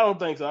I don't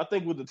think so. I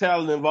think with the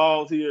talent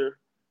involved here,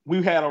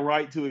 we had a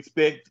right to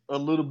expect a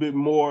little bit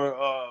more,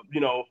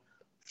 you know,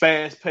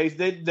 fast paced.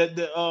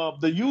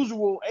 The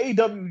usual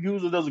AEW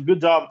user does a good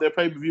job with their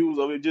pay-per-views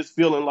of it just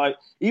feeling like,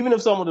 even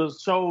if some of the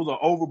shows are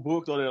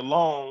overbooked or they're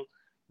long,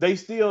 they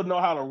still know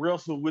how to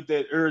wrestle with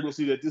that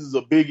urgency that this is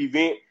a big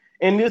event.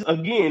 And this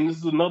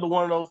is another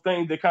one of those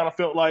things that kind of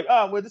felt like,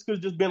 this could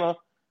have just been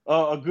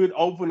a good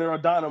opener or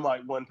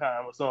Dynamite one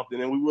time or something,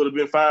 and we would have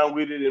been fine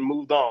with it and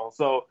moved on.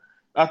 So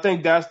I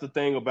think that's the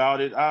thing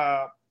about it.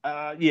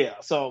 Yeah,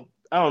 so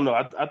I don't know.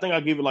 I think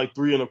I'll give it like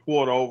 3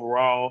 1/4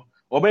 overall,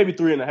 or maybe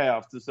 3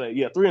 1/2 to say.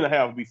 Yeah, 3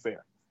 1/2 would be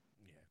fair.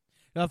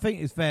 Yeah. I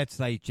think it's fair to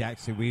say,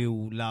 Jaxie, we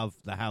all love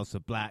the House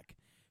of Black.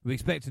 We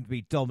expect them to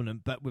be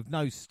dominant, but with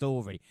no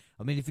story.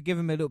 I mean, if you give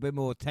them a little bit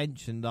more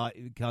attention, like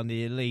kind of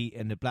the Elite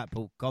and the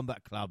Blackpool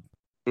Combat Club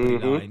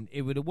line,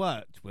 it would have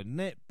worked,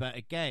 wouldn't it? But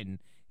again,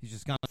 he's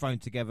just kind of thrown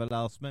together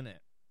last minute.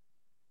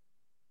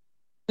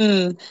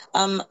 I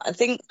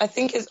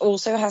think it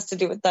also has to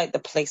do with like the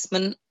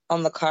placement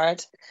on the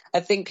card. I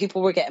think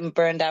people were getting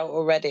burned out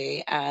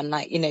already, and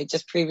like, you know,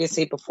 just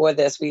previously before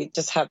this, we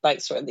just had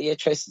like sort of the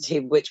atrocity,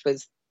 which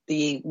was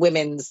the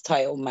women's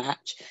title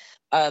match.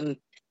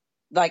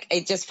 Like,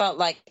 it just felt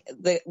like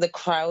the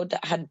crowd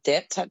had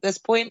dipped at this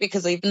point,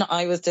 because even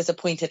I was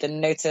disappointed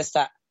and noticed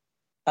that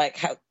like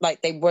how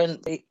like they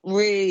weren't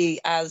really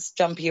as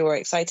jumpy or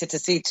excited to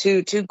see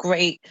two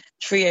great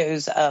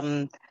trios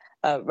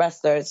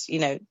wrestlers, you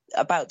know,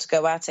 about to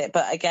go at it.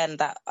 But again,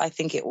 that I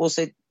think it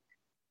also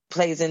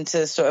plays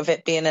into sort of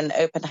it being an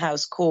open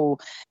house call.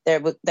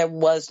 There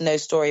was no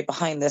story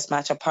behind this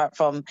match apart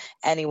from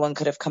anyone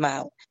could have come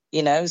out.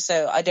 you know?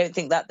 So I don't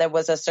think that there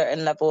was a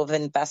certain level of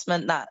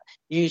investment that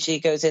usually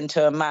goes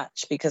into a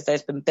match because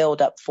there's been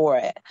build up for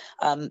it.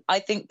 I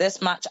think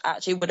this match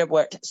actually would have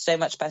worked so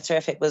much better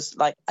if it was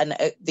like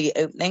the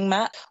opening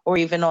match or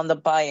even on the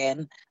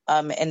buy-in,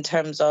 in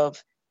terms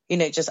of, you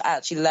know, just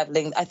actually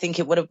leveling. I think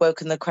it would have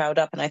woken the crowd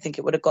up, and I think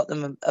it would have got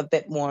them a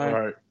bit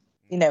more,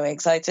 you know,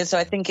 excited. So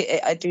I think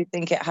I do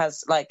think it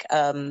has like,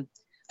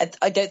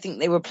 I don't think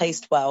they were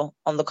placed well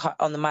on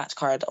the match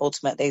card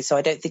ultimately. So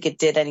I don't think it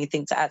did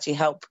anything to actually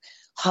help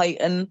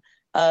heighten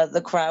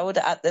the crowd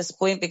at this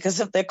point, because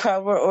if the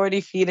crowd were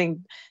already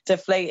feeling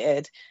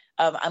deflated,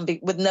 and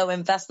with no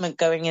investment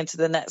going into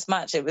the next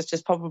match, it was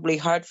just probably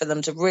hard for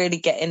them to really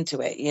get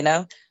into it, you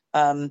know?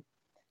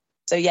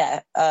 So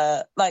yeah,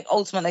 like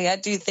ultimately, I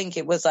do think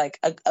it was like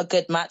a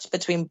good match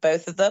between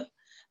both of them.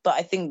 But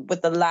I think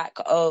with the lack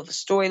of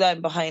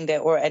storyline behind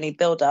it or any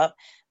build up,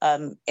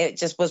 it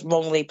just was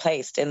wrongly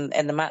placed in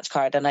the match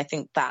card. And I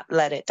think that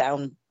let it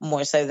down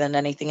more so than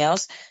anything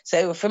else.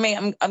 So for me,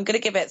 I'm going to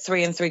give it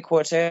 3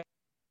 3/4.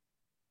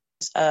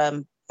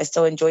 I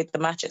still enjoyed the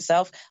match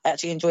itself. I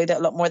actually enjoyed it a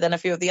lot more than a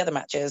few of the other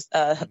matches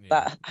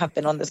that have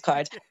been on this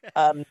card.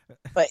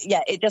 But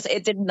yeah,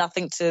 it did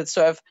nothing to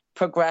sort of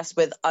progress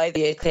with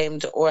either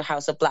Acclaimed or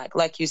House of Black.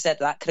 Like you said,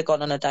 that could have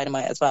gone on a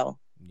Dynamite as well.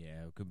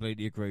 Yeah,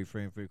 completely agree.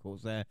 3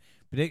 3/4 there.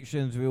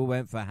 Predictions, we all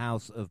went for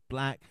House of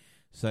Black.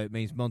 So it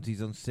means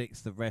Monty's on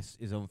 6, the rest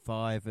is on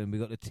 5. And we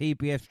got the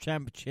TBS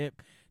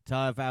Championship,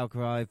 Taya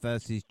Valkyrie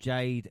versus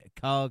Jade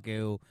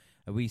Cargill.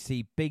 And we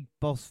see Big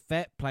Boss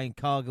Fett playing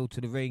Cargill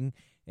to the ring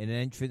in an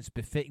entrance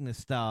befitting the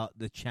start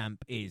the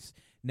champ is.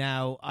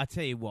 Now, I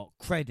tell you what,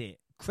 credit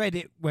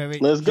where it's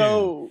Let's due.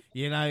 go.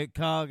 You know,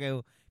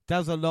 Cargill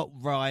does a lot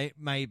right,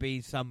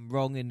 maybe some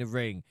wrong in the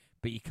ring,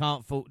 but you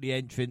can't fault the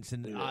entrance.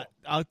 And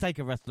I'll take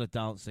a wrestler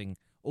dancing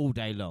all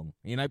day long.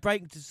 You know,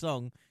 breaking to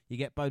song, you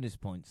get bonus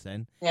points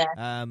then.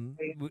 Yeah.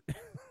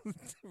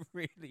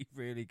 Really,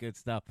 really good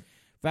stuff.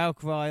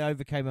 Valkyrie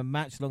overcame a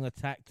match-long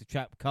attack to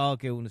trap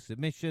Cargill in a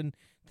submission,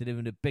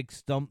 delivering a big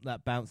stomp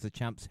that bounced the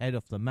champ's head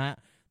off the mat.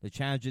 The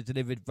challenger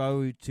delivered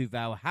Road to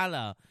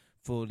Valhalla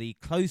for the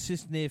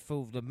closest near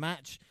fall of the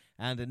match,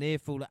 and a near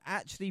fall that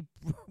actually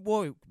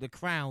woke the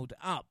crowd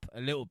up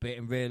a little bit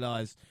and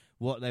realised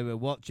what they were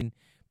watching.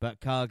 But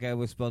Cargill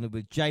responded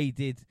with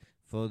Jaded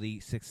for the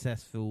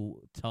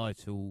successful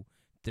title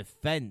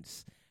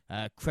defence.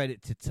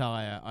 Credit to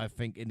Taya, I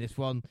think, in this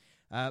one.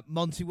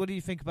 Monty, what do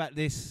you think about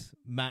this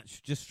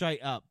match, just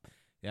straight up,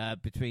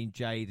 between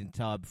Jade and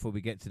Taya before we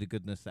get to the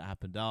goodness that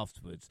happened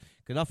afterwards?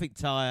 Because I think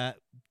Taya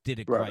did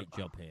a great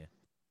job here.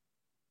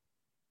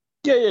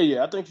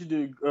 Yeah. I think she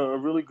did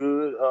really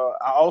good.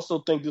 I also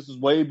think this is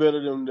way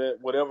better than that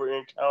whatever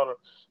encounter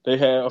they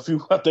had a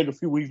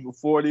few weeks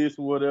before this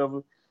or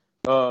whatever.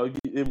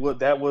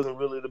 That wasn't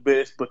really the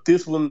best, but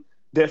this one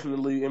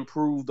definitely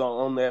improved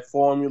on that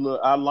formula.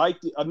 I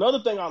liked it. Another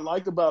thing I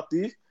liked about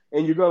this,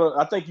 and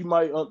I think you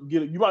might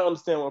get it. You might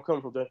understand where I'm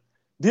coming from. There,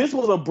 this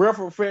was a breath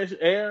of fresh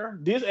air.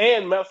 This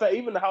and matter of fact,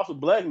 even the House of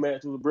Black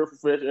match was a breath of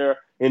fresh air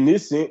in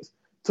this sense,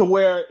 to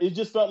where it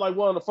just felt like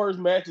one of the first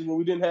matches when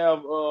we didn't have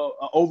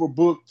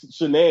overbooked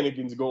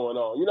shenanigans going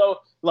on. You know,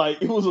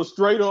 like it was a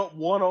straight up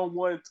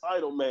one-on-one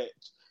title match.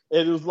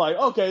 And it was like,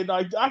 okay,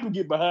 now I can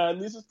get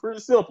behind this. It's pretty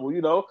simple,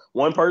 you know.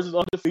 One person's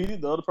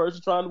undefeated, the other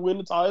person trying to win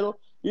the title.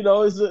 You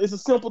know, it's a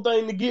simple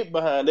thing to get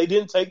behind. They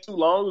didn't take too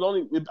long. I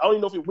don't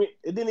even know if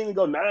it didn't even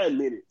go 9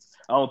 minutes,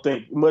 I don't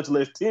think, much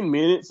less 10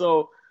 minutes.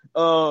 So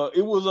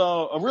it was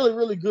a really,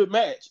 really good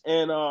match.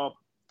 And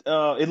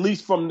at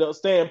least from the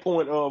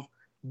standpoint of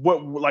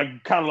what,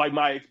 like, kind of like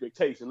my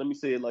expectation. Let me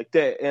say it like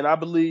that. And I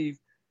believe,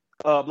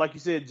 like you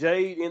said,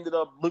 Jade ended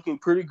up looking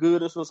pretty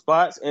good in some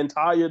spots, and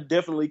Taya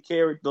definitely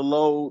carried the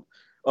load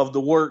of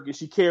the work, and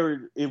she carried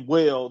it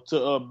well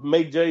to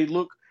make Jade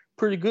look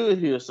pretty good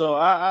here. So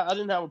I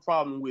didn't have a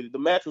problem with it. The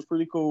match was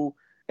pretty cool,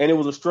 and it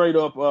was a straight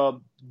up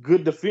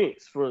good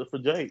defense for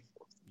Jade.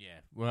 Yeah.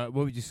 Well,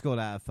 what would you score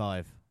out of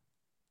 5?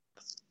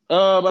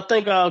 I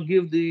think I'll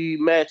give the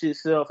match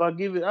itself. I'll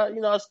give it.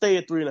 I'll stay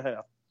at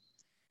 3.5.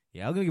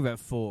 Yeah, I'm gonna give it a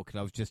 4 because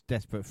I was just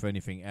desperate for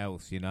anything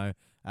else, you know.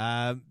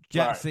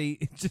 Jaxie,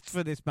 right. Just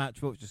for this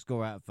match, what would you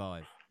score out of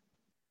 5?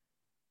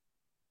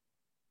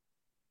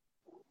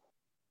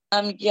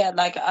 Yeah,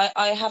 like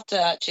I have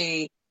to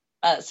actually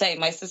say,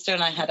 my sister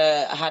and I had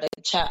a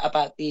chat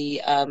about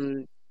the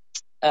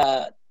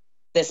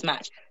this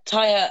match.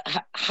 Taya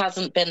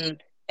hasn't been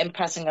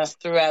impressing us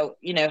throughout,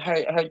 you know,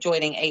 her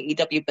joining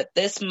AEW, but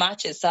this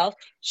match itself,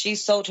 she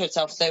sold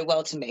herself so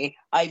well to me.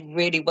 I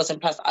really was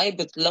impressed. I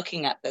was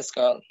looking at this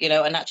girl, you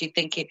know, and actually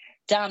thinking,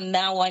 damn,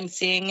 now I'm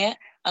seeing it.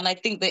 And I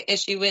think the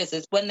issue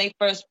is when they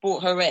first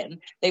brought her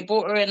in, they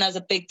brought her in as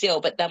a big deal,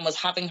 but then was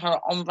having her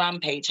on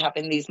Rampage,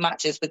 having these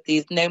matches with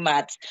these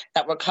nomads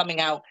that were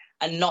coming out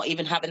and not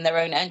even having their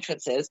own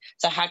entrances.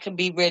 So how can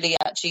we really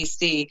actually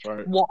see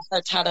what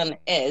her talent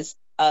is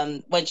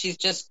when she's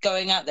just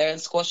going out there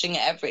and squashing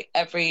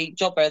every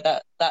jobber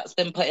that's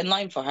been put in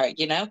line for her,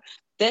 you know?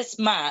 This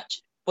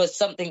match was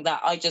something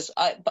that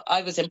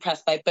I was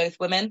impressed by both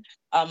women.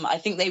 I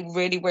think they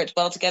really worked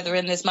well together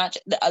in this match.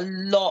 A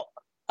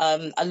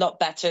lot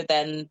better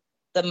than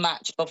the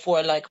match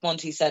before, like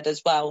Monty said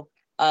as well.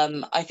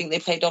 I think they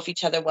played off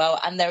each other well,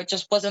 and there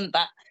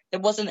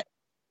wasn't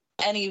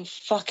any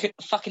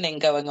fucking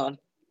going on,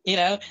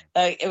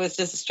 like it was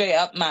just a straight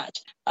up match.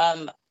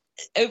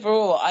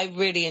 Overall, I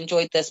really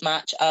enjoyed this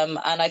match, and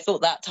I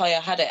thought that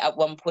Taya had it at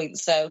one point,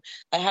 so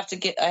I have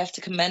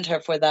to commend her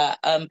for that.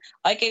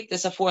 I gave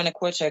this a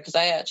 4.25 because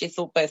I actually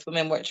thought both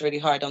women worked really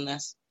hard on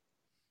this.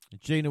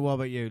 Gina, what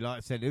about you? Like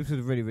I said, this was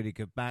a really, really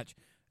good match,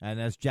 and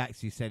as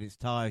Jaxie said, it's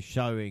Taya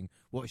showing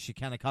what she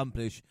can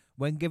accomplish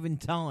when given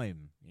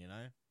time.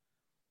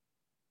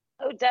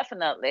 Oh,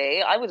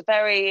 definitely. I was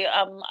very,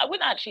 I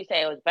wouldn't actually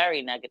say I was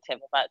very negative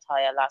about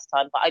Taya last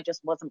time, but I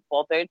just wasn't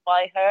bothered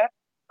by her.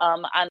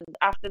 And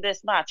after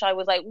this match, I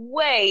was like,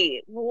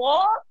 wait,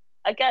 what?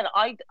 Again,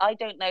 I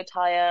don't know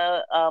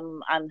Taya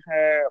and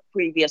her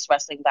previous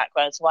wrestling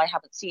background, so I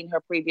haven't seen her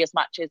previous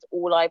matches.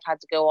 All I've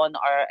had to go on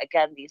are,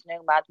 again, these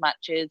Nomad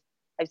matches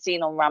I've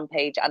seen on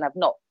Rampage, and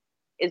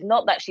it's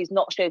not that she's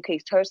not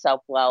showcased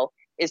herself well.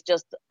 It's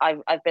just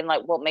I've been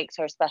like, what makes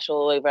her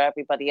special over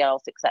everybody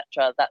else,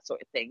 etc., that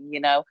sort of thing,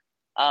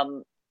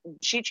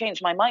 She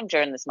changed my mind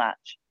during this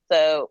match.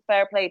 So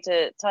fair play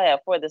to Taya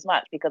for this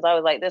match, because I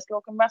was like, this girl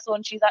can wrestle,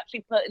 and she's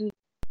actually putting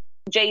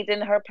Jade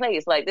in her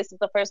place. Like, this is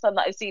the first time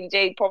that I've seen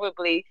Jade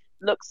probably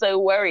look so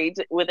worried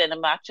within a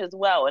match as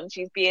well, and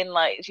she's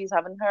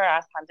having her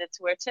ass handed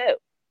to her too.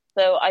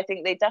 So I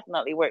think they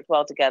definitely worked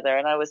well together,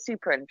 and I was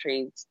super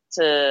intrigued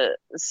to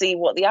see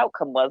what the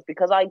outcome was,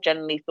 because I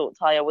genuinely thought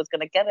Taya was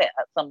going to get it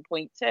at some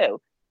point too.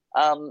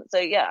 So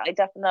yeah, I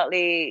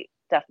definitely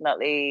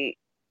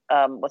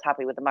was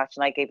happy with the match,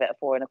 and I gave it a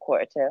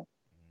 4.25 too.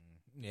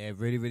 Yeah,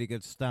 really, really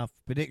good stuff.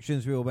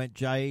 Predictions, we all went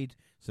Jade.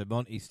 So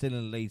Monty's still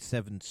in the lead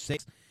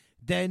 7-6.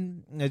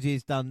 Then, as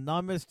he's done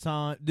numerous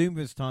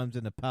times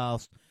in the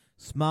past,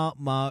 smart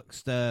Mark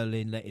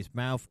Sterling let his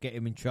mouth get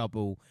him in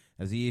trouble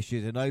as he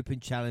issued an open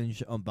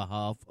challenge on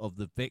behalf of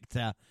the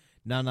victor.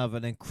 None other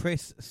than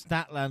Chris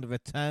Statlander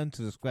returned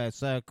to the square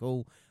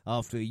circle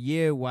after a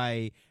year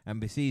away and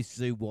proceeds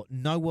to do what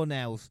no one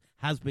else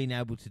has been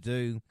able to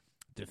do: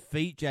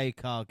 defeat Jade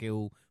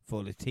Cargill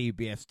for the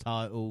TBS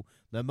title.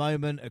 The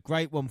moment, a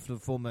great one for the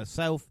former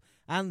herself,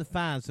 and the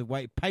fans have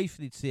waited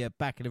patiently to see her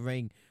back in the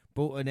ring,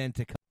 brought an end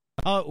to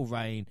title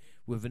reign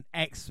with an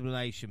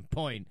exclamation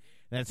point.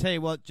 And I tell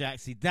you what,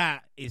 Jaxie,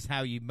 that's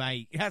how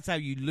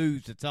you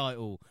lose the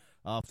title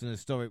after an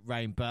historic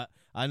reign. But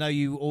I know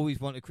you always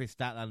wanted Chris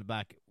Statlander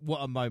back. What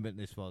a moment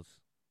this was.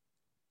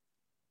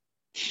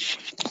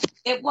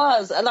 It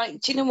was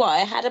like, do you know what? I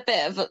had a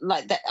bit of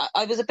like that.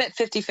 I was a bit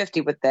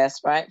 50-50 with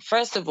this, right?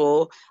 First of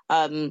all,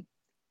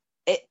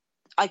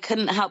 I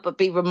couldn't help but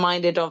be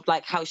reminded of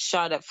like how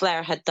Charlotte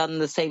Flair had done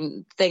the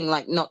same thing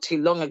like not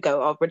too long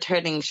ago, of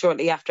returning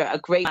shortly after a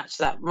great match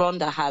that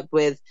Ronda had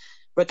with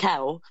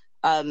Raquel,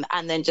 and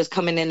then just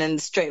coming in and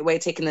straight away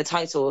taking the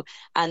title.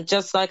 And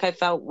just like I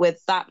felt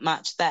with that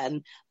match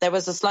then, there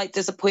was a slight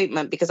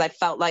disappointment because I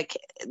felt like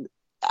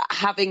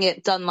having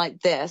it done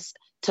like this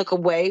took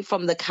away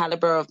from the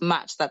caliber of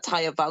match that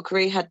Taya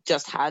Valkyrie had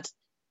just had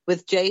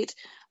with Jade.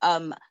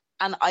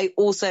 And I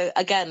also,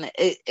 again,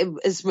 it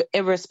is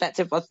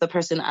irrespective of the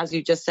person, as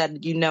you just said,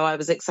 I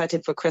was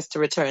excited for Chris to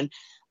return.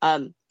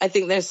 I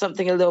think there's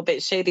something a little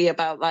bit shady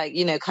about, like,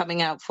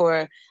 coming out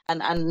for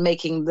and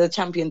making the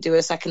champion do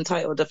a second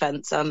title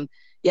defense.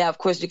 Yeah, of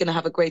course, you're going to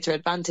have a greater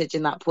advantage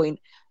in that point.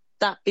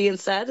 That being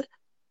said,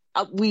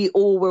 we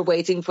all were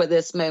waiting for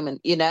this moment,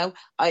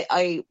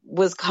 I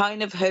was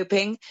kind of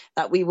hoping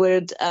that we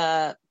would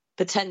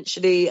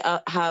potentially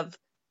have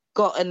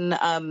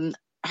gotten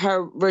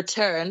her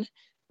return,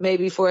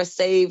 maybe for a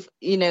save,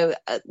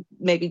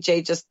 maybe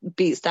Jay just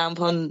beats down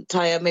upon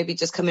Taya, maybe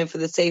just come in for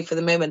the save for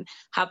the moment,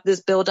 have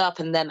this build up,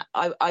 and then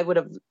I would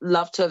have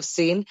loved to have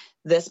seen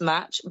this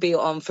match be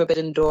on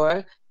Forbidden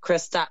Door,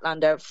 Chris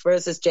Statlander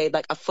versus Jade,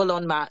 like a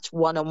full-on match,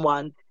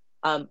 one-on-one.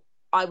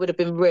 I would have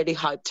been really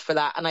hyped for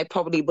that, and I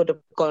probably would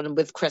have gone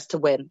with Chris to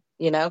win,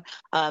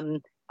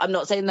 I'm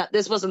not saying that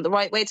this wasn't the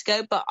right way to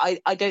go, but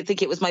I don't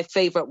think it was my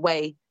favorite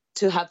way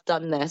to have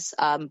done this.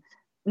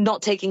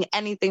 Not taking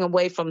anything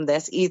away from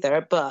this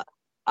either, but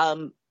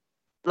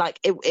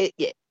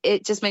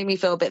it just made me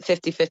feel a bit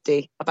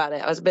 50-50 about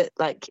it. I was a bit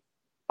like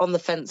on the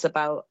fence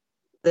about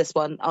this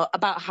one,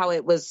 about how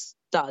it was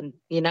done,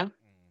 Yeah.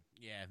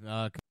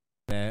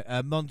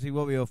 Monty,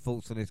 what were your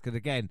thoughts on this? Because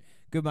again,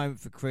 good moment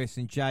for Chris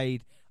and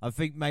Jade. I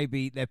think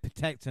maybe they're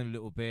protecting a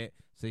little bit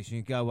so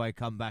she can go away,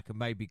 come back, and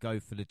maybe go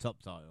for the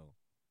top title.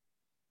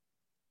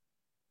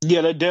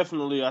 Yeah, they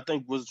definitely, I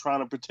think, was trying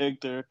to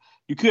protect her.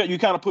 You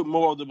kind of put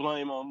more of the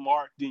blame on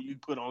Mark than you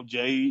put on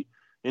Jade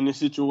in this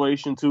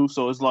situation too.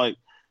 So it's like,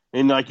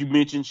 and like you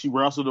mentioned, she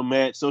wrestled a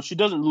match, so she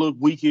doesn't look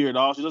weak here at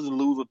all. She doesn't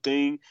lose a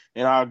thing,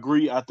 and I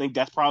agree. I think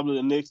that's probably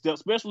the next step,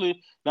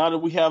 especially now that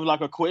we have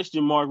like a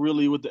question mark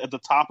really at the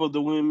top of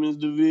the women's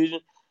division.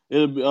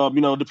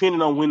 It'll,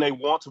 depending on when they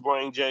want to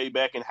bring Jade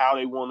back and how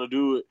they want to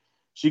do it,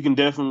 she can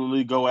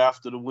definitely go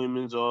after the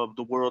women's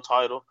the world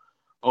title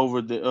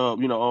over the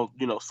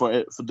for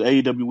the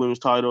AEW women's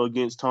title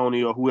against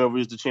Tony or whoever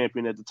is the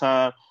champion at the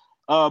time.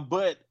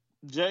 But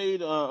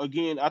Jade,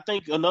 again, I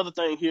think another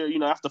thing here,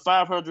 after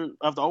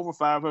over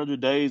 500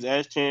 days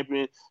as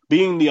champion,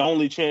 being the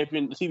only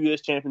champion, the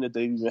TBS champion that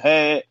they've even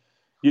had,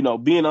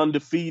 being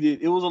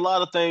undefeated, it was a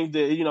lot of things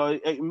that,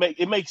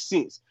 it makes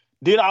sense.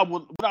 Would I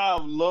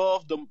have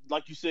loved them,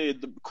 like you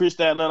said, Chris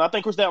Statlander? I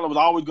think Chris Statlander was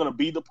always going to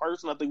be the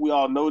person. I think we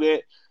all know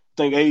that. I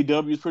think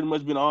AEW has pretty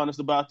much been honest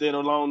about that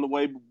along the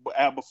way.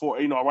 Before,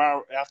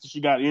 around after she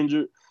got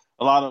injured,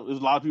 there's a lot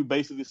of people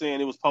basically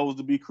saying it was supposed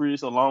to be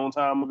Chris a long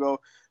time ago.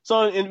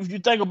 So, and if you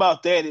think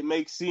about that, it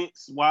makes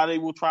sense why they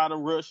will try to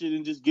rush it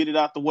and just get it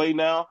out the way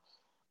now.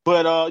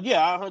 But I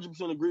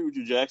 100% agree with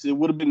you, Jaxie. It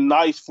would have been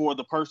nice for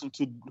the person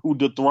who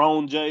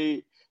dethroned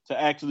Jade to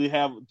actually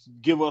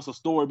give us a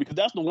story, because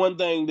that's the one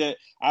thing that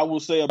I will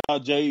say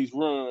about Jade's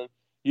run.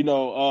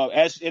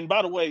 And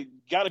by the way,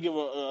 got to give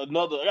I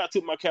got to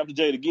tip my cap to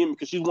Jade again,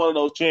 because she's one of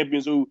those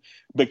champions who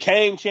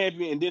became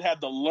champion and did have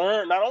to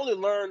not only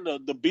learn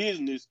the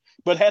business,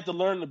 but had to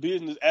learn the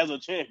business as a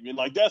champion.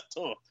 Like, that's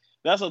tough.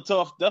 That's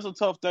a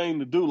tough thing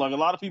to do. Like, a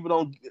lot of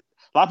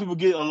people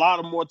get a lot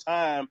of more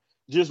time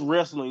just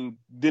wrestling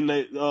than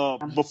they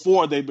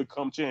before they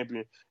become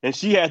champion, and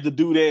she had to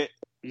do that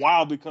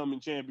while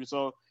becoming champion.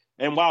 So,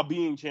 and while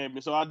being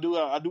champion. So I do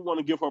want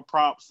to give her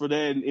props for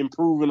that and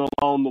improving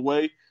along the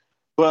way.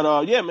 But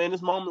man,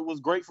 this moment was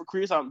great for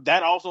Chris.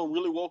 That also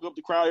really woke up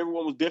the crowd.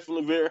 Everyone was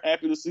definitely very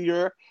happy to see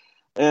her,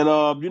 and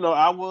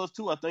I was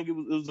too. I think it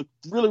was a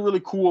really,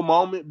 really cool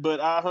moment. But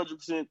I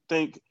 100%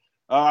 think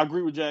I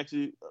agree with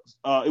Jaxie.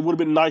 It would have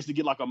been nice to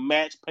get like a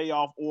match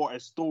payoff or a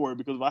story,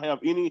 because if I have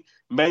any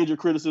major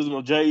criticism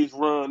of Jay's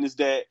run, is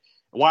that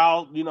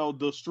while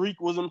the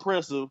streak was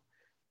impressive,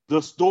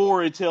 the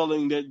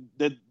storytelling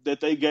that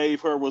they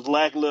gave her was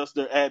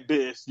lackluster at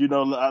best.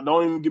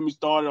 Don't even get me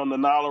started on the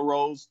Nyla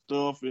Rose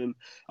stuff and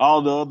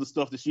all the other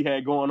stuff that she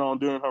had going on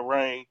during her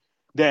reign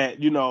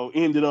that,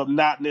 ended up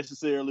not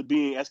necessarily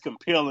being as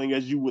compelling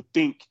as you would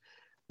think.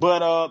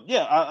 But,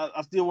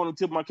 I still want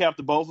to tip my cap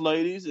to both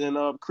ladies.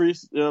 And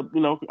Chris,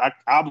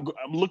 I'm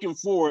looking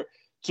forward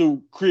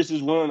to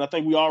Chris's run. I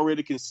think we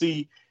already can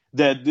see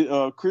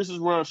that Chris's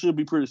run should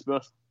be pretty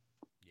special.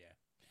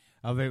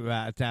 I think we're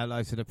out of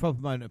download. So the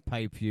proper moment of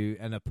pay-per-view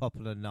and a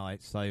popular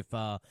night so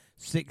far,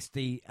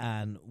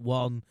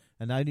 60-1,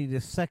 and only the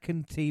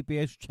second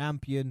TBS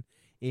champion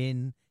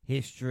in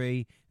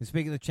history. And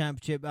speaking of the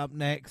championship, up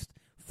next,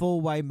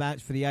 four-way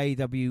match for the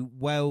AEW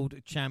World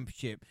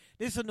Championship.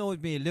 This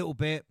annoyed me a little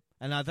bit,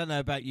 and I don't know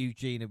about you,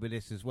 Gina, with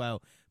this as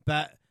well,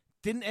 but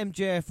didn't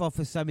MJF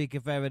offer Sammy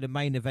Guevara the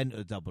main event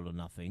of Double or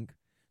Nothing?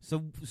 So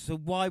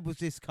why was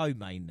this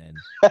co-main then?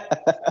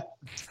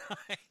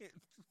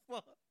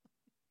 What?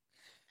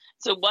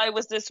 So why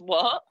was this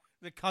what?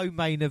 The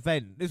co-main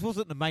event. This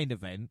wasn't the main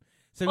event.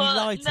 So he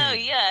lied to him.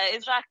 Yeah,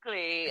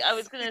 exactly. I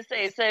was going to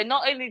say, so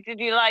not only did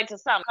you lie to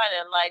Sam, kind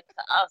of lied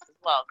to us as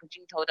well, because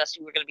you told us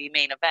you were going to be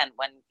main event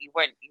when you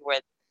weren't. You were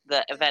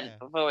the event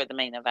before the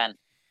main event.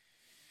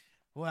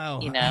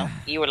 Well,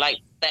 you were like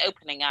the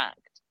opening act.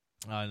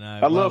 I know.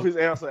 I love his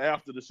answer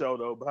after the show,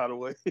 though, by the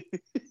way.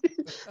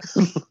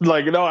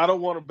 Like, I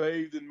don't want to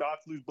bathe in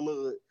Moxley's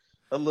blood.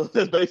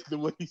 That's basically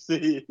what he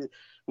said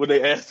when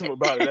they asked him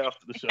about it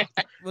after the show.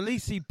 Well, at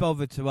least he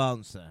bothered to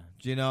answer.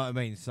 Do you know what I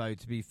mean? So,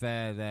 to be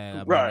fair there, I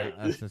mean, right.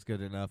 That's good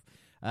enough.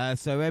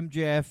 So,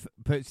 MJF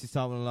puts his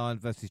time on the line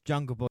versus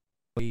Jungle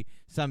Boy,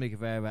 Sammy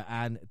Guevara,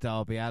 and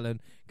Darby Allin.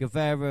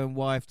 Guevara and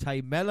wife Tay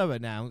Mello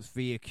announced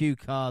via cue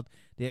card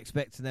they're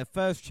expecting their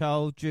first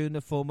child during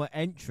the former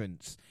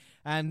entrance.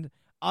 And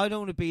I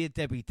don't want to be a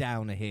Debbie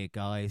Downer here,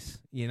 guys.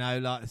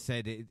 Like I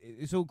said,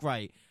 it's all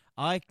great.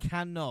 I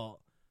cannot,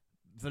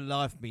 for the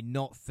life of me,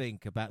 not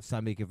think about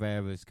Sammy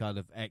Guevara's kind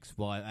of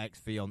ex-wife,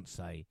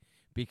 ex-fiance,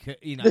 because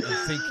I'm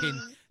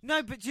thinking,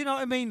 no, but do you know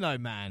what I mean, though,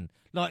 man?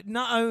 Like,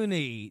 not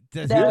only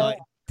does he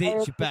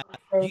ditch you back,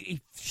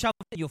 he shoved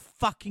it in your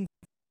fucking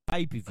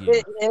pay-per-view.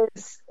 It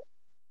is.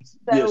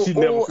 So she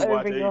never should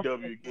watch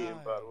AEW again,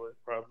 by the way,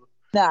 probably.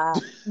 Nah,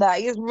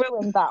 he's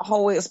ruined that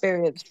whole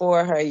experience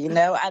for her, And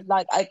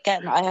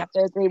again, I have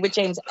to agree with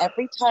James.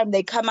 Every time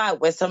they come out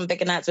with some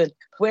big announcement,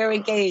 we're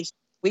engaged,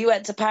 we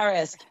went to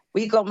Paris,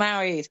 we got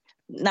married,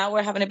 now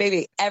we're having a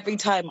baby. Every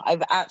time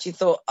I've actually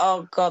thought,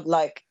 oh God,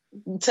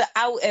 to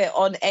out it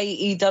on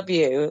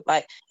AEW,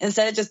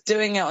 instead of just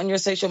doing it on your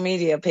social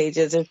media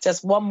pages, it's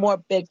just one more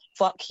big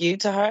fuck you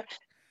to her.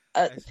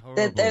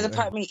 There's a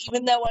part of me,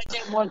 even though I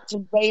don't want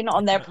to rain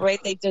on their parade,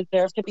 they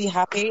deserve to be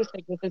happy. So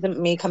this isn't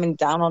me coming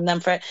down on them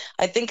for it.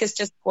 I think it's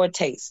just poor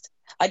taste.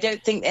 I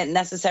don't think it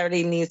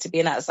necessarily needs to be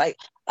announced.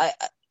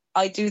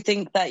 I do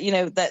think that,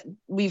 that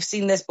we've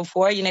seen this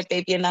before,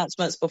 baby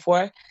announcements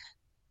before.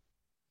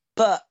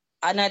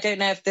 And I don't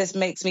know if this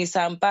makes me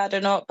sound bad or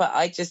not, but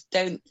I just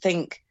don't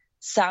think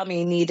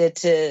Sammy needed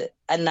to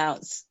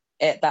announce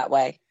it that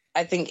way.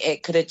 I think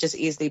it could have just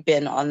easily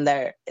been on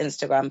their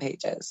Instagram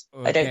pages.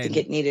 I don't think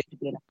it needed to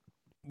be.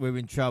 we're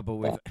in trouble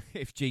with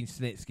if Gene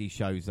Snitsky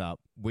shows up.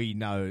 We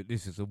know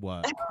this is a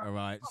work, all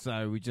right?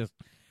 So we just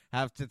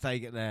have to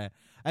take it there.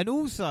 And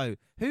also,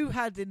 who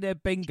had in their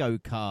bingo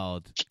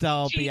card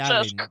Darby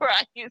Allin? Jesus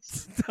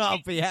Christ.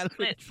 Darby Allin.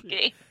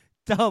 Snitsky.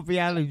 Darby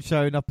Allin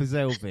showing up as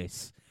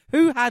Elvis.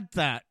 Who had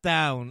that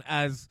down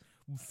as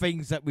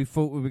things that we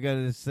thought we were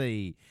going to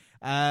see?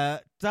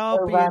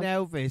 Darby and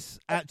Elvis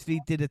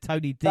actually did a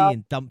Tony D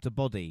and dumped a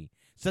body.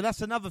 So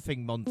that's another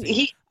thing,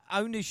 Monty.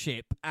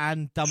 Ownership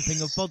and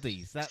dumping of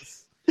bodies.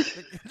 That's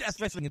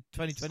wrestling in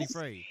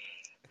 2023.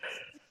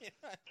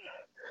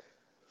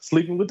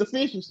 Sleeping with the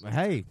fishes.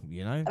 Hey,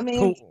 you know. I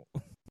mean, cool.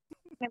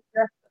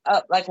 dressed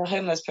up like a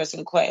homeless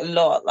person quite a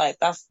lot. Like,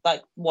 that's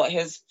like what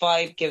his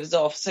vibe gives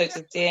off. So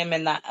to see him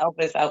in that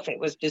Elvis outfit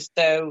was just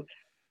so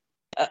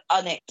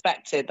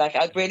unexpected. Like,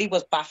 I really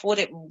was baffled.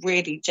 It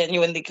really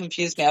genuinely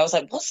confused me. I was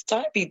like, what's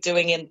Darby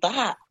doing in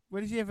that?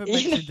 When has he ever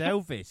mentioned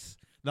Elvis?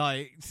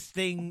 Like,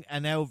 Sting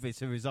and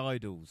Elvis are his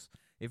idols.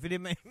 If he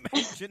didn't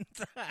mention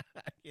that,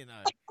 you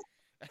know.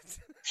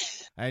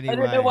 Anyway. I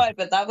don't know why,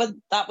 but that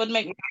would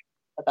make me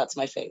that's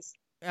my face.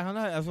 I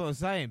know, that's what I'm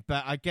saying.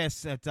 But I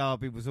guess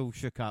Darby was all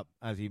shook up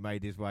as he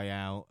made his way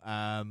out.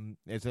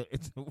 It's a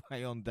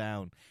way on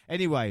down.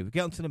 Anyway, we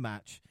get on to the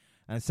match.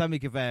 And Sammy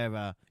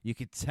Guevara, you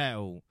could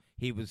tell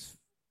he was,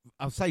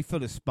 I'll say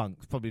full of spunk.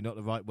 It's probably not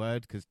the right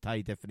word because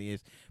Tay definitely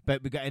is.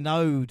 But we got an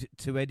ode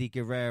to Eddie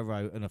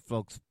Guerrero and a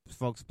frog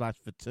splash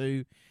for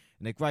 2.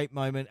 In a great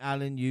moment,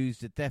 Alan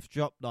used a death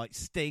drop like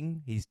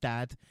Sting, his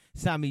dad.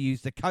 Sammy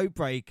used the code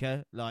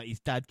breaker like his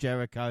dad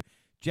Jericho.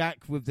 Jack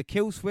with the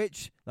kill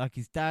switch like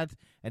his dad.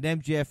 And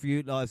MJF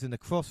utilising the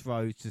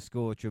crossroads to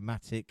score a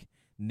dramatic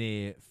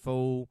near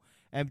fall.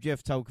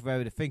 MJF told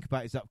Guerrero to think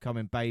about his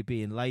upcoming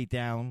baby and lay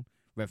down,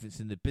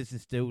 referencing the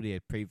business deal he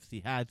had previously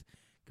had.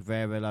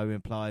 Guerrero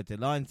implied the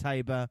lion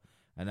taber,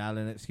 and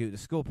Alan executed the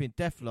Scorpion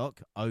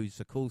Deathlock, owes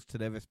the calls to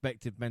their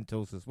respective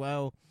mentors as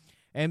well.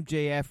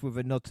 MJF with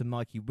a nod to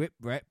Mikey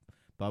Whipwreck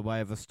by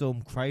way of a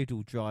Storm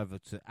Cradle driver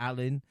to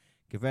Alan.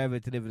 Guerrero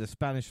delivered a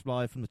Spanish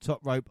fly from the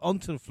top rope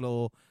onto the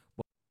floor.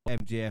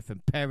 MJF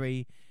and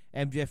Perry.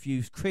 MJF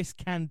used Chris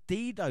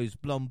Candido's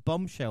blonde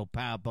bombshell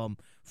powerbomb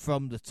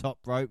from the top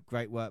rope.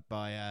 Great work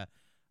by,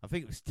 I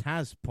think it was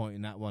Taz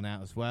pointing that one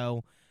out as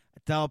well.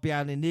 Darby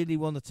Allin nearly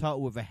won the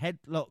title with a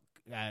headlock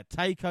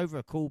takeover,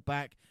 a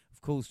callback,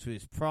 of course, to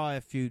his prior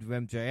feud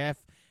with MJF.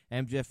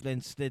 MJF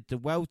then slid the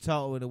world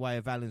title in the way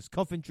of Allen's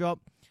coffin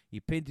drop. He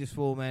pinned his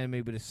former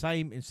enemy with the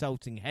same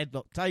insulting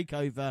headlock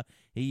takeover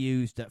he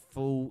used at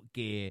Full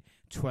Gear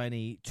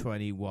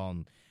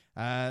 2021.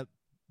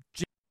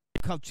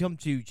 I'll jump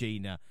to you,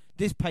 Gina.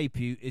 This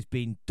pay-per-view has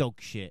been dog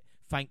shit.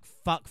 Thank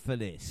fuck for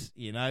this.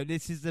 You know,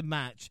 this is the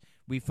match.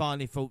 We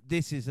finally thought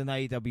this is an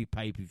AEW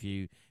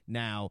pay-per-view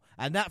now.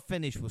 And that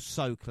finish was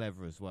so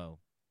clever as well.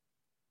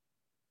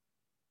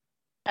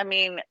 I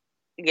mean,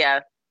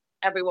 yeah,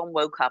 everyone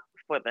woke up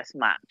for this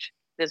match.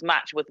 This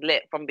match was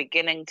lit from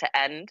beginning to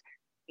end.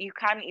 You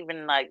can't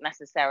even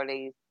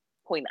necessarily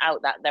point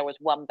out that there was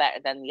one better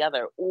than the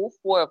other. All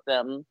 4 of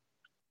them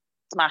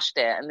smashed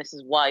it, and this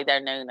is why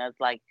they're known as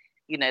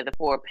the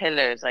 4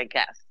 pillars, I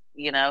guess,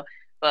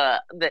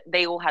 But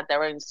they all had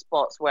their own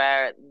spots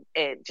where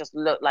it just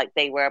looked like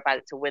they were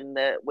about to win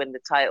the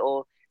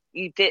title.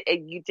 You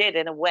did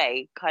in a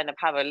way kind of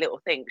have a little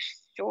think,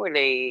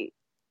 surely,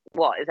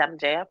 what is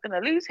MJF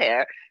going to lose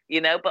here?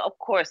 But of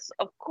course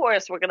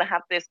we're going to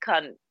have this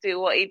cunt do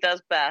what he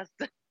does best,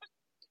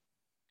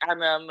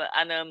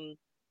 and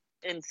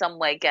in some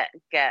way get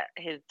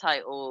his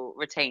title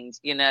retained.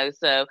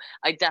 So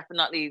I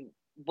definitely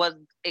was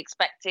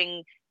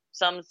expecting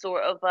some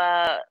sort of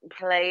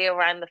play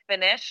around the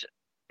finish,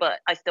 but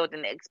I still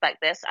didn't expect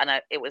this, and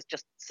it was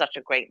just such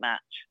a great match.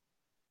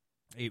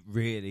 It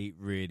really,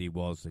 really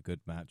was a good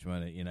match,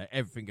 wasn't it?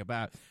 Everything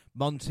about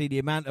Monty, the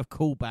amount of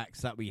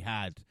callbacks that we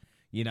had.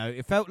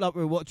 It felt like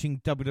we were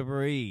watching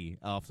WWE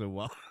after a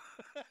while.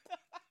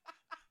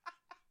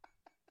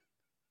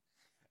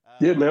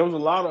 Yeah, man, there was a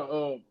lot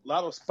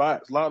of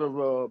spots, a lot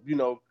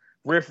of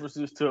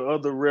references to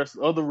other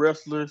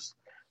wrestlers,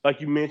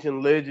 like you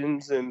mentioned,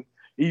 legends, and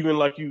even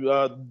like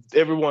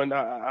everyone.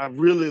 I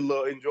really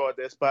enjoyed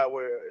that spot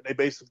where they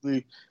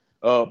basically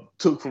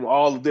took from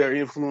all of their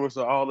influence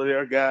or all of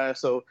their guys.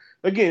 So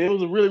again, it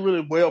was a really,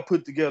 really well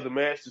put together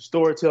match. The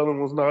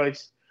storytelling was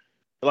nice.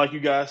 Like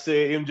you guys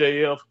said,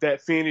 MJF,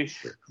 that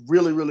finish,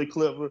 really, really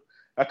clever.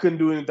 I couldn't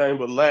do anything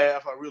but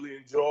laugh. I really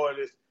enjoyed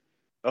it,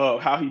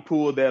 how he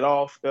pulled that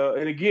off.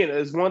 And again,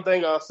 there's one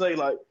thing I'll say,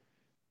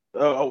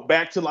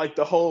 back to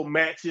the whole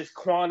matches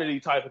quantity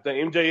type of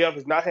thing. MJF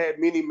has not had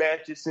many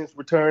matches since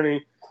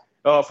returning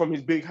from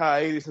his big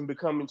hiatus and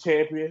becoming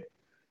champion.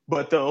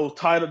 But the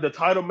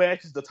title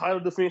matches, the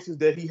title defenses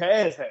that he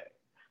has had,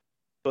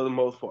 for the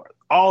most part,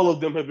 all of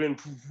them have been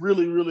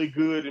really, really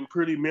good and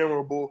pretty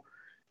memorable.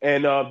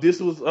 And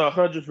this was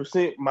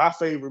 100% my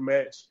favorite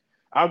match.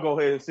 I'll go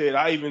ahead and say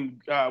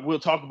it. We'll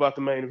talk about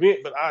the main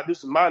event, but this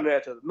is my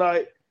match of the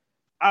night.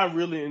 I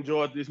really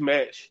enjoyed this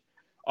match.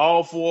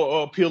 All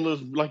 4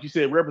 pillars, like you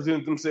said,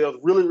 represented themselves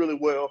really, really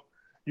well.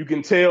 you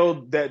can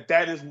tell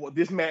that is what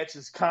this match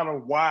is kind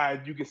of why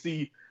you can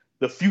see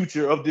the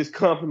future of this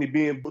company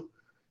being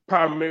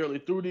primarily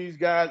through these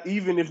guys,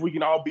 even if we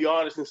can all be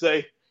honest and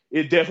say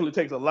it definitely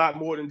takes a lot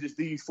more than just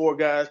these 4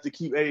 guys to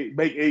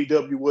make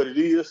AEW what it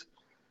is.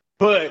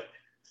 But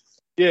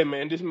yeah,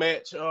 man, this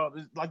match,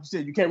 like you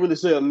said, you can't really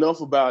say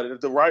enough about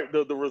it. The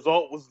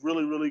result was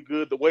really, really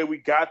good. The way we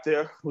got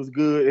there was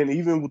good, and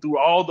even through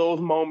all those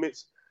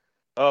moments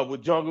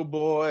with Jungle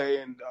Boy,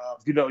 and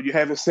you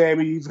having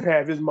Sammy even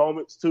have his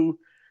moments too.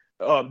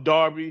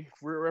 Darby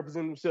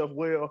representing himself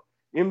well.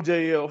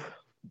 MJF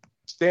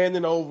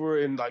standing over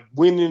and like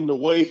winning the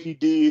way he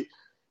did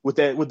with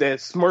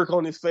that smirk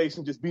on his face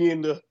and just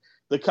being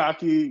the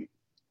cocky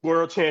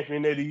world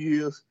champion that he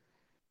is.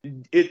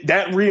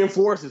 That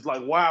reinforces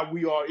like why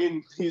we are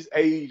in his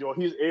age or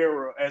his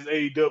era as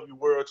AEW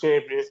world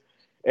champion.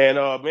 And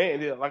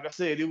man, like I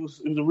said, it was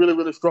a really,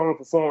 really strong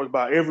performance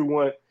by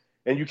everyone.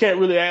 And you can't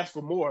really ask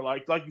for more.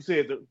 Like you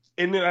said,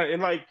 I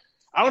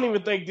don't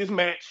even think this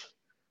match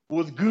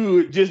was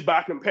good just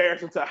by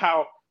comparison to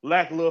how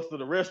lackluster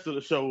the rest of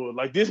the show was.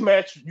 Like this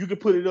match, you could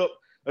put it up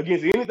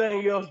against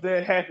anything else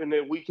that happened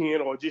that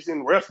weekend or just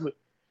in wrestling,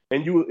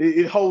 and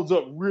it holds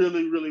up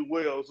really, really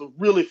well. It's a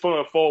really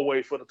fun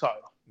 4-way for the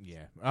title.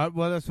 Yeah,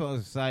 well, that's what I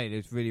was saying.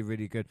 It's really,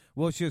 really good.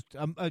 What's your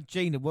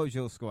Gina? What was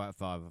your score out of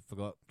 5? I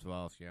forgot to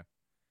ask you.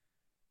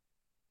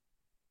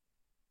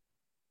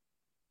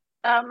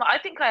 I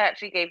think I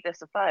actually gave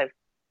this a 5.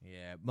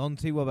 Yeah,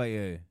 Monty, what about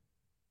you?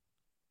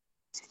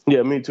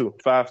 Yeah, me too.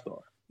 5 star.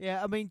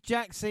 Yeah, I mean,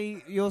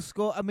 Jaxie, your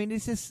score. I mean,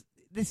 this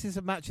is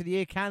a match of the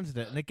year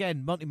candidate, and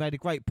again, Monty made a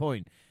great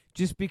point.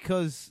 Just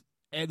because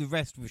the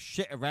rest was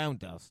shit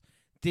around us,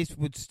 this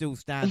would still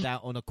stand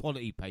out on a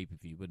quality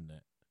pay-per-view, wouldn't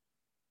it?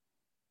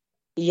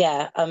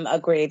 Yeah,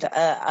 agreed.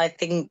 I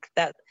think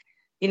that,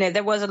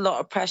 there was a lot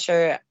of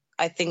pressure,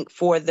 I think,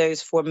 for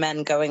those 4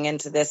 men going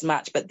into this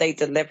match, but they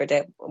delivered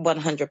it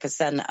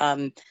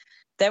 100%.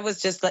 There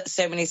was just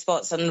so many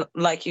spots. And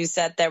like you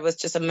said, there was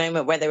just a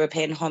moment where they were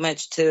paying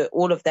homage to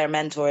all of their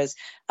mentors.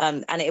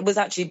 And it was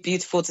actually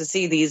beautiful to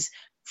see these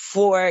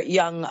 4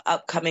 young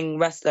upcoming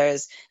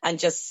wrestlers and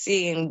just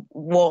seeing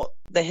what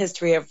the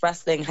history of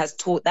wrestling has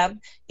taught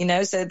them,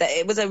 so that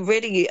it was a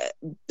really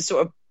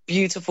sort of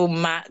beautiful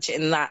match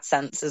in that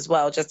sense as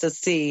well, just to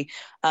see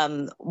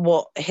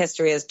what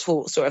history has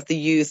taught sort of the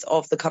youth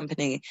of the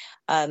company.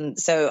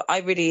 So I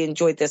really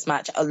enjoyed this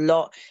match a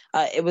lot.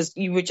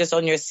 You were just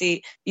on your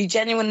seat. You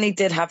genuinely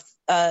did have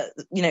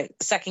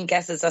second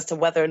guesses as to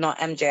whether or not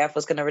MJF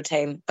was going to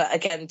retain. But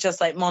again,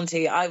 just like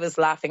Monty, I was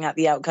laughing at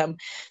the outcome.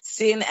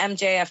 Seeing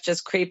MJF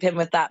just creep in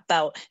with that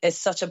belt is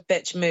such a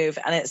bitch move,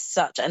 and it's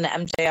such an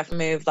MJF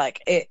move.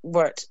 Like, it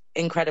worked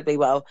incredibly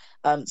well.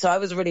 So I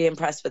was really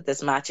impressed with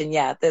this match. And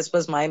yeah, this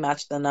was my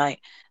match of the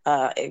night.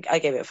 I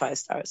gave it 5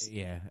 stars.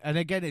 Yeah, and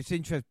again, it's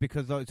interesting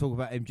because like talk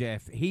about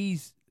MJF.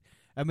 He's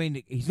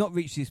not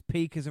reached his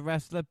peak as a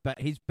wrestler,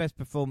 but his best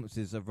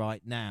performances are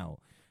right now.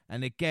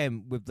 And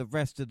again, with the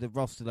rest of the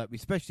roster that we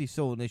especially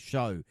saw on this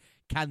show,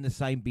 can the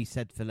same be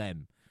said for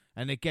them?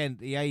 And again,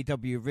 the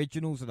AEW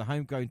originals and the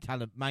homegrown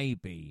talent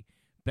maybe,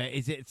 but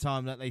is it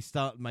time that they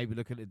start maybe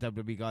looking at the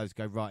WWE guys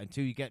and go, right,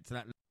 until you get to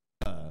that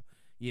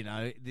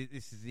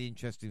this is the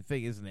interesting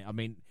thing, isn't it? I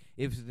mean,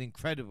 it was an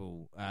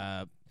incredible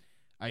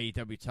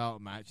AEW title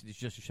match, and it's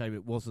just a shame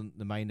it wasn't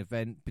the main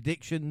event.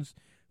 Predictions,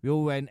 we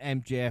all went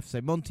MJF,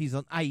 so Monty's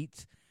on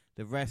 8,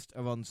 the rest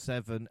are on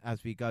 7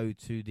 as we go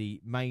to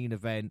the main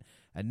event.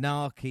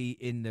 Anarchy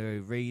in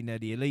the arena,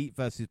 the Elite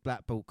versus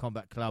Blackpool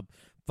Combat Club.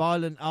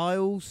 Violent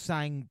Isles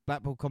sang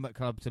Blackpool Combat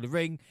Club to the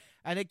ring.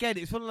 And again,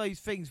 it's one of those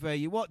things where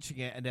you're watching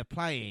it and they're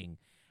playing,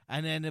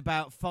 and then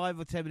about 5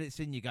 or 10 minutes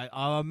in, you go,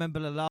 oh, I remember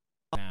the last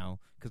now,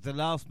 because the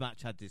last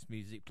match had this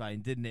music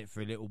playing, didn't it,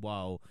 for a little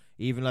while,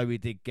 even though we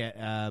did get,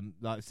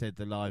 like I said,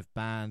 the live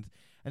band.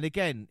 And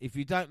again, if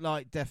you don't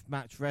like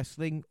deathmatch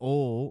wrestling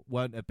or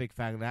weren't a big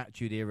fan of the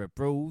Attitude Era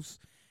brawls,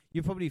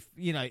 you probably,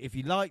 if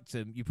you liked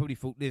them, you probably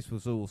thought this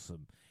was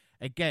awesome.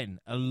 Again,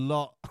 a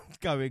lot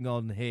going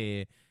on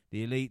here.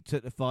 The Elite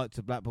took the fight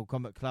to Blackpool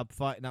Combat Club,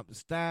 fighting up the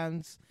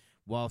stands,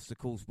 whilst, of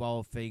course,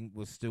 Wild Thing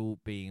was still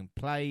being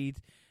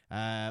played.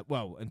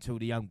 Until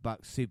the Young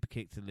Bucks super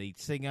kicked the lead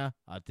singer.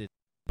 I did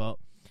spot.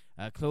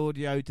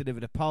 Claudio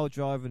delivered a pile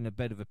driver in the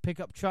bed of a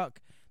pickup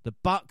truck. The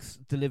Bucks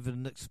delivered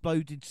an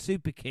exploded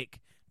super kick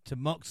to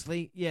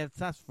Moxley. Yeah,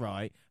 that's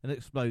right, an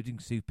exploding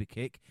super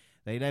kick.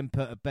 They then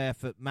put a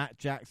barefoot Matt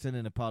Jackson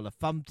in a pile of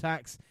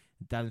thumbtacks.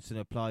 Danielson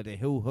applied a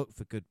heel hook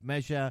for good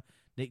measure.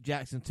 Nick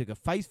Jackson took a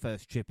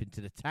face-first trip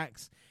into the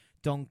tacks.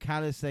 Don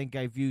Callis then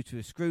gave view to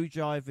a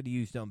screwdriver and he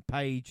used it on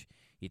Page.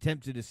 He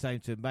attempted the same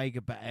to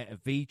Omega, but at a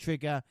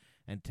V-trigger.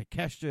 And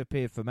Takeshita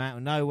appeared from out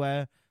of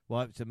nowhere,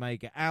 wiped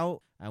Omega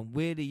out. And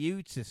Wheeler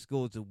Yuta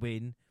scored a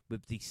win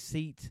with the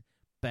seat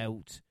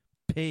belt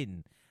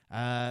pin.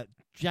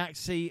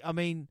 Jaxie, I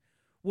mean,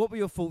 what were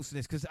your thoughts on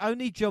this? Because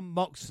only John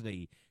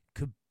Moxley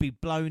could be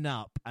blown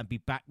up and be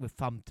back with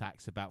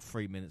thumbtacks about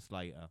 3 minutes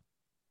later.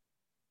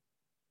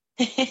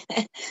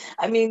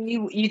 I mean,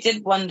 you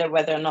did wonder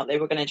whether or not they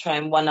were going to try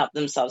and one-up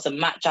themselves. And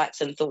Matt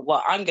Jackson thought,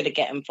 well, I'm going to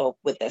get involved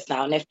with this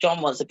now. And if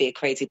John wants to be a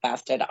crazy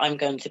bastard, I'm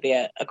going to be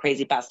a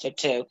crazy bastard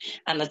too,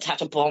 and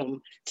attach a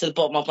bomb to the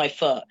bottom of my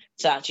foot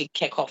to actually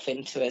kick off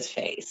into his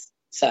face.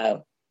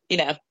 So,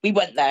 we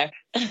went there.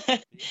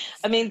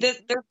 I mean,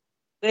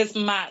 this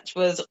match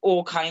was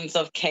all kinds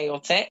of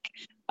chaotic.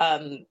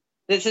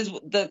 This is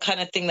the kind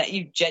of thing that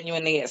you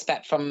genuinely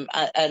expect from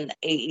an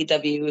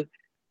AEW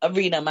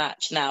arena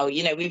match now.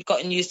 We've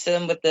gotten used to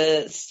them with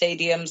the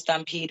Stadium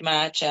Stampede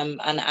match and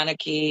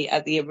Anarchy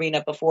at the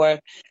arena before.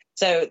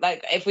 So,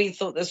 if we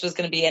thought this was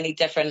going to be any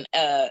different,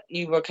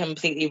 you were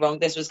completely wrong.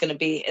 This was going to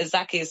be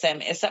exactly the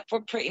same, except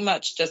for pretty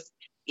much just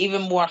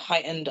even more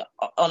heightened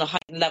on a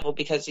heightened level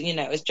because,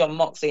 it's Jon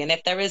Moxley. And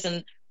if there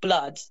isn't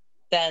blood,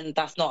 then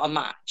that's not a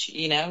match,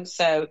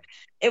 So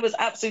it was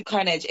absolute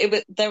carnage.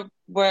 There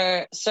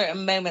were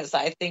certain moments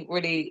that I think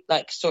really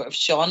sort of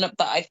shone,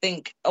 but I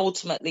think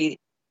ultimately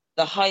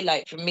the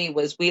highlight for me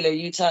was Wheeler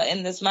Yuta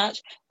in this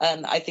match.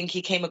 I think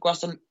he came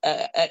across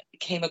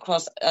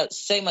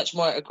so much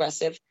more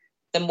aggressive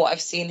than what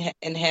I've seen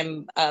in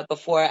him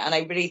before, and I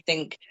really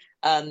think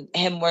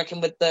him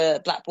working with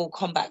the Blackpool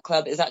Combat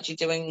Club is actually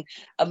doing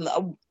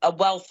a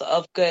wealth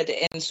of good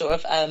in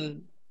sort of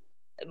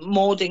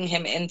molding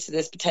him into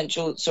this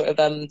potential sort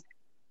of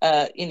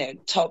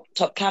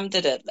top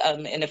candidate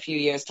in a few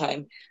years'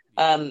 time.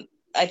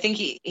 I think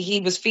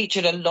he was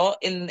featured a lot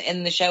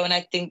in the show, and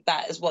I think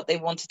that is what they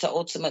wanted to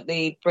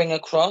ultimately bring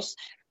across.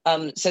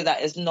 So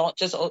that is not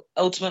just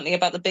ultimately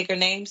about the bigger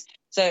names.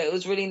 So it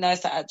was really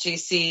nice to actually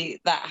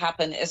see that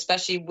happen,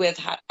 especially with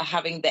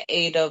having the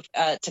aid of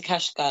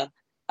Takeshita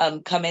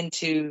come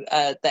into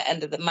the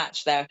end of the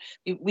match there.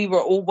 We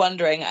were all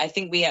wondering, I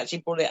think we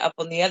actually brought it up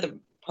on the other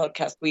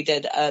podcast we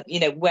did,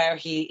 where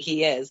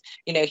he is.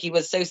 He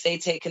was so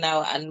taken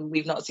out and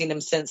we've not seen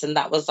him since, and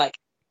that was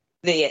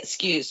the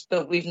excuse,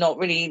 but we've not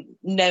really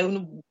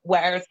known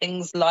where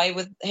things lie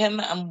with him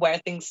and where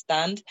things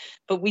stand.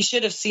 But we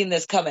should have seen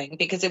this coming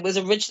because it was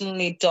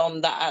originally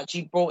Dom that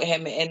actually brought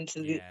him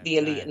into the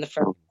elite in the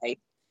first place.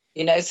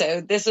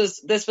 So this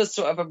was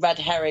sort of a red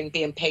herring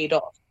being paid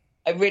off.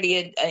 I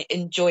really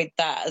enjoyed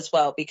that as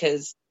well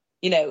because,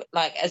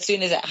 as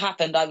soon as it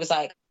happened, I was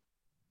like,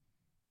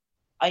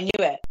 I knew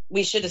it.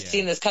 We should have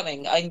seen this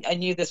coming. I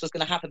knew this was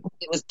going to happen.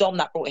 It was Dom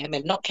that brought him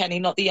in, not Kenny,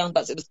 not the Young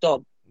Bucks. It was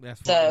Dom.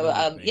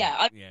 So,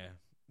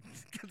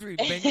 Because we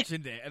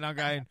mentioned it, and I'm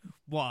going,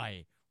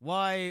 why?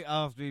 Why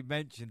after we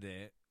mentioned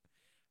it?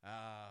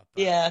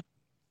 I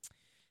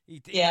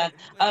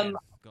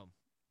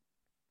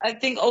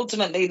think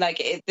ultimately,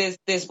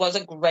 this was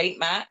a great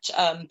match.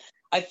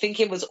 I think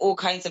it was all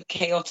kinds of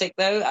chaotic,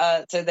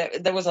 though. So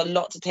there was a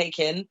lot to take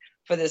in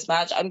for this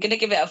match. I'm going to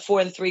give it a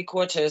 4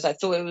 3/4. I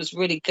thought it was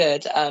really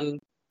good. And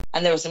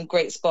there were some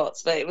great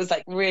spots, but it was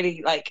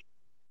really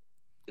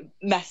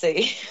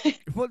messy.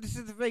 Well, this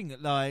is the thing.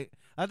 I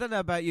don't know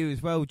about you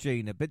as well,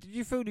 Gina, but did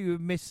you feel you were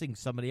missing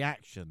some of the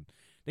action?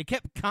 They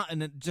kept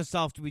cutting it just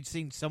after we'd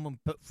seen someone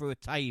put through a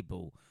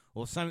table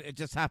or something that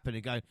just happened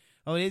and go,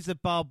 oh, here's a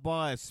barbed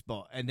wire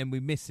spot, and then we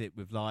miss it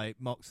with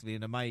Moxley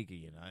and Omega,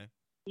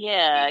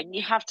 Yeah,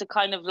 you have to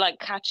kind of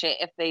catch it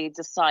if they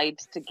decide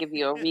to give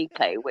you a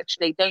replay, which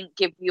they don't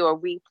give you a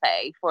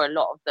replay for a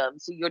lot of them.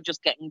 So you're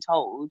just getting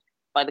told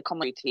by the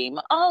commentary team,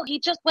 oh, he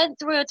just went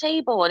through a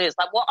table. And it's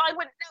well, I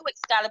wouldn't know,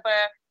 Excalibur.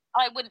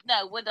 I wouldn't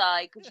know, would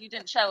I? Because you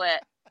didn't show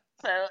it.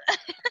 So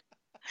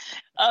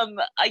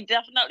I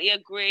definitely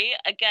agree.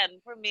 Again,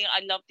 for me,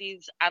 I love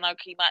these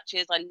anarchy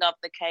matches. I love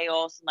the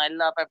chaos and I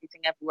love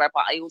everything everywhere,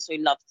 but I also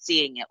love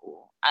seeing it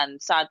all.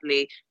 And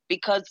sadly,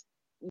 because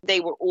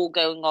they were all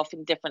going off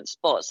in different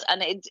spots,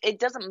 and it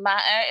doesn't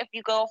matter if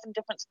you go off in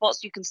different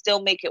spots, you can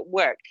still make it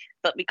work.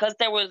 But because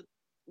there was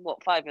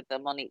 5 of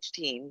them on each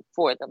team,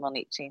 4 of them on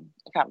each team,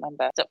 I can't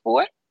remember, is it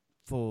 4?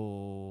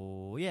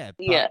 4,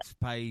 Bucks,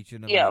 Paige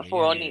and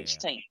 4 on each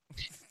team.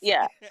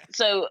 Yeah.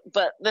 So,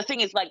 but the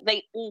thing is,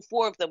 they all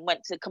 4 of them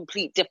went to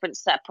complete different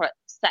separate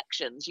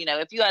sections.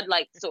 If you had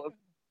sort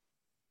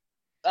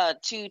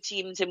of 2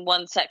 teams in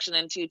one section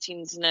and 2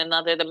 teams in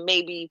another, then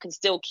maybe you can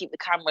still keep the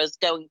cameras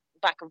going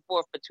back and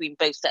forth between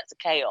both sets of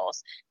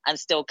chaos and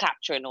still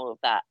capturing all of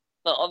that.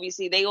 But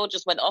obviously they all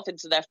just went off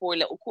into their 4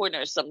 little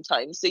corners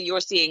sometimes. So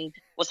you're seeing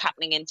what's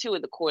happening in 2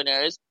 of the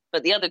corners,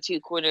 but the other 2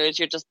 corners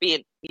you're just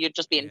being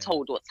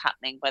told what's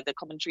happening by the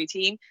commentary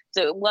team.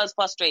 So it was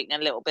frustrating a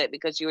little bit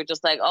because you were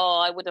just oh,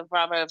 I would have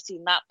rather have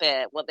seen that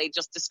bit, what they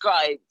just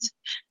described,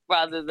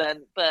 rather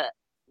than. But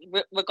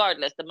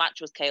regardless, the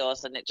match was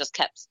chaos and it just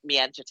kept me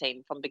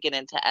entertained from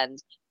beginning to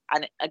end.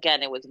 And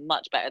again, it was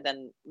much better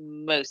than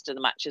most of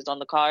the matches on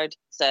the card.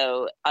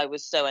 So I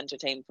was so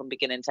entertained from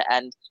beginning to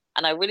end.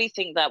 And I really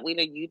think that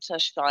Wheeler Yuta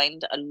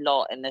shined a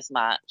lot in this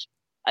match.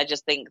 I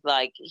just think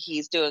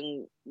he's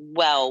doing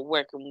well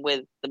working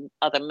with the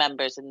other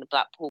members in the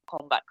Blackpool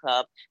Combat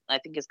Club. And I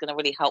think it's going to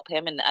really help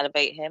him and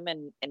elevate him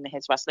in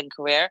his wrestling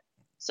career.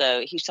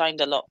 So he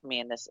shined a lot for me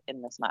in this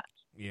match.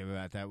 Yeah,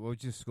 about that. What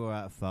would you score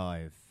out of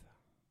 5?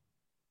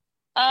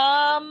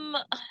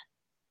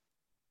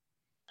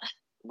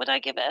 would I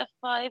give it a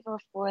 5 or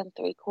 4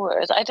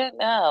 3/4? I don't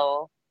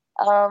know.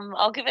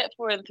 I'll give it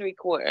 4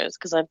 3/4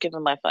 because I've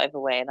given my 5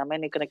 away, and I'm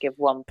only going to give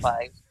 1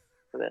 5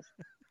 for this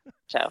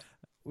show.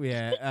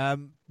 Yeah,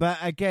 but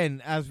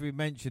again, as we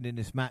mentioned in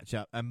this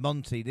matchup, and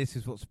Monty, this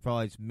is what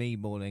surprised me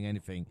more than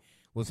anything,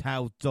 was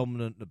how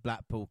dominant the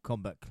Blackpool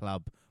Combat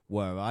Club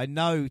were. I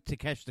know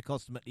Takeshita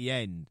cost them at the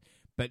end,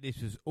 but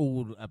this was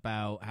all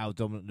about how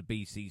dominant the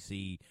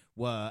BCC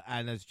were,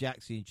 and as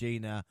Jaxie and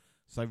Gina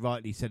so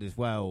rightly said as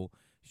well,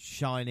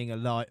 shining a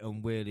light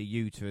on Wheeler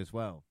Yuta as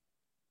well.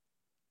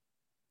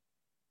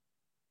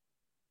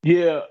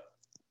 Yeah,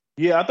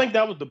 I think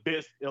that was the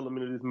best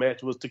element of this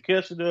match was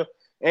Takeshita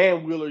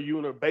and Wheeler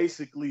Yuta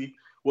basically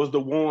was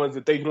the ones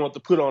that they wanted to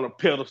put on a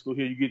pedestal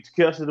here. You get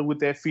Takeshita with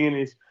that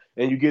finish,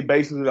 and you get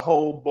basically the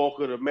whole bulk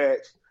of the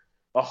match.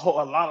 A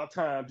lot of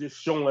time just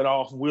showing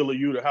off Wheeler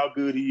Yuta, how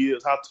good he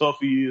is, how tough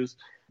he is,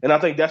 and I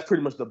think that's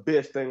pretty much the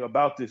best thing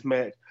about this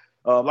match.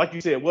 Like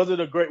you said, was it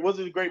a great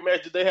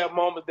match? Did they have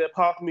moments that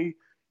popped me?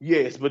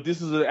 Yes, but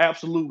this is an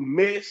absolute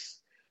mess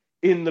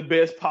in the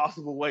best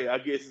possible way, I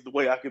guess is the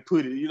way I could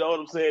put it. You know what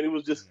I'm saying?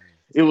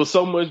 It was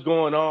so much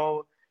going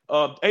on.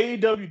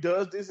 AEW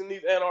does this in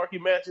these Anarchy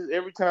matches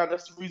every time.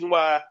 That's the reason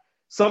why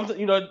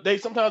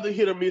sometimes they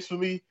hit or miss for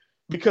me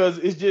because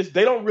it's just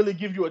they don't really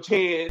give you a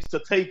chance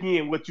to take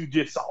in what you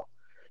just saw.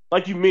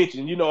 Like you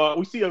mentioned,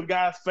 we see a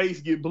guy's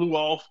face get blew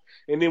off,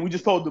 and then we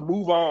just supposed to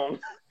move on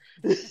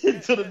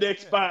to the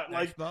next spot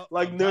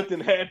like nothing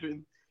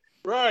happened.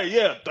 Right,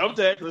 yeah,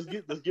 thumbtack. Let's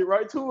get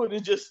right to it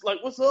and just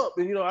like, what's up?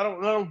 And I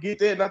don't get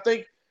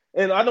that.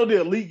 And I know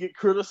the Elite get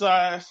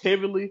criticized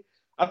heavily.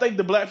 I think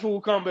the Blackpool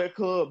Combat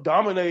Club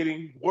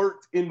dominating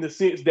worked in the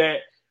sense that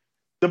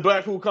the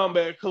Blackpool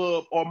Combat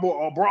Club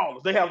are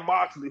brawlers. They have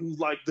Moxley,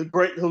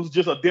 who's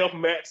just a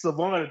deathmatch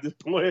savant at this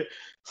point.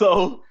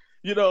 So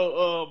you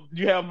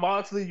have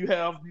Moxley. You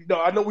have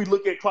I know we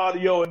look at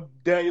Claudio and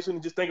Danielson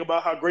and just think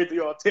about how great they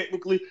are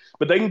technically,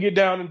 but they can get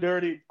down and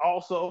dirty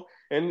also.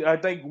 And I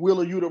think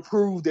Wheeler Yuta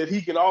proved that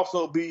he can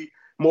also be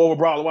more of a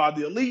brawler. While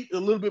the Elite a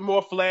little bit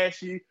more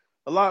flashy,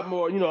 a lot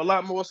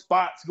more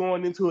spots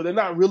going into it. They're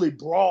not really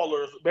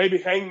brawlers. Maybe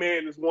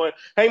Hangman is one.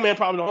 Hangman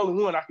probably the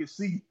only one I can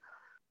see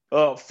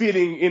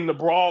fitting in the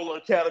brawler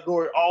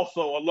category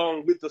also,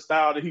 along with the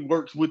style that he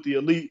works with the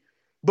Elite.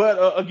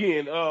 But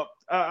again,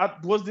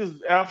 was this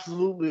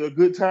absolutely a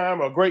good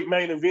time, a great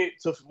main event,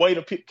 way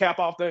to cap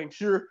off things?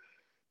 Sure,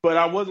 but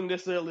I wasn't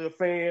necessarily a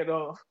fan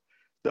of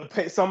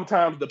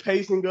sometimes the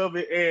pacing of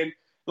it, and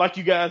like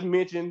you guys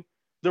mentioned,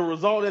 the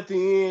result at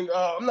the end.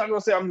 I'm not gonna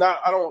say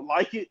I don't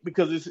like it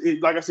because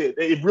it's like I said,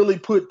 it really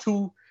put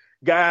two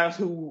guys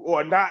who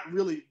are not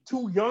really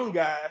two young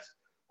guys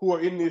who are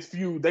in this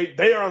feud.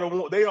 They are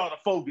the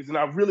focus, and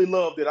I really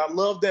loved it. I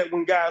love that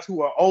when guys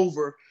who are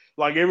over,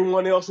 like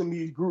everyone else in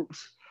these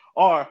groups,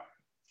 are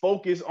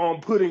focused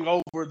on putting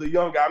over the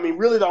young guy. I mean,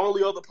 really, the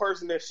only other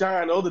person that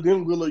shined other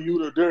than Wheeler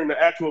Yuta during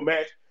the actual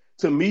match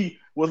to me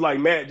was like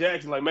Matt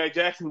Jackson. Like Matt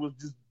Jackson was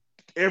just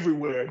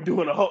everywhere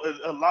doing a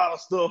lot of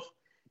stuff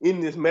in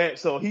this match.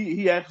 So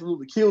he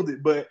absolutely killed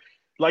it. But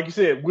like you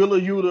said, Wheeler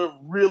Yuta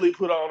really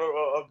put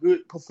on a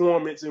good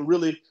performance and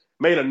really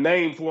made a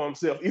name for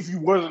himself. If you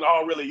wasn't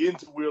already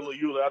into Wheeler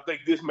Yuta, I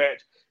think this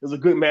match is a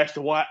good match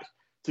to watch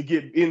to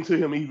get into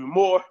him even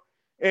more.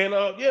 And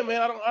yeah,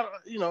 man,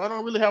 I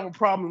don't really have a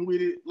problem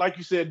with it. Like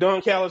you said,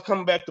 Don Callis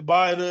coming back to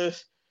bite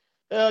us.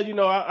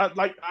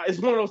 It's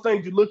one of those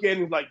things you look at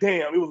and it's like,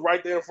 damn, it was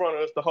right there in front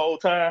of us the whole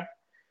time.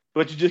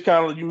 But you just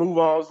kind of move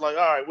on. It's like,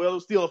 all right, well, it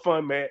was still a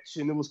fun match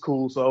and it was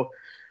cool. So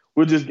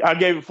I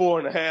gave it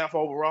 4.5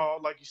 overall.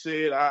 Like you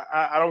said,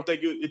 I don't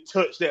think it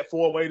touched that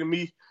 4-way to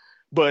me.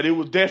 But it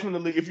was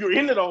definitely, if you're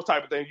into those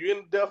type of things, you're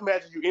into death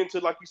matches, you're into,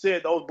 like you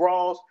said, those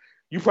brawls,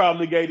 you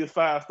probably gave this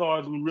 5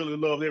 stars and you really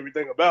loved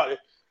everything about it.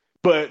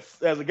 But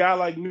as a guy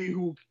like me,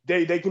 who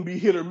they can be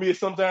hit or miss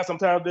sometimes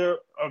they're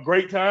a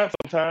great time,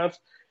 sometimes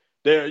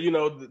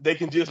they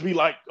can just be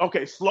like,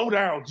 okay, slow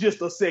down just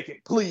a second,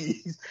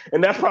 please.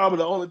 And that's probably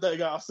the only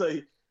thing I'll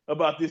say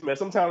about this match.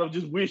 Sometimes I'm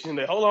just wishing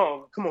that, hold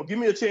on, come on, give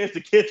me a chance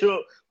to catch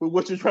up with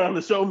what you're trying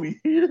to show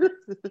me here.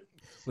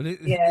 Well,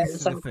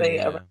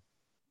 something.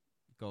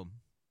 Go on.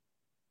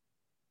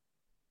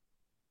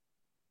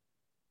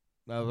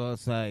 I was going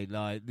to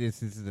say,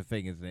 this is the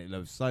thing, isn't it?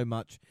 There's so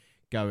much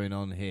going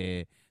on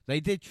here. They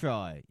did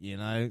try,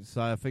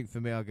 so I think for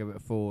me, I'll give it a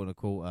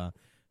 4.25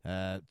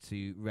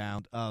 to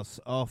round us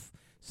off.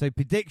 So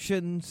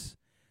predictions,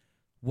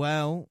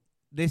 well,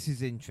 this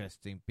is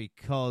interesting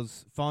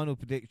because final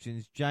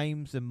predictions,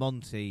 James and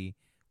Monty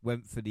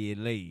went for the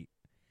Elite.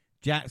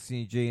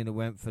 Jaxie and Gina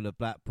went for the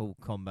Blackpool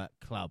Combat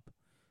Club.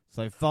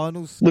 So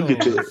final scores... Look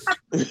at you.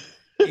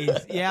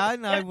 Yeah, I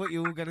know what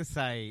you're all going to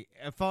say.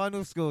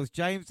 Final scores,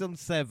 James on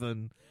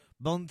 7,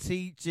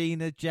 Monty,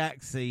 Gina,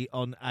 Jaxie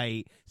on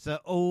 8. So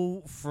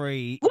all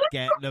 3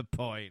 get the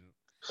point.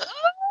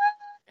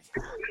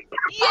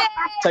 Yeah!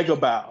 Take a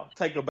bow,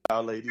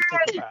 ladies.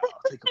 Take a bow.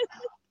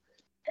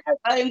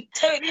 I'm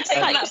totally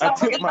taking that. I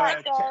took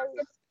my...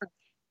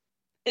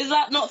 Is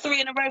that not 3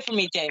 in a row for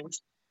me,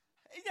 James?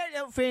 You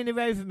don't feeling it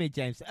over me,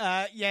 James.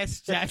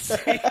 Yes, Jaxie.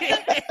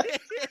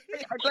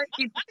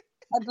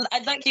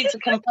 I'd like you to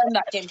confirm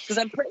that, James, because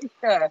I'm pretty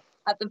sure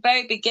at the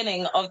very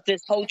beginning of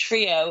this whole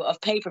trio of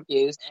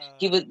pay-per-views,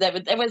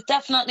 there was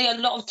definitely a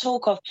lot of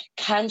talk of,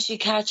 can she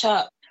catch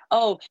up?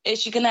 Oh,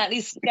 is she going to at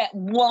least get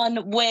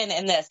one win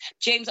in this?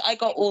 James, I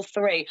got all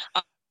three.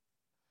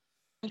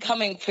 I'm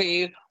coming for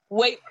you.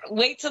 Wait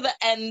till the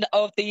end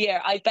of the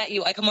year. I bet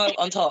you I come out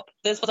on top.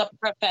 This was a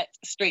perfect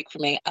streak for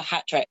me, a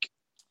hat trick.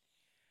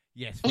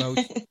 Yes, well,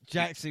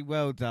 Jaxie,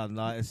 well done.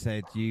 Like I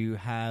said, you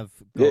have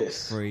got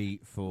free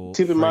for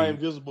tipping free. my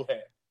invisible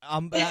hat.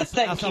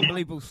 That's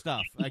unbelievable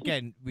stuff.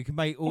 Again, we can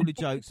make all the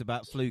jokes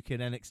about fluke in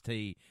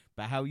NXT,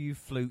 but how you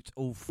fluked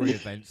all three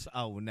events,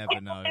 I will never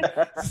know.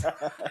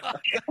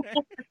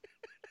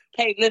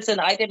 Hey, listen,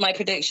 I did my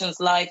predictions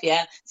live,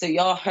 yeah? So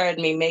y'all heard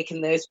me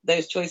making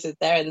those choices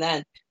there and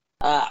then.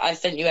 I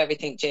sent you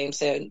everything, James,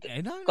 so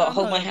got to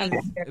hold my hand.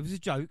 It was a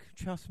joke.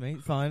 Trust me.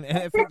 It's fine.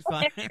 Everything's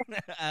fine.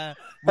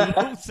 We'll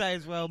all say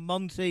as well,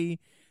 Monty,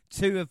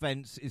 2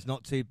 events is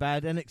not too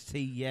bad.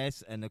 NXT,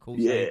 yes, and of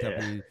course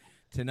AEW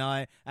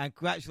tonight. And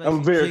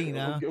congratulations,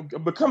 Gina.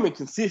 I'm becoming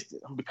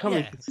consistent.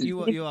 Consistent.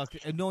 You are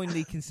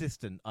annoyingly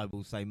consistent, I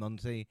will say,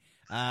 Monty.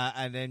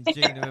 And then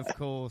Gina, of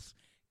course,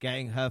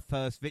 getting her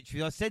first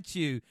victory. I said to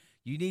you,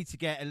 you need to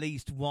get at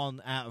least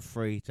 1 out of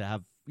 3 to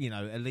have,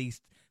 at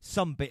least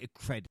some bit of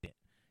credit,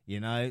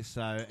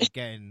 So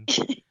again,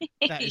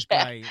 that is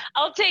great.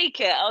 I'll take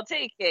it.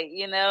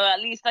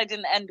 At least I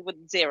didn't end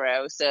with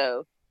 0.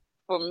 So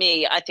for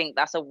me, I think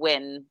that's a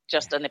win,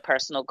 just on a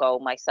personal goal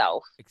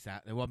myself.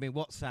 Exactly. Well, I mean,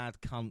 what sad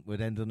cunt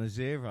would end on a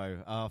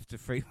 0 after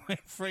three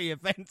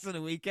events in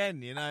a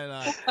weekend?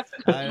 Right?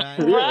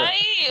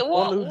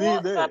 What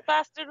that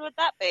bastard would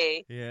that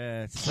be?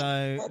 Yeah.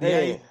 So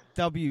the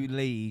AEW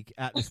League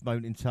at this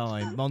moment in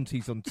time,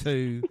 Monty's on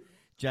 2.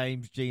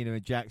 James, Gina,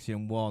 and Jaxie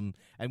on 1.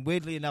 And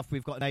weirdly enough,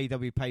 we've got an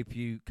AEW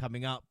pay-per-view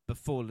coming up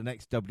before the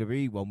next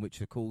WWE one,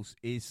 which, of course,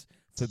 is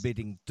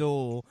Forbidden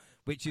Door,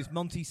 which is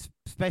Monty's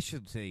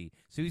specialty.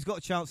 So he's got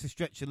a chance to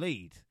stretch a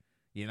lead.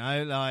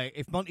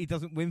 If Monty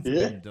doesn't win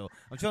Forbidden Door,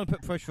 I'm trying to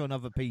put pressure on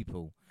other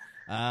people.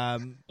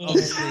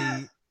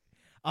 Obviously,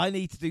 I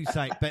need to do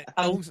something. But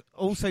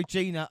also,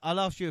 Gina,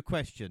 I'll ask you a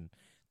question.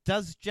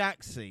 Does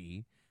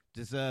Jaxie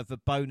deserve a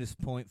bonus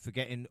point for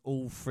getting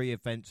all 3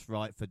 events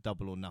right for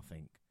Double or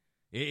Nothing?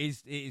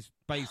 It is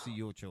basically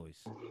your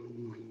choice.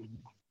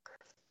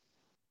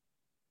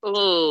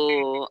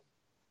 Oh,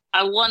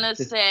 I want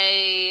to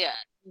say,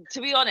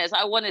 to be honest,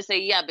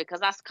 yeah,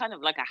 because that's kind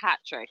of like a hat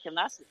trick, and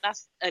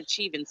that's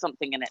achieving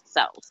something in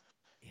itself.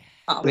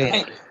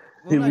 Okay.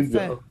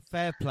 Well,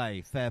 fair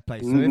play. So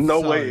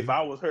no way. If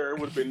I was her, it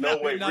would have been no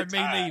way. No, me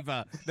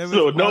neither. There was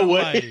so no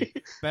way.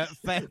 But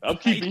I'm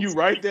keeping you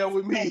right there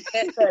with me.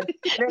 Listen,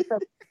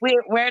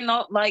 we're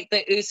not like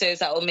the Usos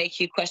that will make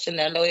you question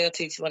their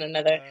loyalty to one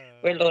another.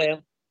 We're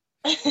loyal.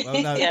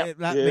 Well, no,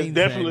 that means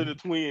definitely the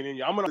twin in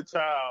you. I'm another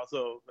child,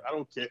 so I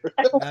don't care.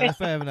 No,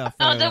 fair enough.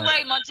 Don't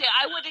worry, Monty.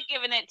 I would have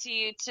given it to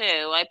you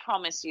too. I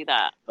promise you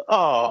that.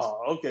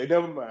 Oh, okay.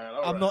 Never mind.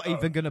 I'm not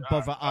even going to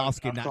bother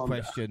asking that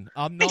question.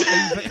 I'm not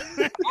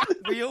even.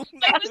 We all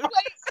know.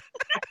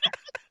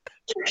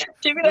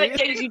 Jimmy,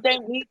 you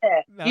don't need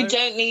it. No. You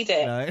don't need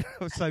it.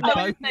 No. So you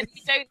don't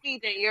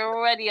need it. You're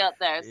already up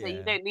there, so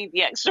you don't need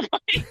the extra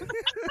money.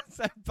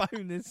 So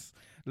bonus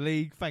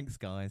league. Thanks,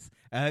 guys.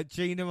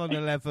 Gina on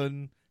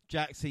 11,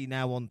 Jaxie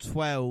now on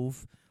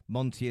 12,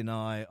 Monty and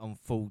I on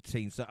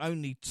 14. So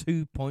only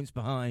 2 points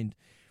behind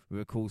with,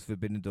 of course,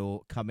 Forbidden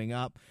Door coming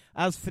up.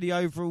 As for the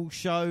overall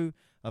show,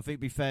 I think it'd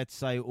be fair to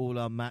say all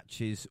our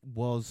matches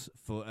was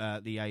for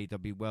the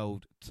AEW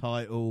World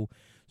title.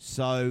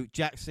 So,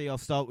 Jaxie, I'll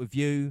start with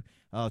you.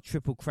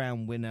 Triple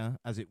Crown winner,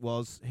 as it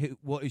was.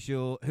 Who's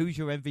your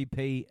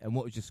MVP, and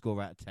what was your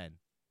score out of 10?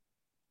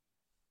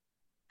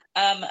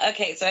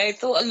 Okay, so I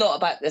thought a lot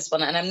about this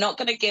one, and I'm not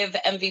going to give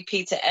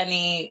MVP to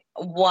any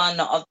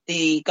one of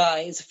the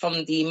guys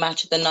from the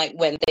match of the night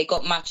win. They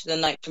got match of the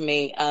night for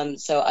me.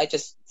 So I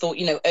just thought,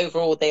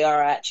 overall they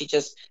are actually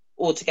just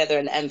altogether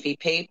an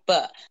MVP.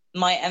 But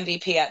my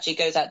MVP actually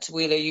goes out to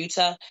Wheeler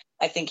Yuta.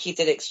 I think he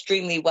did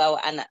extremely well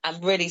and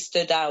really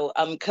stood out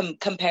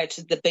compared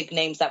to the big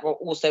names that were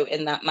also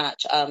in that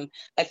match. I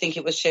think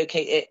it was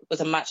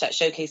a match that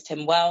showcased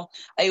him well.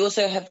 I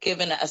also have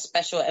given a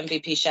special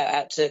MVP shout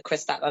out to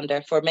Chris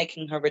Statlander for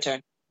making her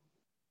return.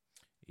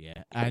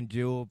 Yeah, and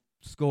your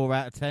score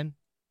out of 10?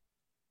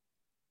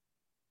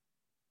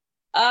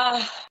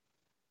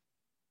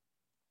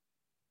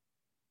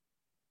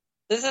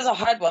 This is a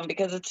hard one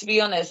because, to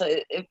be honest,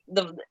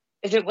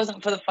 if it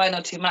wasn't for the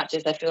final 2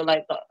 matches, I feel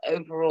like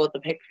overall the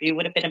pay-per-view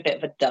would have been a bit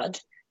of a dud.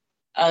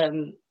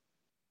 So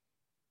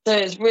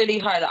it's really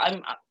hard.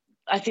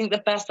 I think the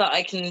best that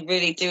I can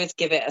really do is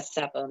give it a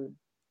 7.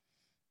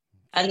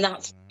 And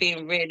that's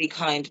being really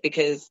kind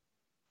because,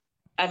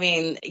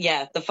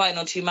 the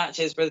final 2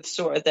 matches were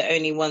sort of the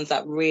only ones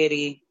that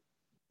really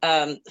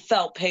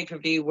felt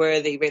pay-per-view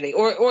worthy, really.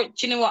 Or do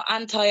you know what?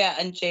 Antaya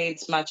and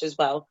Jade's match as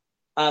well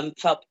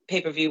felt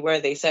pay-per-view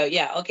worthy. So,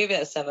 yeah, I'll give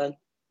it a 7.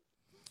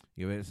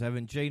 You're at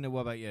 7. Gina,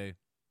 what about you?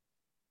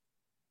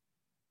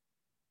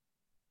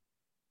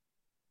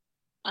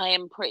 I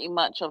am pretty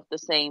much of the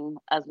same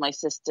as my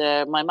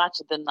sister. My match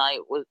of the night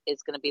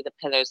is going to be the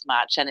Pillars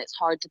match, and it's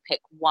hard to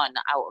pick one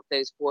out of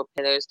those 4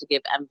 pillars to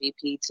give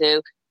MVP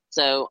to.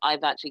 So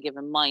I've actually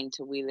given mine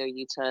to Wheeler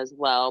Yuta as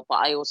well. But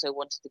I also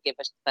wanted to give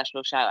a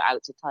special shout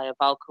out to Taya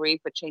Valkyrie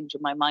for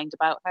changing my mind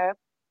about her.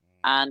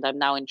 And I'm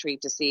now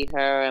intrigued to see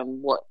her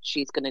and what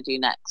she's going to do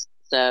next.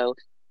 So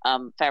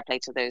fair play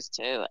to those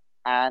two.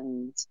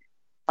 And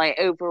my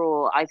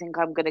overall, I think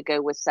I'm going to go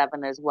with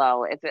 7 as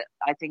well.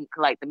 I think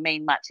like the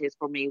main matches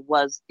for me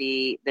was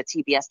the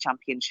TBS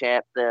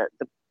Championship, the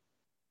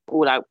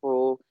All Out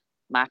Brawl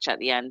match at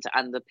the end,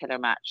 and the pillar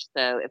match.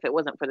 So if it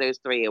wasn't for those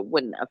 3, it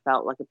wouldn't have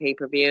felt like a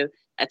pay-per-view.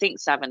 I think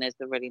 7 is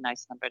the really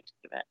nice number to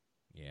give it.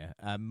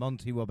 Yeah.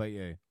 Monty, what about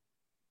you?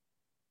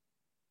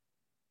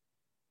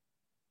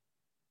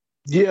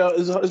 Yeah,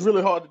 it's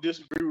really hard to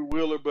disagree with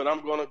Wheeler, but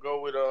I'm gonna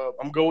go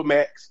with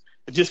Max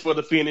just for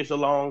the finish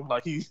alone.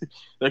 Like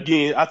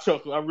again, I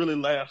chuckle, I really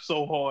laugh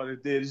so hard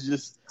at that. It's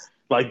just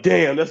like,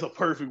 damn, that's a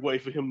perfect way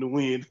for him to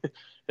win,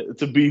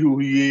 to be who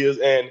he is.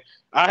 And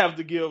I have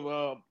to give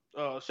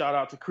shout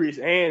out to Chris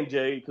and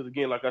Jay because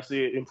again, like I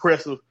said,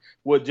 impressive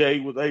what Jay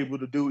was able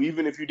to do.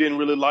 Even if you didn't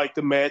really like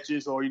the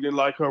matches or you didn't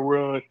like her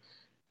run,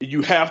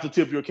 you have to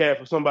tip your cap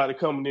for somebody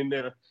coming in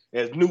there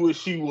as new as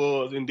she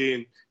was, and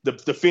then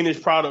the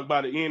finished product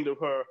by the end of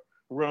her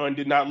run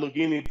did not look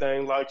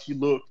anything like she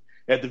looked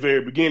at the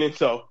very beginning.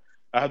 So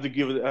I have to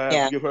give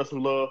her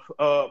some love.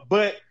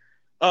 But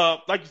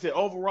like you said,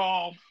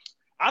 overall,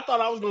 I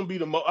thought I was going to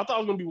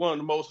be one of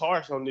the most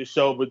harsh on this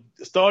show. But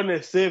starting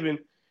at 7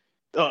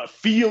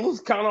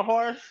 feels kind of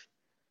harsh.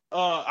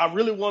 I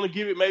really want to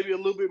give it maybe a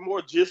little bit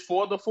more just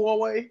for the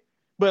 4-way.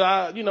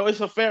 But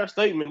it's a fair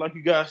statement, like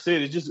you guys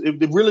said.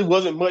 It really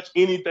wasn't much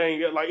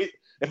anything.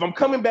 If I'm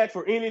coming back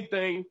for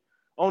anything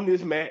on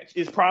this match,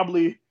 it's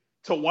probably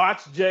to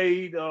watch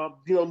Jade,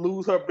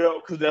 lose her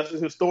belt because that's a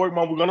historic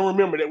moment. We're gonna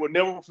remember that. We'll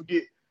never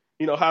forget,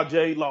 how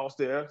Jade lost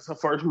there. It's her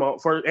first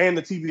and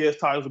the TBS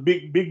title. It's a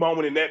big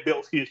moment in that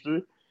belt's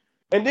history.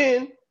 And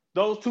then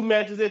those 2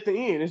 matches at the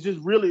end. It's just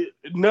really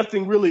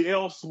nothing really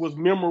else was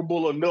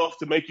memorable enough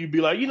to make you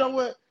be like, you know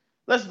what?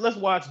 Let's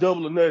watch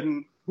Double or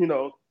Nothing.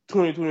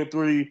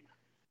 2023,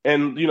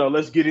 and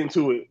let's get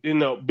into it.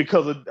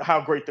 Because of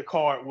how great the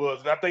card was.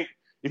 And I think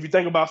if you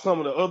think about some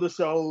of the other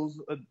shows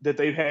that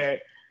they've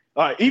had,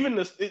 even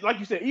like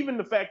you said, even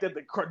the fact that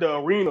the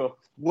arena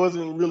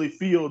wasn't really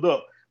filled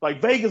up.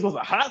 Like Vegas was a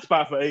hot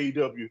spot for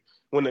AEW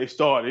when they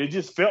started. It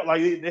just felt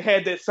like they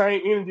had that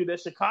same energy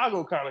that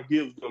Chicago kind of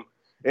gives them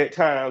at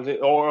times,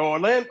 or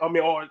Orlando.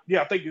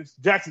 I think it's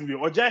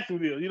Jacksonville.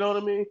 You know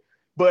what I mean?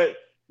 But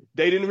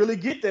they didn't really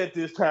get that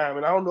this time,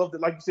 and I don't know if,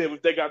 like you said,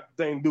 if they got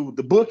anything to do with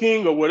the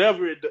booking or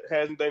whatever it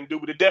has anything to do,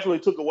 but it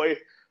definitely took away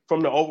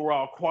from the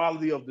overall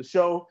quality of the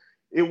show.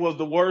 It was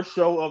the worst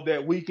show of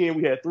that weekend.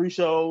 We had 3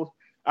 shows.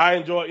 I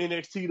enjoyed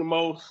NXT the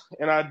most,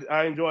 and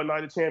I enjoyed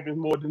Night of Champions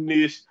more than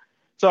this.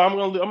 So I'm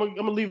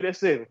gonna leave it at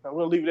 7. I'm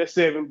gonna leave it at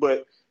 7.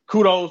 But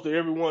kudos to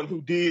everyone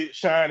who did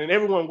shine, and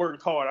everyone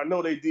worked hard. I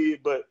know they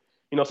did, but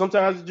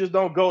sometimes it just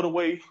don't go the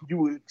way you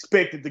would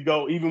expect it to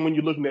go, even when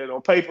you're looking at it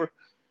on paper.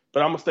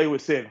 But I'm going to stay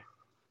with 7.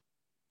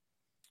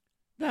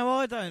 No,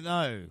 I don't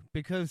know.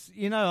 Because,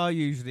 I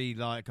usually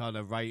kind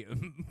of rate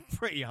them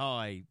pretty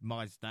high,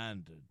 my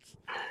standards.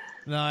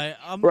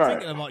 I'm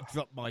thinking I might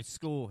drop my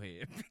score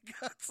here.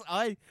 Because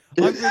I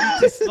really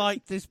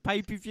dislike this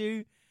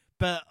pay-per-view.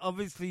 But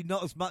obviously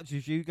not as much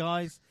as you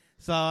guys.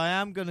 So I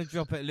am going to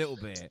drop it a little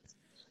bit.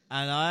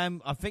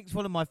 And I think it's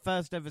one of my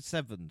first ever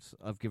 7s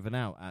I've given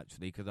out,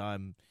 actually. Because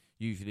I'm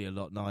usually a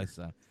lot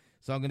nicer.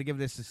 So I'm going to give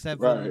this a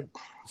 7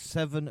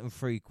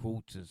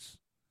 7.75,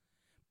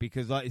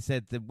 because, like you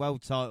said, the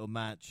world title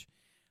match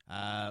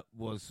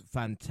was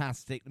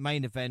fantastic. The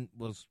main event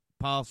was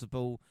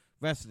passable.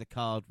 Rest of the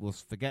card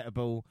was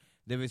forgettable.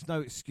 There is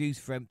no excuse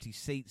for empty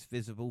seats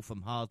visible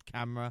from hard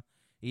camera,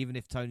 even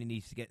if Tony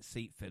needs to get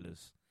seat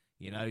fillers.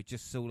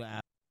 Just sort it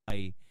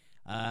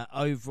out.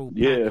 Overall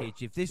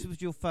package. If this was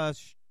your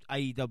first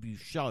AEW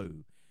show,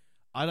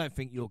 I don't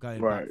think you're going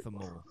back for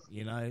more.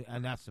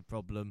 And that's the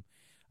problem.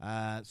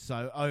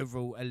 So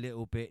overall, a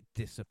little bit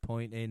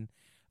disappointing.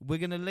 We're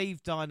going to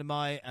leave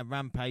Dynamite and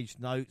Rampage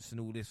notes and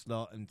all this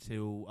lot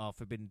until our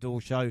Forbidden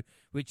Door show,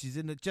 which is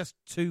in just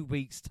 2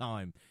 weeks'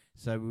 time.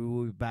 So we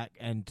will be back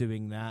and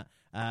doing that.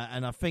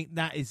 And I think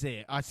that is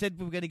it. I said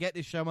we were going to get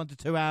this show under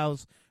 2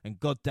 hours, and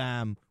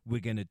goddamn,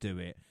 we're going to do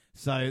it.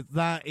 So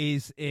that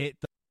is it.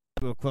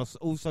 We're across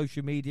all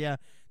social media,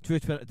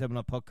 Twitter at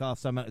WNR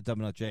Podcast, I'm at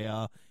WNR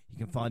JR. You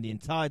can find the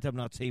entire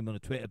WNR team on a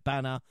Twitter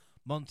banner.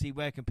 Monty,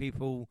 where can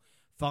people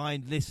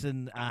find,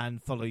 listen,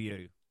 and follow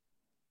you?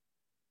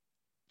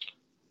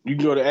 You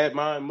can go to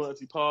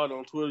 @MyMontyPod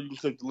on Twitter. You can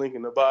click the link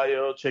in the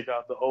bio. Check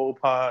out the old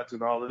pods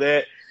and all of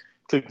that.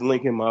 Click the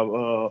link in my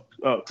go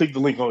to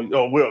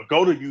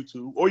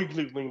YouTube, or you can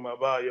click the link in my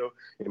bio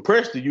and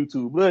press the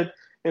YouTube button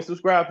and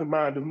subscribe to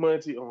Mind of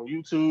Monty on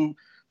YouTube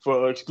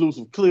for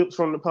exclusive clips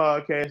from the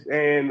podcast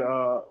and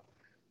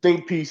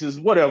think pieces,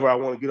 whatever I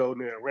want to get on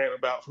there and rant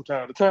about from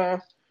time to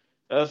time.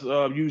 That's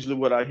usually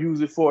what I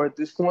use it for at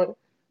this point.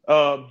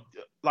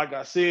 Like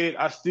I said,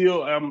 I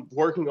still am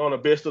working on a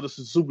Best of the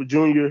Super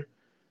Junior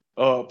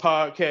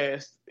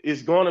podcast.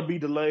 It's going to be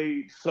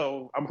delayed,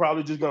 so I'm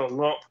probably just going to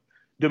lump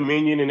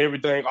Dominion and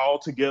everything all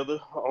together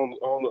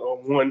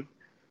on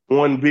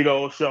one big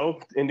old show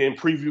and then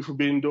preview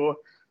Forbidden Door.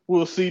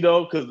 We'll see,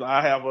 though, because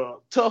I have a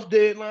tough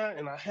deadline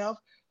and I have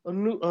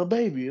a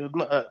baby, an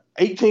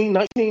 18,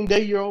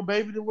 19-day-old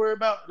baby to worry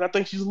about. And I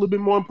think she's a little bit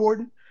more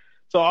important.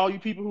 So all you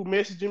people who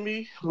messaging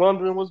me,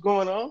 wondering what's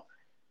going on,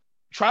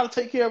 try to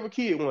take care of a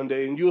kid one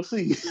day, and you'll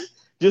see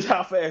just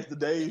how fast the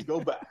days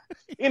go by.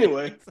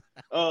 Anyway,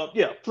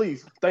 yeah,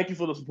 please, thank you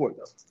for the support,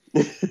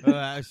 though. All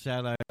right,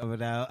 shout out over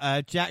now.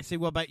 Jaxie,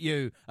 what about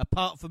you?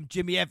 Apart from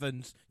Jimmy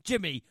Evans,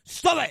 Jimmy,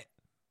 stop it!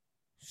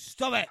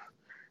 Stop it!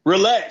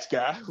 Relax,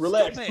 guy.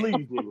 Relax,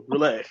 please, Jimmy.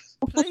 Relax.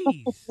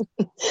 Please.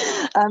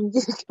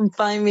 You can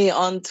find me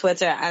on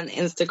Twitter and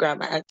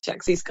Instagram at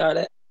Jaxie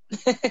Scarlett.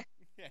 Yeah.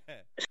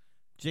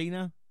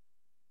 Gina?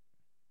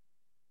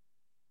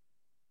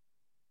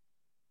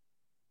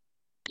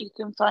 You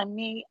can find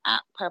me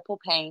at Purple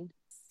Pain.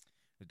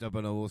 The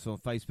Double WNR also on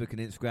Facebook and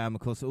Instagram.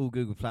 Of course, all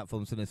Google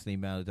platforms, and listen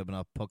email the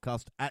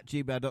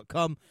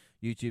WNRpodcast@gmail.com.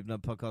 YouTube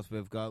and podcast.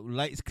 We've got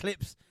latest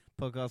clips.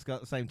 Podcast got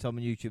at the same time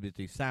on YouTube as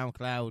do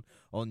SoundCloud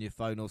on your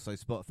phone, also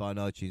Spotify and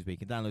iTunes, where you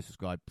can download,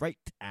 subscribe,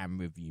 rate, and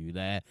review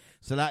there.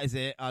 So that is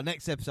it. Our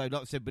next episode,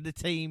 like I said, with the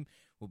team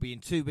will be in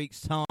 2 weeks'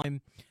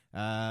 time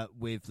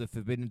with the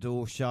Forbidden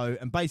Door show.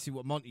 And basically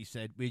what Monty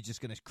said, we're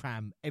just going to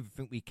cram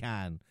everything we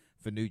can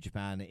for New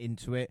Japan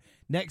into it.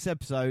 Next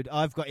episode,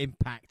 I've got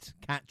Impact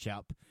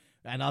catch-up,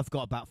 and I've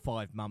got about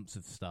 5 months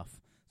of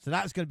stuff. So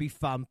that's going to be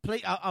fun.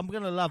 Please, I'm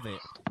going to love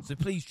it. So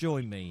please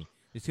join me.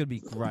 It's going to be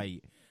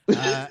great.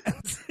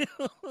 Until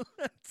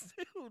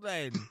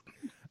then,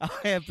 I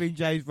have been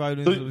James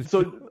Rowland.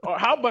 So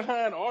how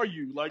behind are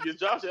you? Like, is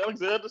Josh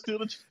Alexander still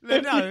the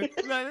champion?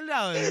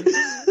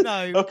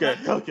 No. Okay.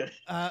 Fuck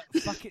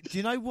it. Do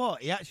you know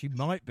what? He actually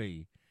might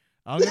be.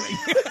 Do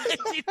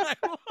you know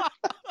what?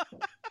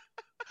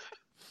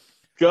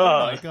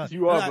 God, oh God.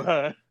 You are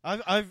behind.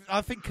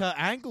 I think Kurt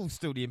Angle's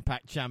still the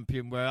Impact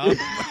champion. Where I'm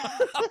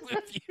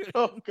with you.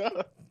 Oh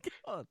God.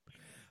 God.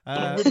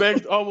 We're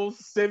back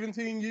almost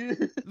 17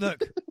 years.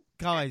 Look,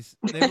 guys,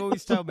 they've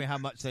always told me how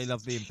much they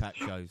love the Impact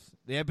shows.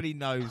 Everybody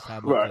knows how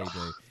much they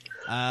do.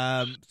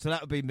 So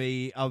that would be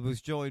me. I was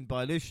joined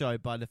by this show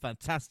by the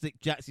fantastic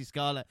Jaxie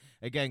Scarlett.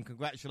 Again,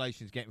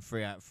 congratulations getting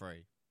 3 out of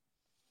 3.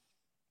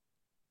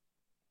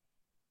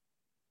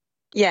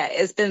 Yeah,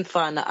 it's been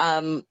fun.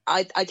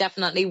 I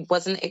definitely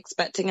wasn't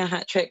expecting a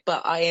hat trick,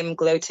 but I am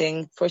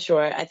gloating for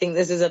sure. I think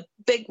this is a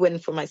big win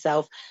for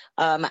myself.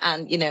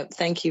 And,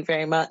 thank you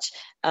very much,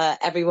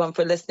 everyone,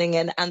 for listening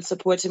in and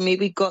supporting me.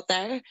 We got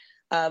there.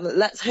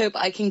 Let's hope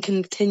I can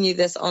continue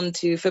this on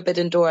to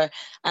Forbidden Door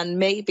and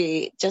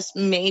maybe, just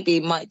maybe,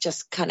 might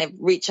just kind of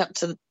reach up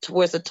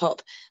towards the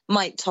top,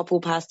 might topple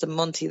past a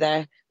Monty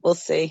there. We'll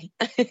see.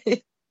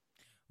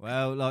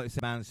 Well, like I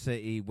said, Man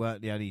City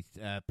weren't the only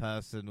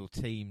person or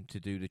team to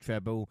do the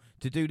treble.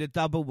 To do the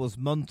double was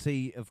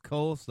Monty, of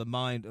course, the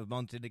mind of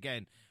Monty. And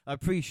again, I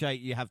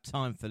appreciate you have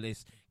time for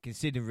this,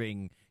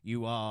 considering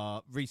you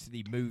are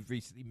recently moved,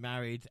 recently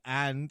married,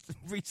 and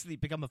recently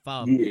become a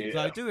father. Yeah. So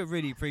I do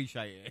really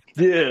appreciate it.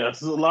 Yeah,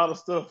 it's a lot of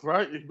stuff,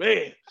 right?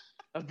 Man,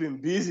 I've been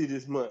busy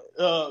this month.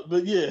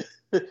 But yeah,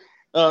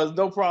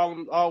 no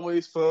problem.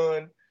 Always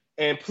fun.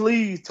 And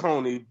please,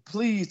 Tony,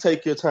 please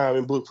take your time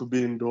and book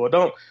Forbidden Door.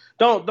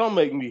 Don't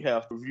make me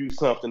have to review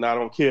something I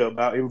don't care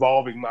about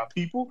involving my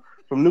people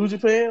from New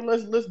Japan.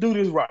 Let's do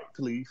this right,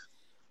 please.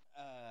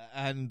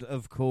 And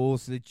of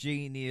course, the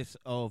genius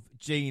of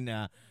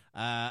Gina.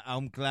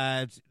 I'm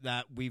glad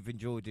that we've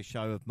enjoyed the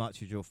show as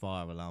much as your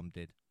fire alarm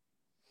did.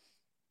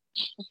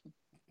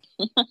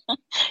 Do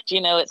you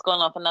know it's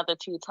gone off another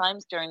 2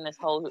 times during this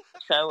whole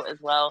show as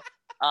well?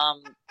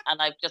 And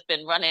I've just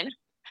been running.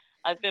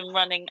 I've been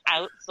running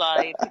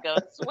outside to go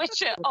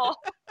switch it off.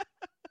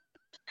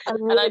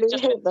 And I've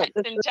just been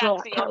texting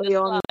Jaxie on the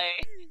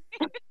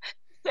fly,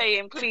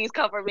 saying, please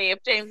cover me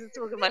if James is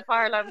talking, my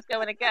fire alarm's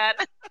going again.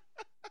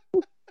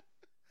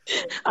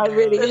 I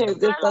really hope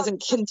this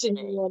doesn't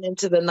continue on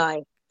into the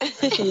night,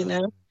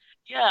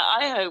 Yeah,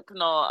 I hope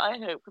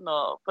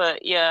not.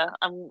 But yeah,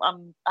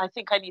 I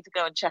think I need to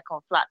go and check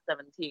on Flat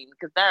 17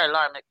 because their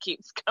alarm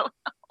keeps going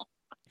on.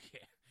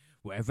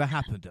 Whatever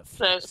happened at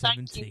Flat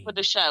 17? Thank you for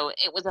the show.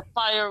 It was a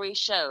fiery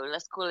show.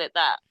 Let's call it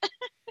that.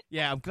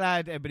 Yeah, I'm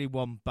glad everybody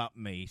won but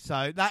me.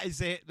 So that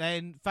is it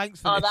then. Thanks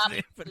for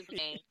listening. That was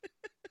me.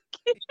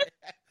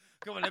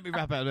 Come on, let me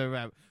wrap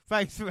up.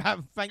 Thanks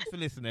for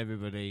listening,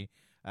 everybody.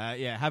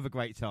 Have a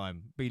great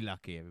time. Be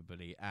lucky,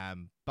 everybody.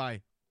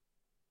 Bye.